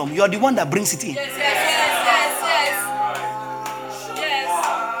kingdom, you're the one that brings it in.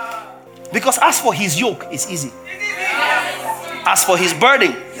 Because as for his yoke, it's easy. As for his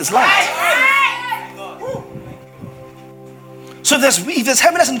burden, it's light. So if there's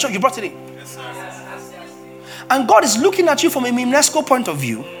heaviness in the church, you brought it in. And God is looking at you from a mimnesco point of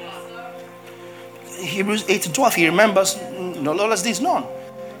view. Hebrews 8:12, he remembers, no lawless deeds, none.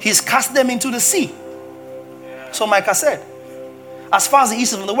 He's cast them into the sea. So Micah said, as far as the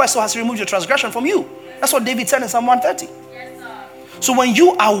east is from the west, so has he removed your transgression from you. That's what David said in Psalm 130. So when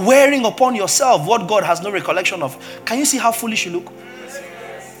you are wearing upon yourself what God has no recollection of, can you see how foolish you look?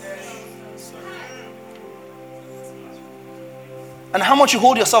 And how much you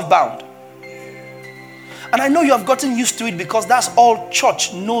hold yourself bound. And I know you have gotten used to it because that's all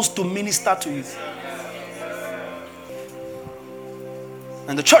church knows to minister to you.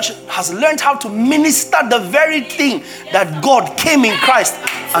 And the church has learned how to minister the very thing that God came in Christ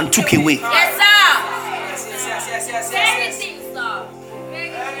and took away. Yes, sir. Everything, sir.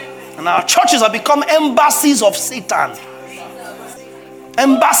 And our churches have become embassies of Satan.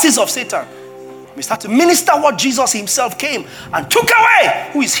 Embassies of Satan. We start to minister what Jesus himself came and took away.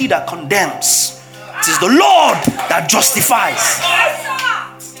 Who is he that condemns? It is the Lord that justifies.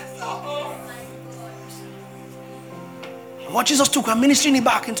 And what Jesus took, we're ministering it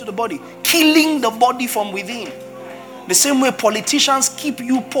back into the body, killing the body from within. The same way politicians keep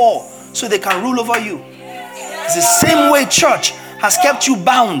you poor so they can rule over you. It's the same way church has kept you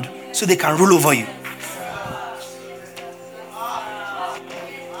bound so they can rule over you.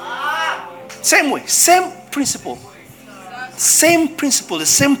 Same way, same principle. Same principle, the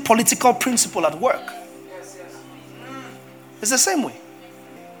same political principle at work. It's the same way.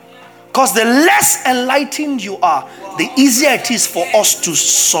 Because the less enlightened you are, the easier it is for us to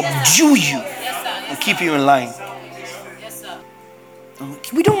subdue you and keep you in line.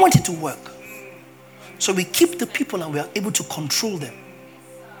 We don't want it to work. So we keep the people and we are able to control them.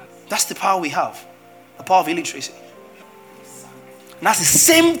 That's the power we have. The power of illiteracy. And that's the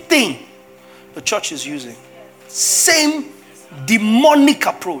same thing the church is using. Same demonic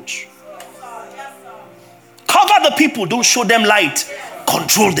approach. Cover the people, don't show them light.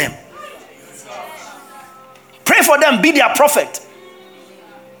 Control them. Pray for them, be their prophet.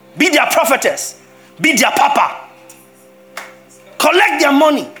 Be their prophetess. Be their papa. Collect their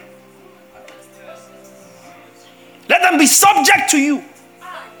money. Let them be subject to you.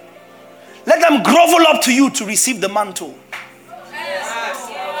 Let them grovel up to you to receive the mantle.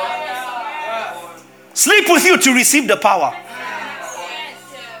 Sleep with you to receive the power.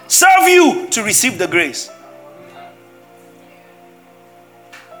 Serve you to receive the grace.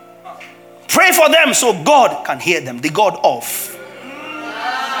 Pray for them so God can hear them, the God of.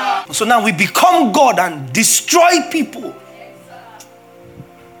 So now we become God and destroy people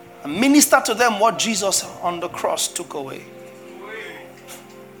and minister to them what Jesus on the cross took away.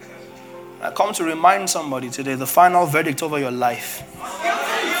 I come to remind somebody today the final verdict over your life.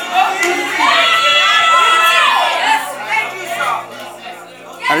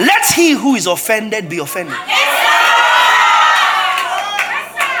 And let he who is offended be offended.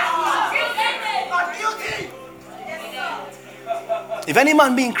 If any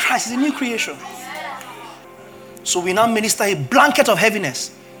man be in Christ, he's a new creation. So we now minister a blanket of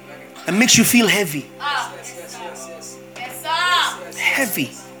heaviness and makes you feel heavy.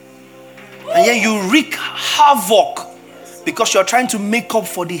 Heavy. And yet you wreak havoc because you're trying to make up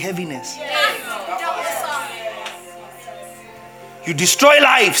for the heaviness. You destroy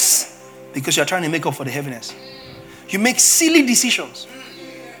lives because you're trying to make up for the heaviness. You make silly decisions.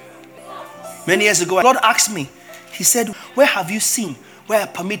 Many years ago, the Lord asked me, he said, where have you seen where I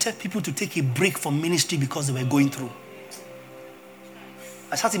permitted people to take a break from ministry because they were going through?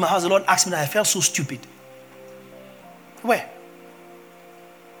 I sat in my house, the Lord asked me that. I felt so stupid. Where?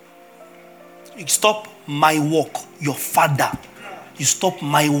 You stop my work, your father. You stop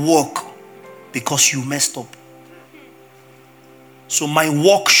my work because you messed up. So my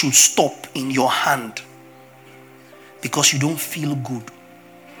work should stop in your hand because you don't feel good.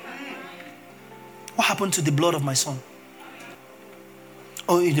 What happened to the blood of my son?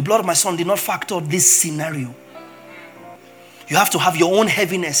 Oh, the blood of my son did not factor this scenario. You have to have your own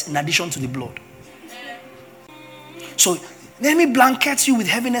heaviness in addition to the blood. So let me blanket you with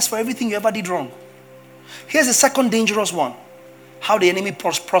heaviness for everything you ever did wrong. Here's the second dangerous one. How the enemy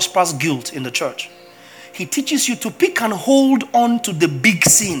prospers guilt in the church. He teaches you to pick and hold on to the big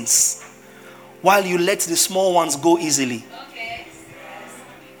sins while you let the small ones go easily. Okay.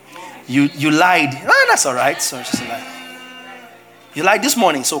 You lied. Oh, that's all right. So it's just a lie. You lied this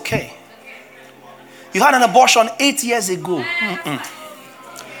morning. It's okay. You had an abortion 8 years ago.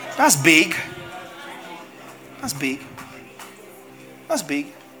 That's big. That's big. That's big.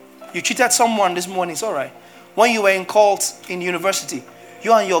 You cheated someone this morning. It's all right. When you were in cult in university,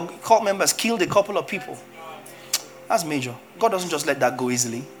 you and your cult members killed a couple of people. That's major. God doesn't just let that go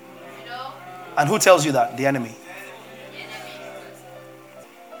easily. And who tells you that? The enemy.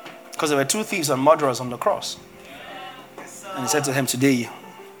 Because there were 2 thieves and murderers on the cross. And he said to him, today,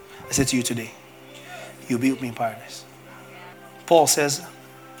 I said to you today, you'll be with me in paradise. Paul says,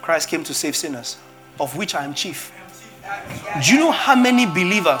 Christ came to save sinners, of which I am chief. Do you know how many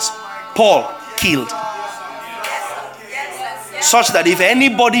believers Paul killed? Such that if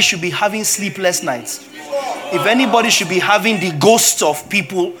anybody should be having sleepless nights, if anybody should be having the ghosts of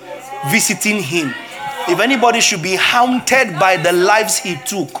people visiting him, if anybody should be haunted by the lives he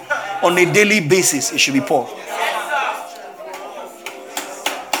took on a daily basis, it should be Paul.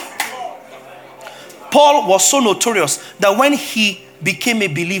 Paul was so notorious that when he became a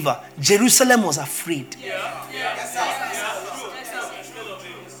believer, Jerusalem was afraid.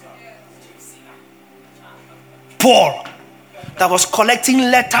 Paul, that was collecting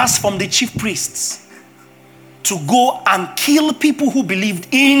letters from the chief priests to go and kill people who believed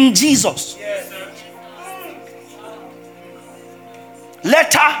in Jesus.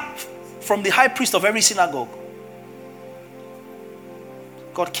 Letter from the high priest of every synagogue.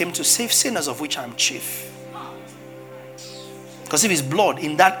 God came to save sinners, of which I am chief. Because of his blood,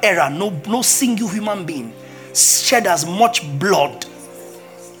 in that era, no single human being shed as much blood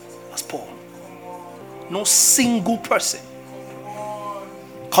as Paul. No single person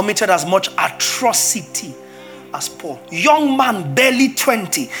committed as much atrocity as Paul. Young man, barely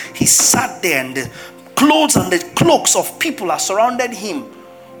 20, he sat there and the clothes and the cloaks of people are surrounded him.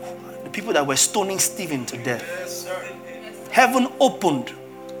 The people that were stoning Stephen to death. Heaven opened.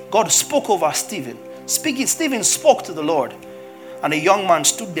 God spoke over Stephen. Stephen spoke to the Lord. And a young man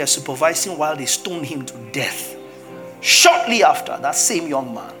stood there supervising while they stoned him to death. Shortly after, that same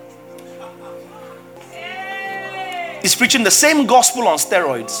young man is preaching the same gospel on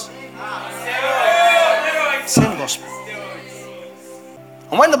steroids. Same gospel.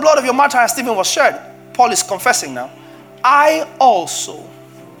 And when the blood of your martyr and Stephen was shed, Paul is confessing now, I also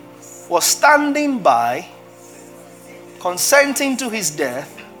was standing by, consenting to his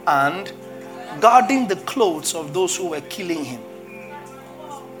death and guarding the clothes of those who were killing him.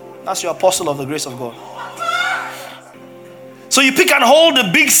 That's your apostle of the grace of God. So you pick and hold the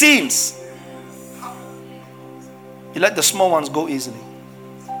big sins. You let the small ones go easily.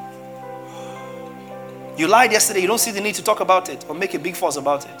 You lied yesterday, you don't see the need to talk about it or make a big fuss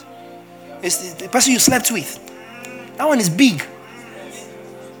about it. It's the person you slept with. That one is big.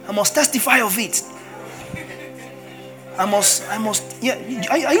 I must testify of it. I must, yeah.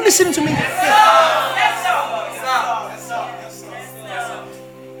 Are you listening to me? Yeah.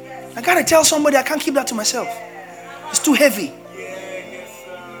 I gotta tell somebody, I can't keep that to myself. It's too heavy.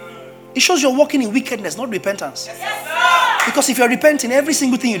 It shows you're walking in wickedness, not repentance. Because if you're repenting, every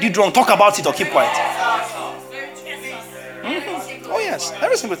single thing you did wrong, talk about it or keep quiet. Mm-hmm. Oh yes,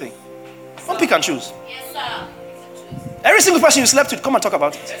 every single thing. Don't pick and choose. Every single person you slept with, come and talk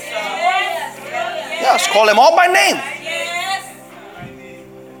about it. Yes, call them all by name.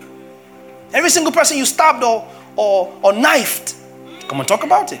 Every single person you stabbed or knifed, come and talk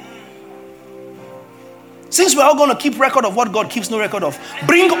about it. Since we're all going to keep record of what God keeps no record of,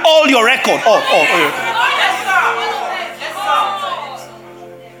 bring all your record.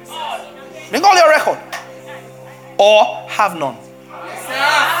 Bring all your record. Or have none.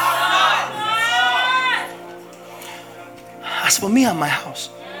 As for me and my house,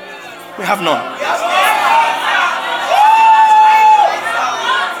 we have none.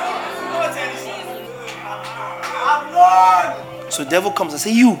 So the devil comes and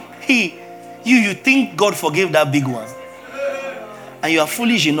says, you think God forgave that big one. And you are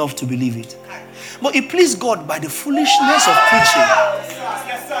foolish enough to believe it. But it pleased God by the foolishness of preaching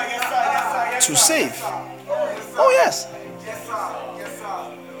to save. Oh yes.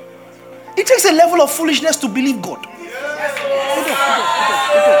 It takes a level of foolishness to believe God.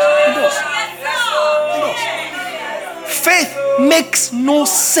 It does. Faith makes no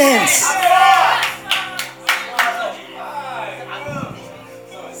sense.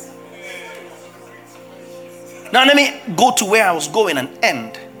 Now let me go to where I was going and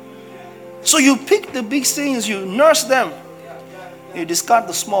end. So you pick the big things, you nurse them, you discard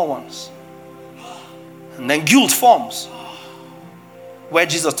the small ones. And then guilt forms where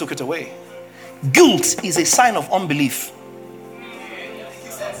Jesus took it away. Guilt is a sign of unbelief.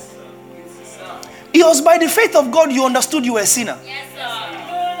 It was by the faith of God you understood you were a sinner.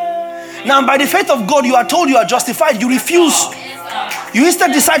 Now by the faith of God you are told you are justified, you refuse. You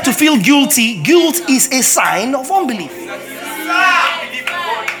instead decide to feel guilty. Guilt is a sign of unbelief.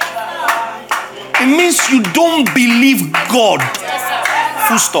 It means you don't believe God.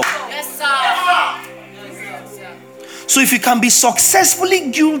 Full stop. So if you can be successfully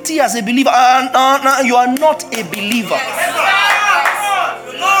guilty as a believer, you are not a believer.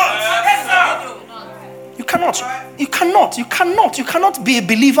 You cannot be a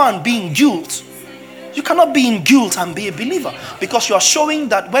believer and be in guilt. You cannot be in guilt and be a believer, because you are showing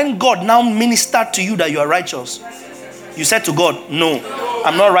that when God now ministered to you that you are righteous, You said to God, no,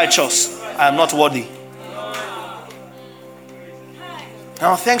 I'm not righteous. I am not worthy.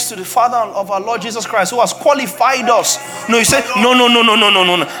 Now, thanks to the Father of our Lord Jesus Christ, who has qualified us. No, you said, no.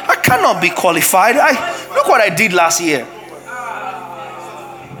 I cannot be qualified. Look what I did last year.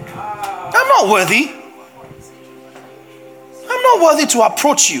 I'm not worthy. I'm not worthy to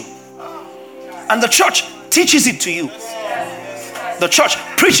approach you. And the church teaches it to you. The church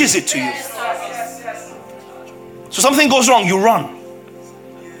preaches it to you. So something goes wrong, you run.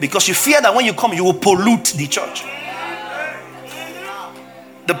 Because you fear that when you come, you will pollute the church.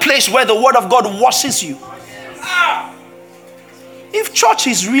 The place where the word of God washes you. If church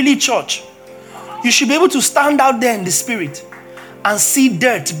is really church, you should be able to stand out there in the spirit and see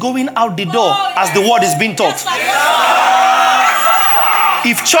dirt going out the door as the word is being taught.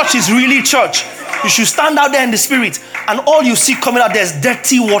 If church is really church, you should stand out there in the spirit and all you see coming out there is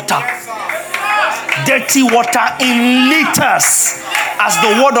dirty water. Dirty water in liters as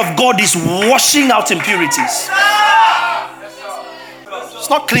the word of God is washing out impurities. It's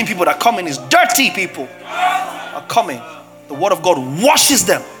not clean people that come in, it's dirty people are coming. The word of God washes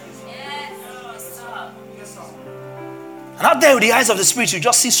them. And out there with the eyes of the spirit, you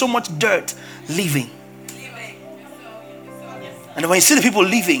just see so much dirt leaving. And when you see the people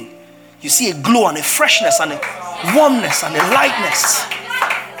leaving, you see a glow and a freshness and a warmness and a lightness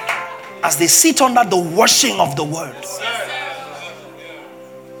as they sit under the washing of the word.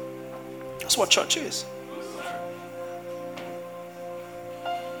 That's what church is.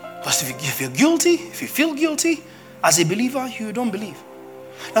 But if you're guilty, if you feel guilty as a believer, you don't believe.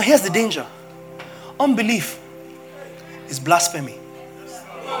 Now here's the danger. Unbelief is blasphemy.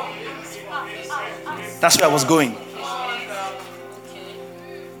 That's where I was going.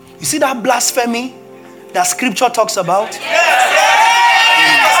 You see that blasphemy that scripture talks about?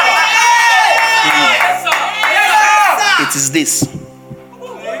 It is this.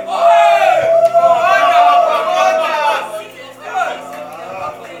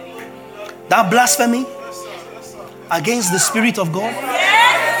 That blasphemy against the Spirit of God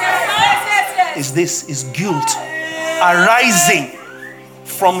is this, is guilt arising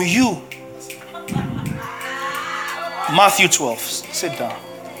from you. Matthew 12. Sit down.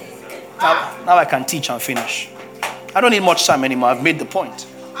 Now I can teach and finish. I don't need much time anymore. I've made the point.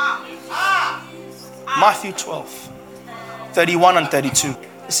 Matthew 12, 31 and 32.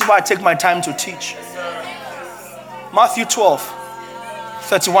 This is why I take my time to teach. Matthew 12,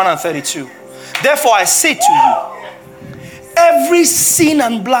 31 and 32. Therefore I say to you, every sin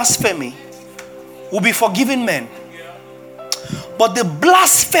and blasphemy will be forgiven men, but the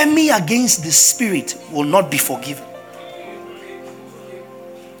blasphemy against the Spirit will not be forgiven.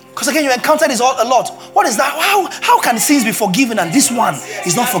 Because again, you encounter this a lot. What is that? How can sins be forgiven and this one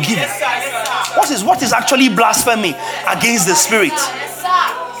is not forgiven? What is actually blasphemy against the Spirit?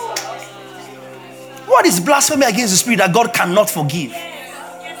 What is blasphemy against the Spirit that God cannot forgive?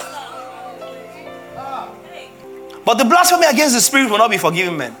 But the blasphemy against the Spirit will not be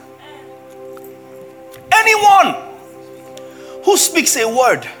forgiven men. Anyone who speaks a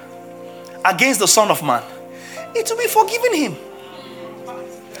word against the Son of Man, it will be forgiven him.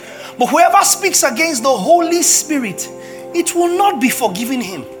 But whoever speaks against the Holy Spirit, it will not be forgiven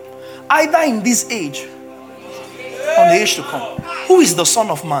him, either in this age or the age to come. Who is the Son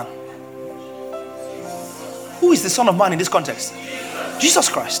of Man? Who is the Son of Man in this context? Jesus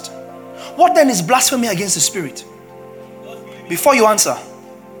Christ. What then is blasphemy against the Spirit? Before you answer,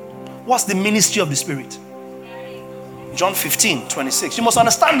 what's the ministry of the Spirit? John 15, 26. You must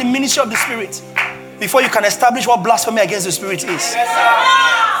understand the ministry of the Spirit before you can establish what blasphemy against the Spirit is.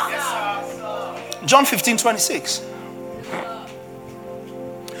 John 15, 26.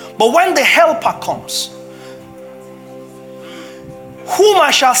 But when the Helper comes, whom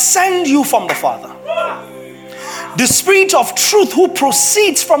I shall send you from the Father, the Spirit of truth who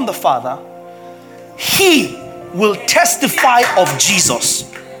proceeds from the Father, he will testify of Jesus.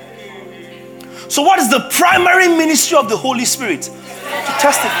 So what is the primary ministry of the Holy Spirit? To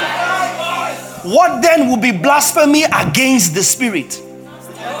testify. What then will be blasphemy against the Spirit?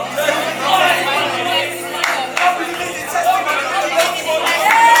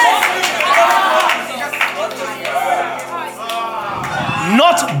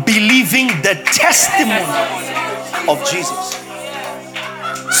 Not believing the testimony of Jesus.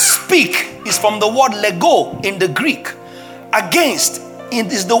 Speak is from the word lego in the Greek. Against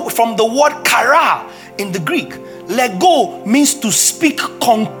is from the word kara in the Greek. Lego means to speak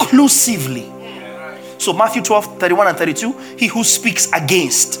conclusively. So Matthew 12, 31 and 32, he who speaks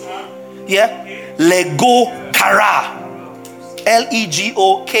against. Yeah? Lego kara.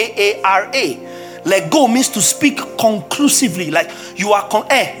 Legokara. Let go means to speak conclusively, like you are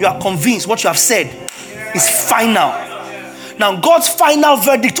convinced what you have said is final. Now, God's final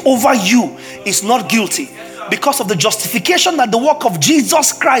verdict over you is not guilty because of the justification that the work of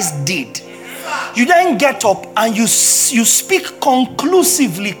Jesus Christ did. You then get up and you speak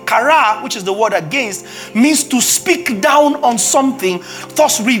conclusively. Kara, which is the word against, means to speak down on something,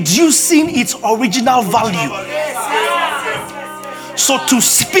 thus reducing its original value. So to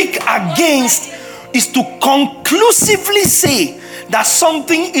speak against is to conclusively say that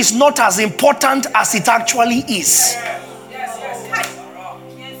something is not as important as it actually is.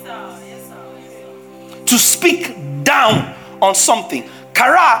 To speak down on something.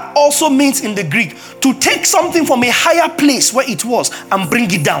 Kara also means in the Greek to take something from a higher place where it was and bring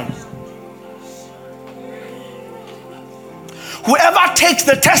it down. Whoever takes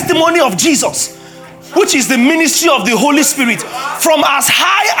the testimony of Jesus, which is the ministry of the Holy Spirit, from as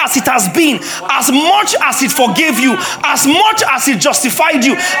high as it has been, as much as it forgave you, as much as it justified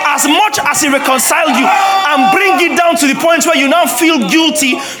you, as much as it reconciled you, and bring it down to the point where you now feel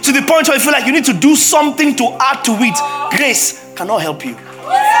guilty, to the point where you feel like you need to do something to add to it. Grace cannot help you.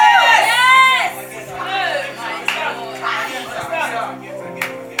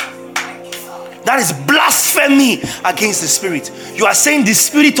 That is blasphemy against the Spirit. You are saying the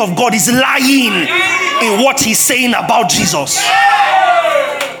Spirit of God is lying in what he's saying about Jesus.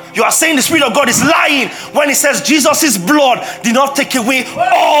 You are saying the Spirit of God is lying when he says Jesus' blood did not take away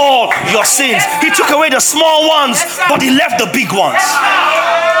all your sins. He took away the small ones, but he left the big ones.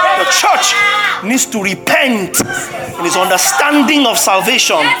 The church needs to repent in its understanding of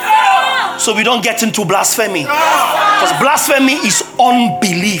salvation so we don't get into blasphemy. Because blasphemy is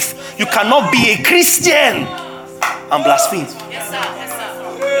unbelief. You cannot be a Christian and blaspheme. Yes, sir. Yes, sir.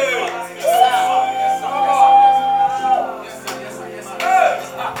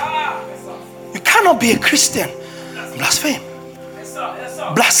 You cannot be a Christian and blaspheme.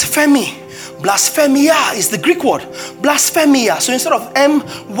 Blasphemy. Blasphemia is the Greek word. Blasphemia. So instead of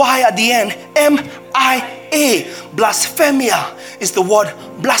M-Y at the end, M-I-A. Blasphemia is the word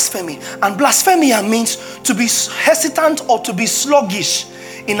blasphemy. And blasphemia means to be hesitant or to be sluggish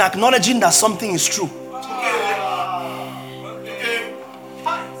in acknowledging that something is true.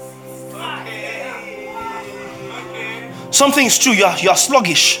 Something is true, you are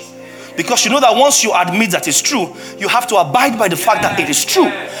sluggish. Because you know that once you admit that it's true, you have to abide by the fact that it is true.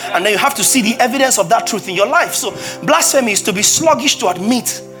 And then you have to see the evidence of that truth in your life. So blasphemy is to be sluggish to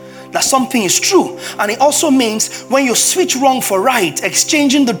admit that something is true. And it also means when you switch wrong for right,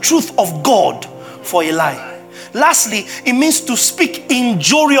 exchanging the truth of God for a lie. Lastly, it means to speak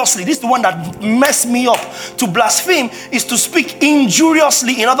injuriously. This is the one that messed me up. To blaspheme is to speak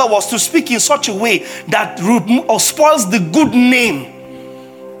injuriously. In other words, to speak in such a way that spoils the good name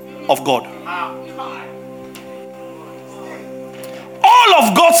of God. All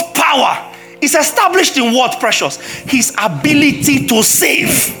of God's power is established in what, precious? His ability to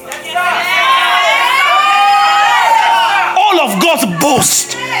save. All of God's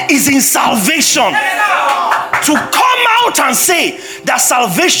boast is in salvation. To come out and say that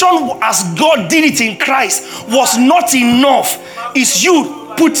salvation as God did it in Christ was not enough is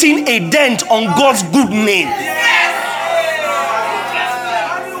you putting a dent on God's good name.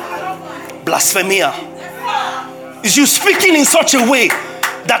 Blasphemia is you speaking in such a way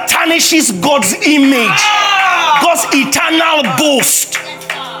that tarnishes God's image, God's eternal boast.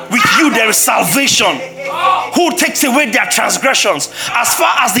 With you there is salvation. Who takes away their transgressions as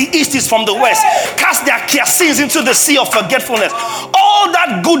far as the east is from the west, cast their sins into the sea of forgetfulness. All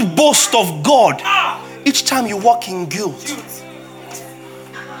that good boast of God, each time you walk in guilt,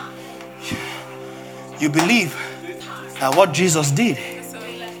 you believe that what Jesus did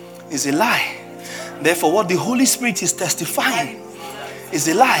is a lie. Therefore, what the Holy Spirit is testifying is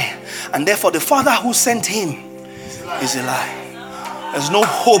a lie. And therefore, the Father who sent him is a lie. There's no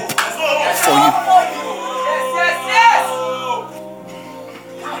hope for you.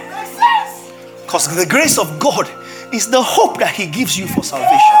 Because the grace of God is the hope that he gives you for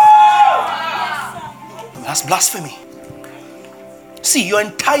salvation. That's blasphemy. See, your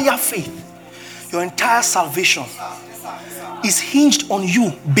entire faith, your entire salvation is hinged on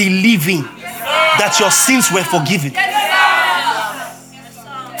you believing that your sins were forgiven.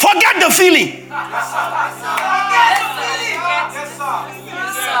 Forget the feeling.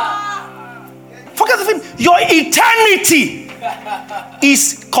 Forget the feeling. Your eternity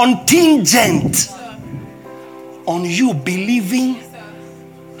is contingent on you believing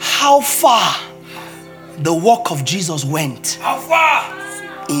how far the work of Jesus went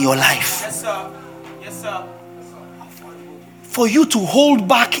in your life. Yes, sir. Yes, sir. For you to hold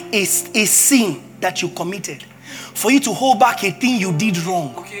back a sin that you committed, for you to hold back a thing you did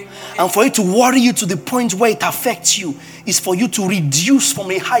wrong, and for it to worry you to the point where it affects you, is for you to reduce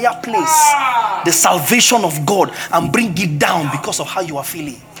from a higher place the salvation of God and bring it down because of how you are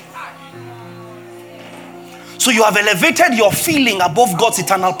feeling. So you have elevated your feeling above God's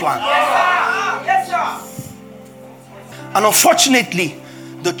eternal plan. And unfortunately,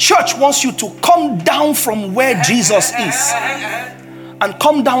 the church wants you to come down from where Jesus is and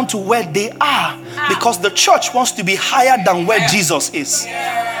come down to where they are, because the church wants to be higher than where Jesus is.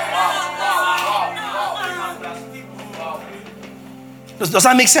 Does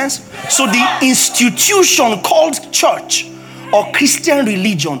that make sense? So the institution called church or Christian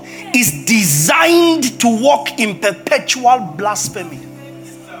religion is designed to walk in perpetual blasphemy.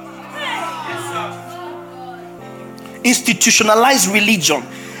 Institutionalized religion,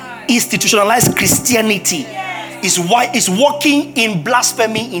 institutionalized Christianity is walking in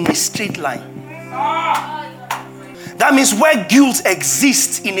blasphemy in a straight line. That means where guilt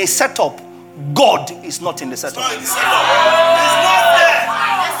exists in a setup, God is not in the setup.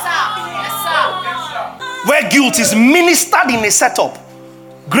 Where guilt is ministered in a setup,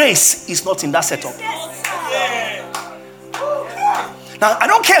 grace is not in that setup. Now, I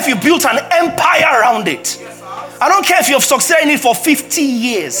don't care if you built an empire around it. I don't care if you have succeeded in it for 50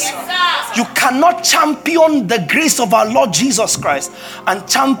 years. You cannot champion the grace of our Lord Jesus Christ and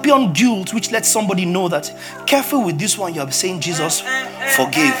champion guilt, which lets somebody know that, careful with this one, you are saying, Jesus,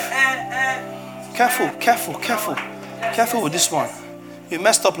 forgive. Careful with this one. You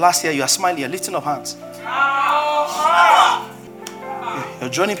messed up last year, you are smiling, you're lifting up hands. You're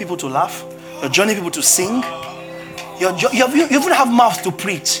joining people to laugh. You're joining people to sing. You even have mouth to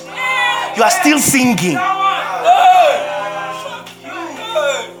preach. You are still singing.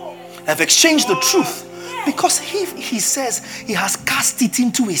 I've exchanged the truth, because he says he has cast it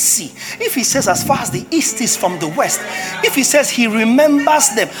into a sea. If he says as far as the east is from the west, if he says he remembers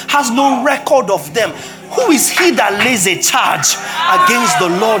them, has no record of them, who is he that lays a charge against the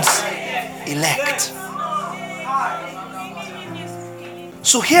Lord's elect?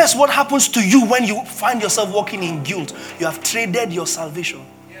 So here's what happens to you when you find yourself walking in guilt. You have traded your salvation.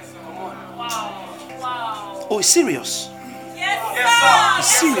 Oh, it's serious.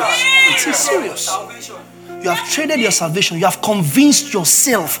 It's serious. It is serious. You have traded your salvation. You have convinced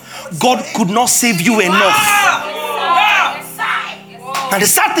yourself God could not save you enough. And the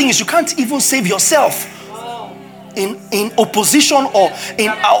sad thing is, you can't even save yourself in opposition or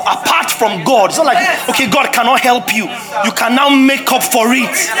apart from God. It's not like, okay, God cannot help you. You can now make up for it. You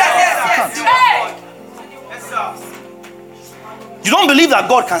can't. You don't believe that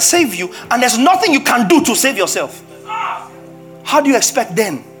God can save you, and there's nothing you can do to save yourself. How do you expect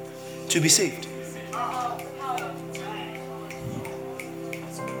then to be saved?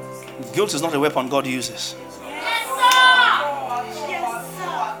 Guilt is not a weapon God uses.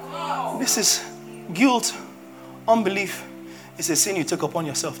 This is guilt, unbelief. It's a sin you take upon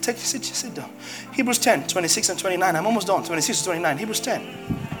yourself. Sit down. Hebrews 10, 26 and 29. I'm almost done. 26 to 29. Hebrews 10.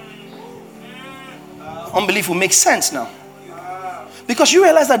 Unbelief will make sense now. Because you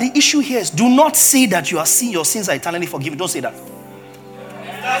realize that the issue here is, do not say that your sins are eternally forgiven. Don't say that.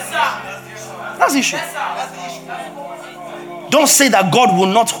 That's the issue. Don't say that God will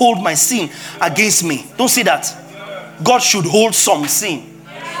not hold my sin against me. Don't say that. God should hold some sin.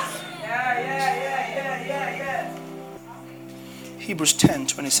 Hebrews 10,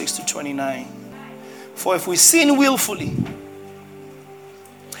 26 to 29. For if we sin willfully,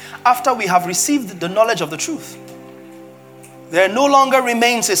 after we have received the knowledge of the truth, there no longer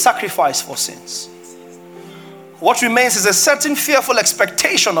remains a sacrifice for sins. What remains is a certain fearful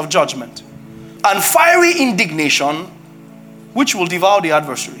expectation of judgment and fiery indignation which will devour the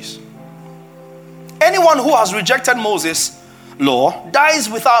adversaries. Anyone who has rejected Moses' law dies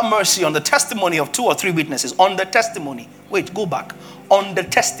without mercy on the testimony of 2 or 3 witnesses. On the testimony. Wait, go back. On the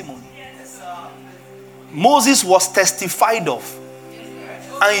testimony. Moses was testified of,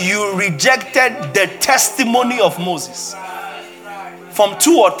 and you rejected the testimony of Moses. From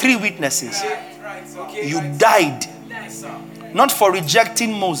 2 or 3 witnesses, you died. Not for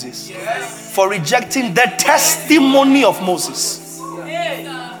rejecting Moses, for rejecting the testimony of Moses.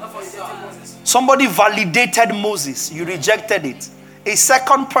 Somebody validated Moses, you rejected it. A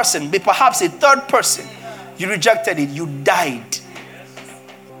second person, perhaps a third person, you rejected it. You died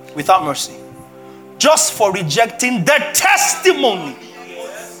without mercy, just for rejecting the testimony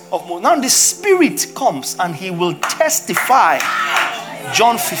of Moses. Now the Spirit comes and he will testify.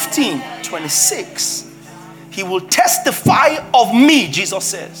 John 15, 26. He will testify of me, Jesus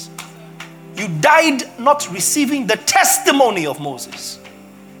says. You died not receiving the testimony of Moses.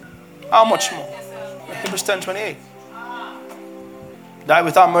 How much more? Hebrews 10:28. Die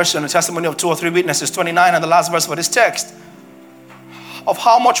without mercy on the testimony of 2 or 3 witnesses. 29 and the last verse for this text. Of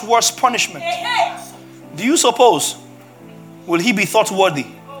how much worse punishment do you suppose will he be thought worthy,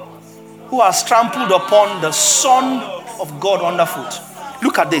 who has trampled upon the Son of God underfoot?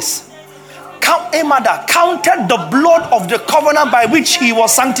 Look at this. Counted the blood of the covenant by which he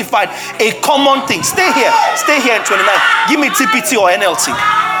was sanctified a common thing. Stay here in 29. Give me TPT or NLT.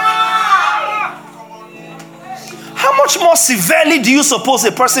 How much more severely do you suppose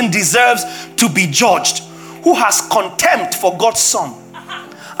a person deserves to be judged who has contempt for God's Son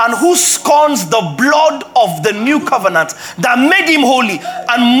and who scorns the blood of the new covenant that made him holy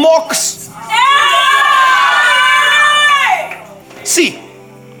and mocks? See,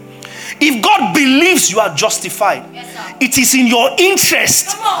 if God believes you are justified, it is in your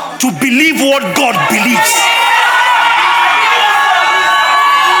interest to believe what God believes.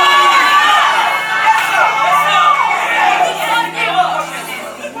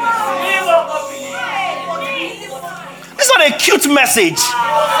 It's not a cute message.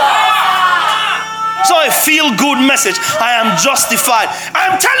 It's not a feel-good message. I am justified.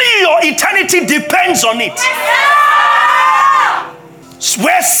 I'm telling you, your eternity depends on it.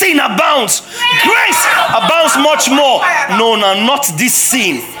 Where sin abounds, grace abounds much more. No, not this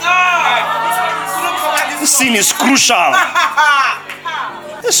sin. This sin is crucial.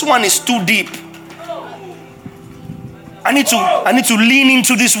 This one is too deep. I need to lean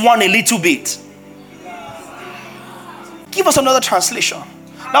into this one a little bit. Give us another translation.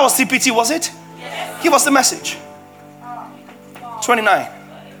 That was CPT, was it? Give us the message. 29.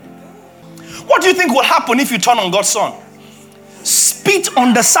 What do you think will happen if you turn on God's Son? Spit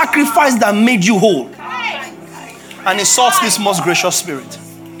on the sacrifice that made you whole and insult this most gracious Spirit.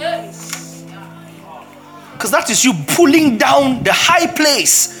 Because that is you pulling down the high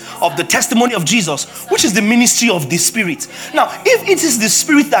place of the testimony of Jesus, which is the ministry of the Spirit. Now, if it is the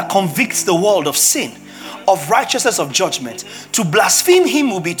Spirit that convicts the world of sin, of righteousness, of judgment, to blaspheme him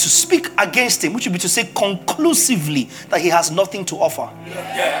will be to speak against him, which will be to say conclusively that he has nothing to offer.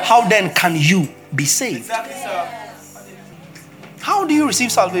 How then can you be saved? How do you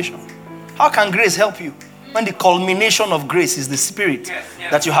receive salvation? How can grace help you when the culmination of grace is the Spirit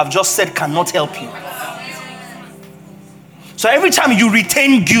that you have just said cannot help you? So every time you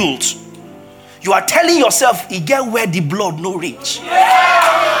retain guilt, you are telling yourself, "He get where the blood no reach."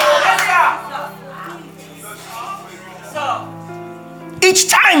 Each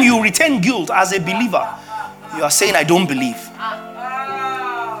time you retain guilt as a believer, you are saying, "I don't believe."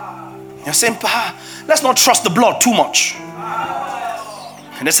 You're saying, "Let's not trust the blood too much."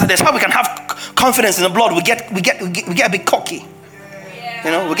 And that's how we can have confidence in the blood. We get a bit cocky.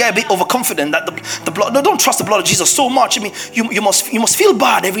 We get a bit overconfident that the blood. No, don't trust the blood of Jesus so much. I mean, you must feel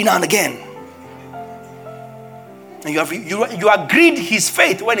bad every now and again. And you agreed his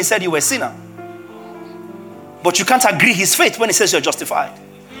faith when he said you were a sinner, but you can't agree his faith when he says you're justified.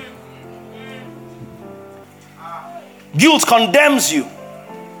 Guilt condemns you.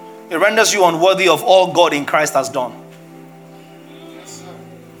 It renders you unworthy of all God in Christ has done.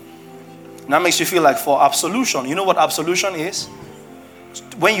 And that makes you feel like for absolution. You know what absolution is?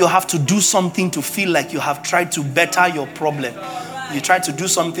 When you have to do something to feel like you have tried to better your problem. You try to do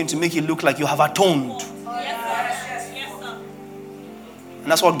something to make it look like you have atoned. And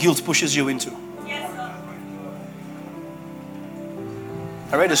that's what guilt pushes you into.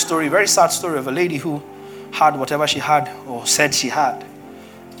 I read a story, very sad story of a lady who had whatever she had or said she had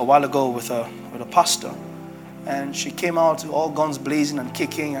a while ago with a pastor. And she came out all guns blazing and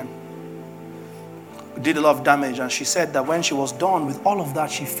kicking and did a lot of damage. And she said that when she was done with all of that,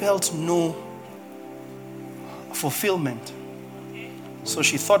 she felt no fulfillment. So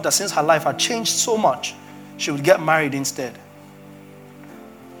she thought that since her life had changed so much, she would get married instead.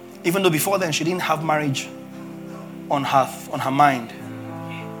 Even though before then she didn't have marriage on her mind.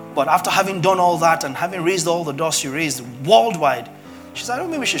 But after having done all that and having raised all the dust she raised worldwide, she said,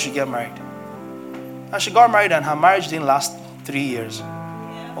 maybe she should get married. And she got married, and her marriage didn't last 3 years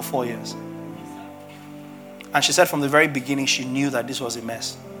or 4 years. And she said from the very beginning she knew that this was a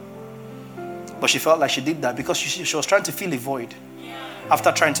mess. But she felt like she did that because she was trying to fill a void.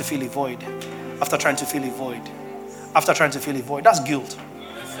 After trying to fill a void. After trying to fill a void. After trying to fill a void. That's guilt.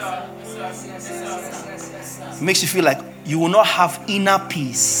 It makes you feel like you will not have inner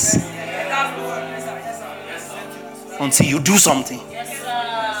peace until you do something.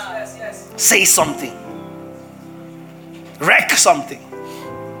 Say something. Wreck something.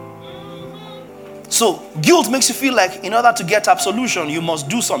 So guilt makes you feel like in order to get absolution, you must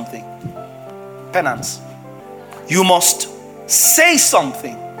do something. Penance. You must say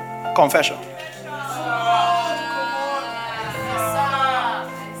something. Confession.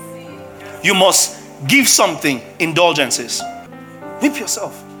 you must give something, indulgences. Whip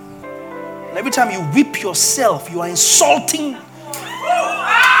yourself. And every time you whip yourself, you are insulting.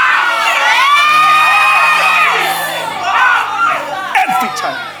 Every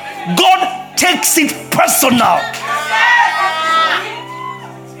time. God takes it personal.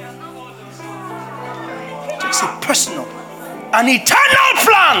 Takes it personal. An eternal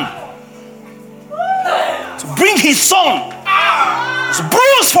plan to bring his son. Was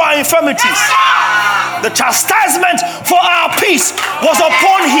bruised for our infirmities. The chastisement for our peace was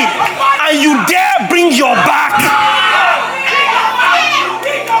upon him. And you dare bring your back.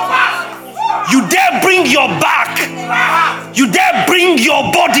 You dare bring your back. You dare bring your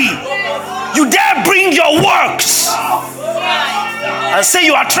body. You dare bring your works. And say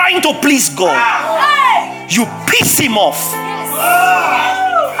you are trying to please God. You piss him off.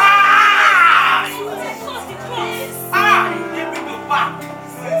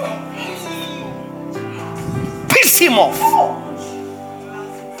 Piss him off.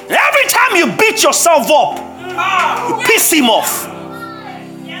 Every time you beat yourself up, you piss him off.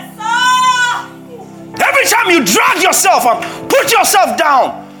 Every time you drag yourself and put yourself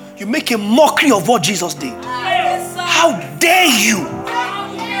down, you make a mockery of what Jesus did. How dare you?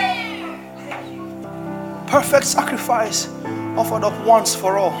 Perfect sacrifice offered up once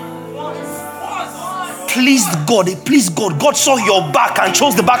for all. Pleased God. It pleased God. God saw your back and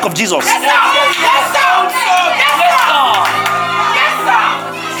chose the back of Jesus.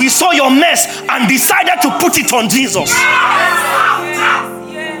 He saw your mess and decided to put it on Jesus.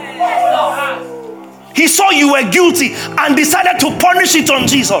 He saw you were guilty and decided to punish it on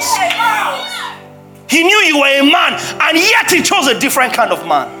Jesus. He knew you were a man and yet he chose a different kind of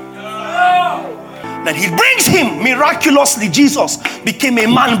man. Then he brings him miraculously. Jesus became a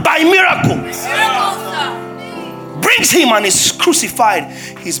man by miracle. Brings him and is crucified.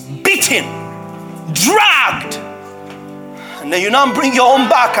 He's beaten, dragged. And then you now bring your own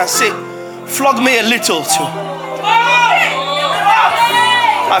back and say, flog me a little too.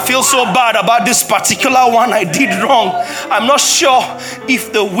 I feel so bad about this particular one I did wrong. I'm not sure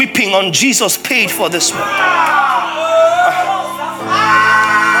if the whipping on Jesus paid for this one.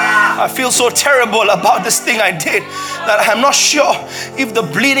 I feel so terrible about this thing I did that I'm not sure if the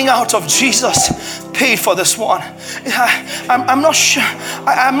bleeding out of Jesus paid for this one. I'm not sure.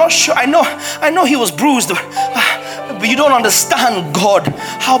 I'm not sure. I know he was bruised, but you don't understand, God,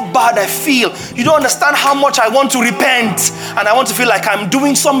 how bad I feel. You don't understand how much I want to repent and I want to feel like I'm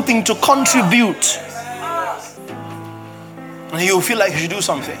doing something to contribute. And you feel like you should do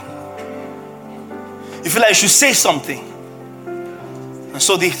something. You feel like you should say something. And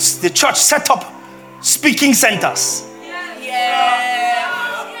so the church set up speaking centers.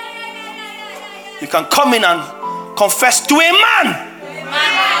 You can come in and confess to a man.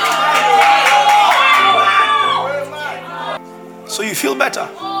 So you feel better.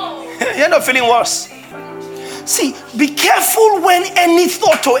 You end up feeling worse. See, be careful when any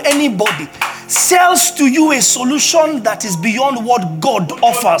thought or anybody sells to you a solution that is beyond what God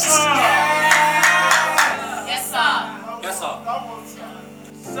offers. Yes, sir. Yes, sir.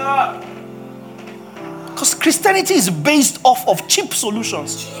 Because Christianity is based off of cheap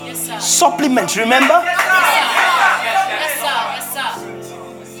solutions. Yes, sir. Supplements, remember? Yes, sir.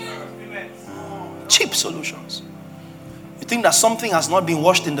 Cheap solutions. You think that something has not been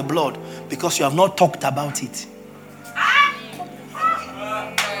washed in the blood because you have not talked about it.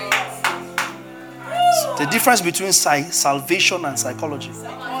 The difference between salvation and psychology.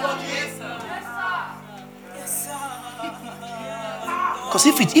 Because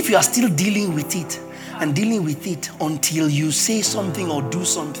if you are still dealing with it and dealing with it until you say something or do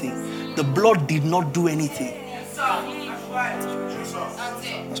something, the blood did not do anything.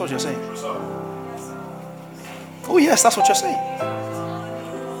 That's what you're saying. Oh yes, that's what you're saying.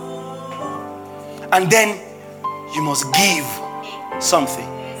 And then you must give something.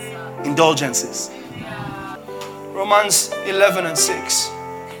 Indulgences. Romans 11:6.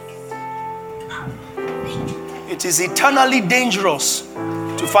 It is eternally dangerous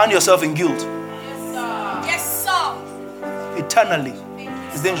to find yourself in guilt. Yes, sir. Eternally.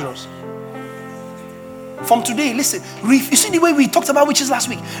 It's dangerous. From today, listen, you see the way we talked about witches last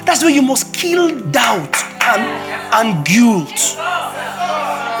week? That's the way you must kill doubt and guilt.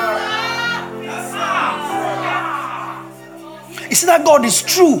 You see that God is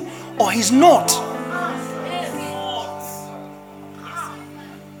true or he's not.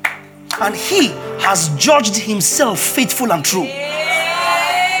 And he has judged himself faithful and true.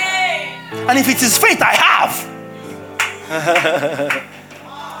 And if it is faith I have,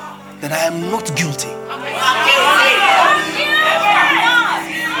 then I am not guilty.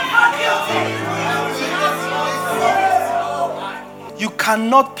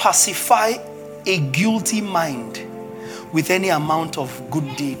 cannot pacify a guilty mind with any amount of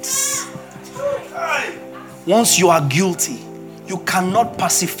good deeds. Once you are guilty, you cannot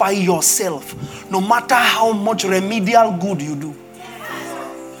pacify yourself, no matter how much remedial good you do.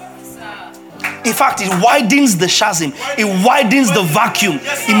 In fact, it widens the chasm. It widens the vacuum.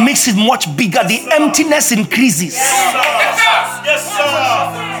 It makes it much bigger. The emptiness increases. Yes,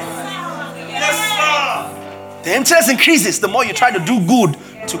 sir. The emptiness increases the more you try to do good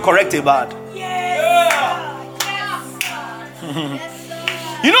to correct a bad.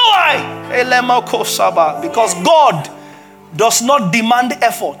 You know why? Because God does not demand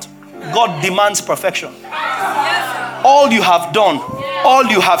effort. God demands perfection. All you have done, all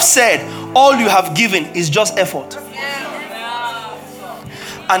you have said, all you have given is just effort.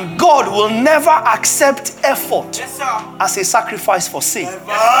 And God will never accept effort as a sacrifice for sin.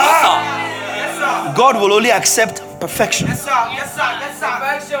 God will only accept perfection.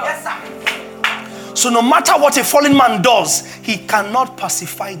 So no matter what a fallen man does, he cannot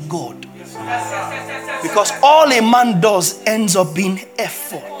pacify God. Because all a man does ends up being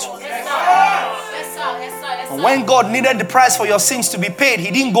effort. And when God needed the price for your sins to be paid,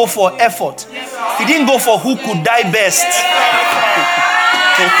 he didn't go for effort. He didn't go for who could die best.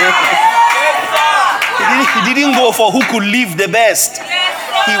 He didn't go for who could live the best.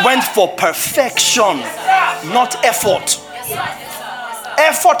 He went for perfection, not effort.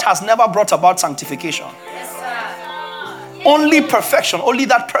 Effort has never brought about sanctification. Only perfection, only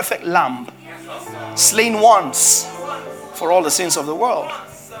that perfect lamb, slain once for all the sins of the world.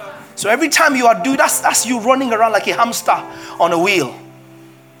 So every time you are doing, that's you running around like a hamster on a wheel.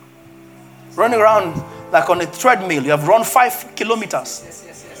 Running around like on a treadmill. You have run 5 kilometers.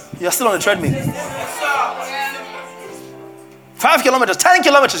 You're still on the treadmill. 5 kilometers, 10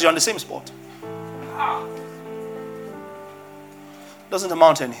 kilometers, you're on the same spot. Doesn't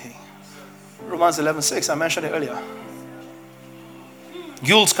amount to anything. Romans 11:6, I mentioned it earlier.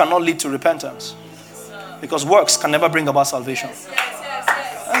 Guilt cannot lead to repentance because works can never bring about salvation.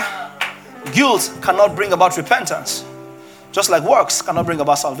 Guilt cannot bring about repentance, just like works cannot bring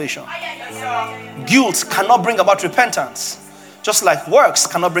about salvation. Guilt cannot bring about repentance, just like works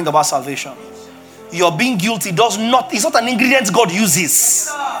cannot bring about salvation. Your being guilty is not an ingredient God uses.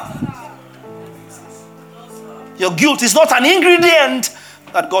 Your guilt is not an ingredient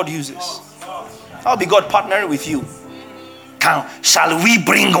that God uses. How be God partnering with you? Shall we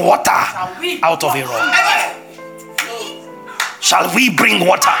bring water out of a rock? Shall we bring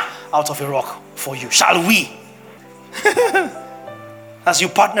water out of a rock for you? Shall we? As you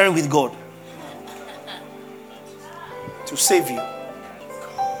partnering with God to save you.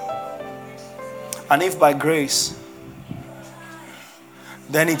 And if by grace,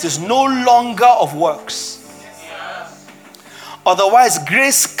 then it is no longer of works. Otherwise,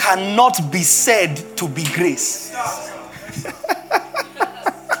 grace cannot be said to be grace.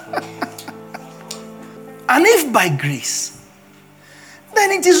 And if by grace,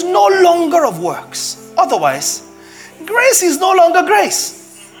 then it is no longer of works. Otherwise, grace is no longer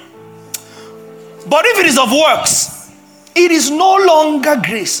grace. But if it is of works, it is no longer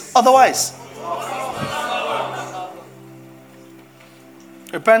grace. Otherwise,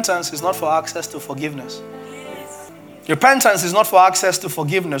 repentance is not for access to forgiveness. Repentance is not for access to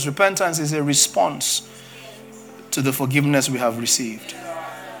forgiveness. Repentance is a response to the forgiveness we have received.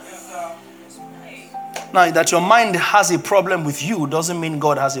 Now, that your mind has a problem with you doesn't mean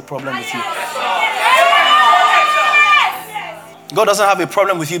God has a problem with you. God doesn't have a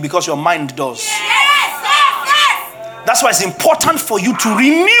problem with you because your mind does. That's why it's important for you to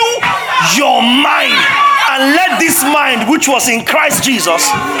renew your mind and let this mind, which was in Christ Jesus,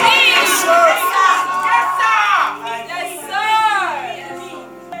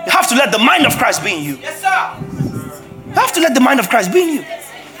 you have to let the mind of Christ be in you. You have to let the mind of Christ be in you.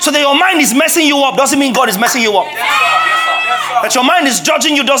 So that your mind is messing you up doesn't mean God is messing you up. That your mind is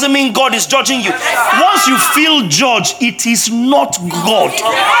judging you doesn't mean God is judging you. Once you feel judged, it is not God.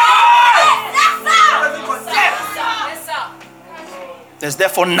 There's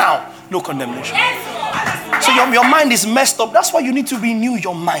therefore now no condemnation. So your mind is messed up. That's why you need to renew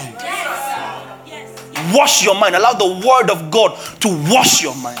your mind. Wash your mind. Allow the word of God to wash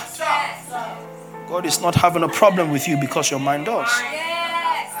your mind. God is not having a problem with you because your mind does.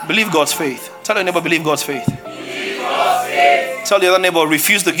 Believe God's faith. Tell your neighbor, believe God's faith. Tell the other neighbor,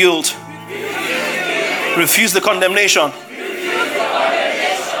 refuse the guilt. Refuse the condemnation.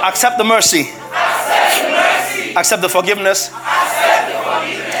 Accept the mercy. Accept the forgiveness.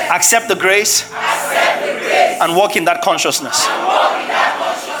 Accept the grace. And walk in that consciousness.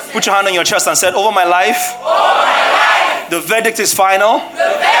 Put your hand on your chest and say, over my life, The verdict is final.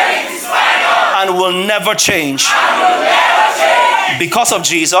 And will never change. Because of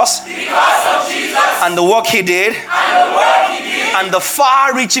Jesus. And the work he did. And the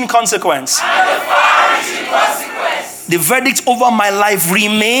far-reaching consequence. The verdict over my life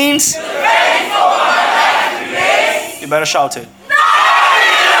remains. You better shout it.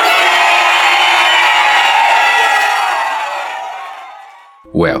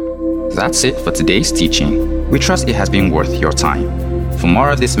 Well, that's it for today's teaching. We trust it has been worth your time. For more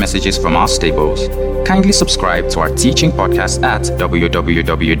of these messages from our stables, kindly subscribe to our teaching podcast at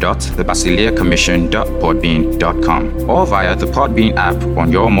www.thebasileacommission.podbean.com or via the Podbean app on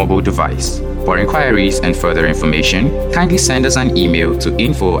your mobile device. For inquiries and further information, kindly send us an email to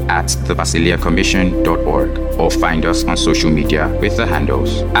info@thebasileacommission.org or find us on social media with the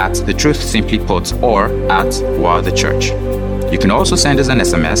handles @The Truth Simply Put or @WaTheChurch. You can also send us an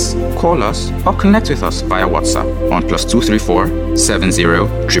SMS, call us, or connect with us via WhatsApp on +234 70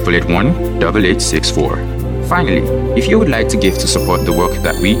 881 8864. Finally, if you would like to give to support the work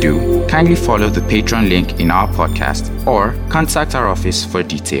that we do, kindly follow the Patreon link in our podcast or contact our office for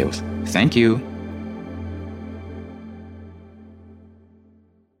details. Thank you.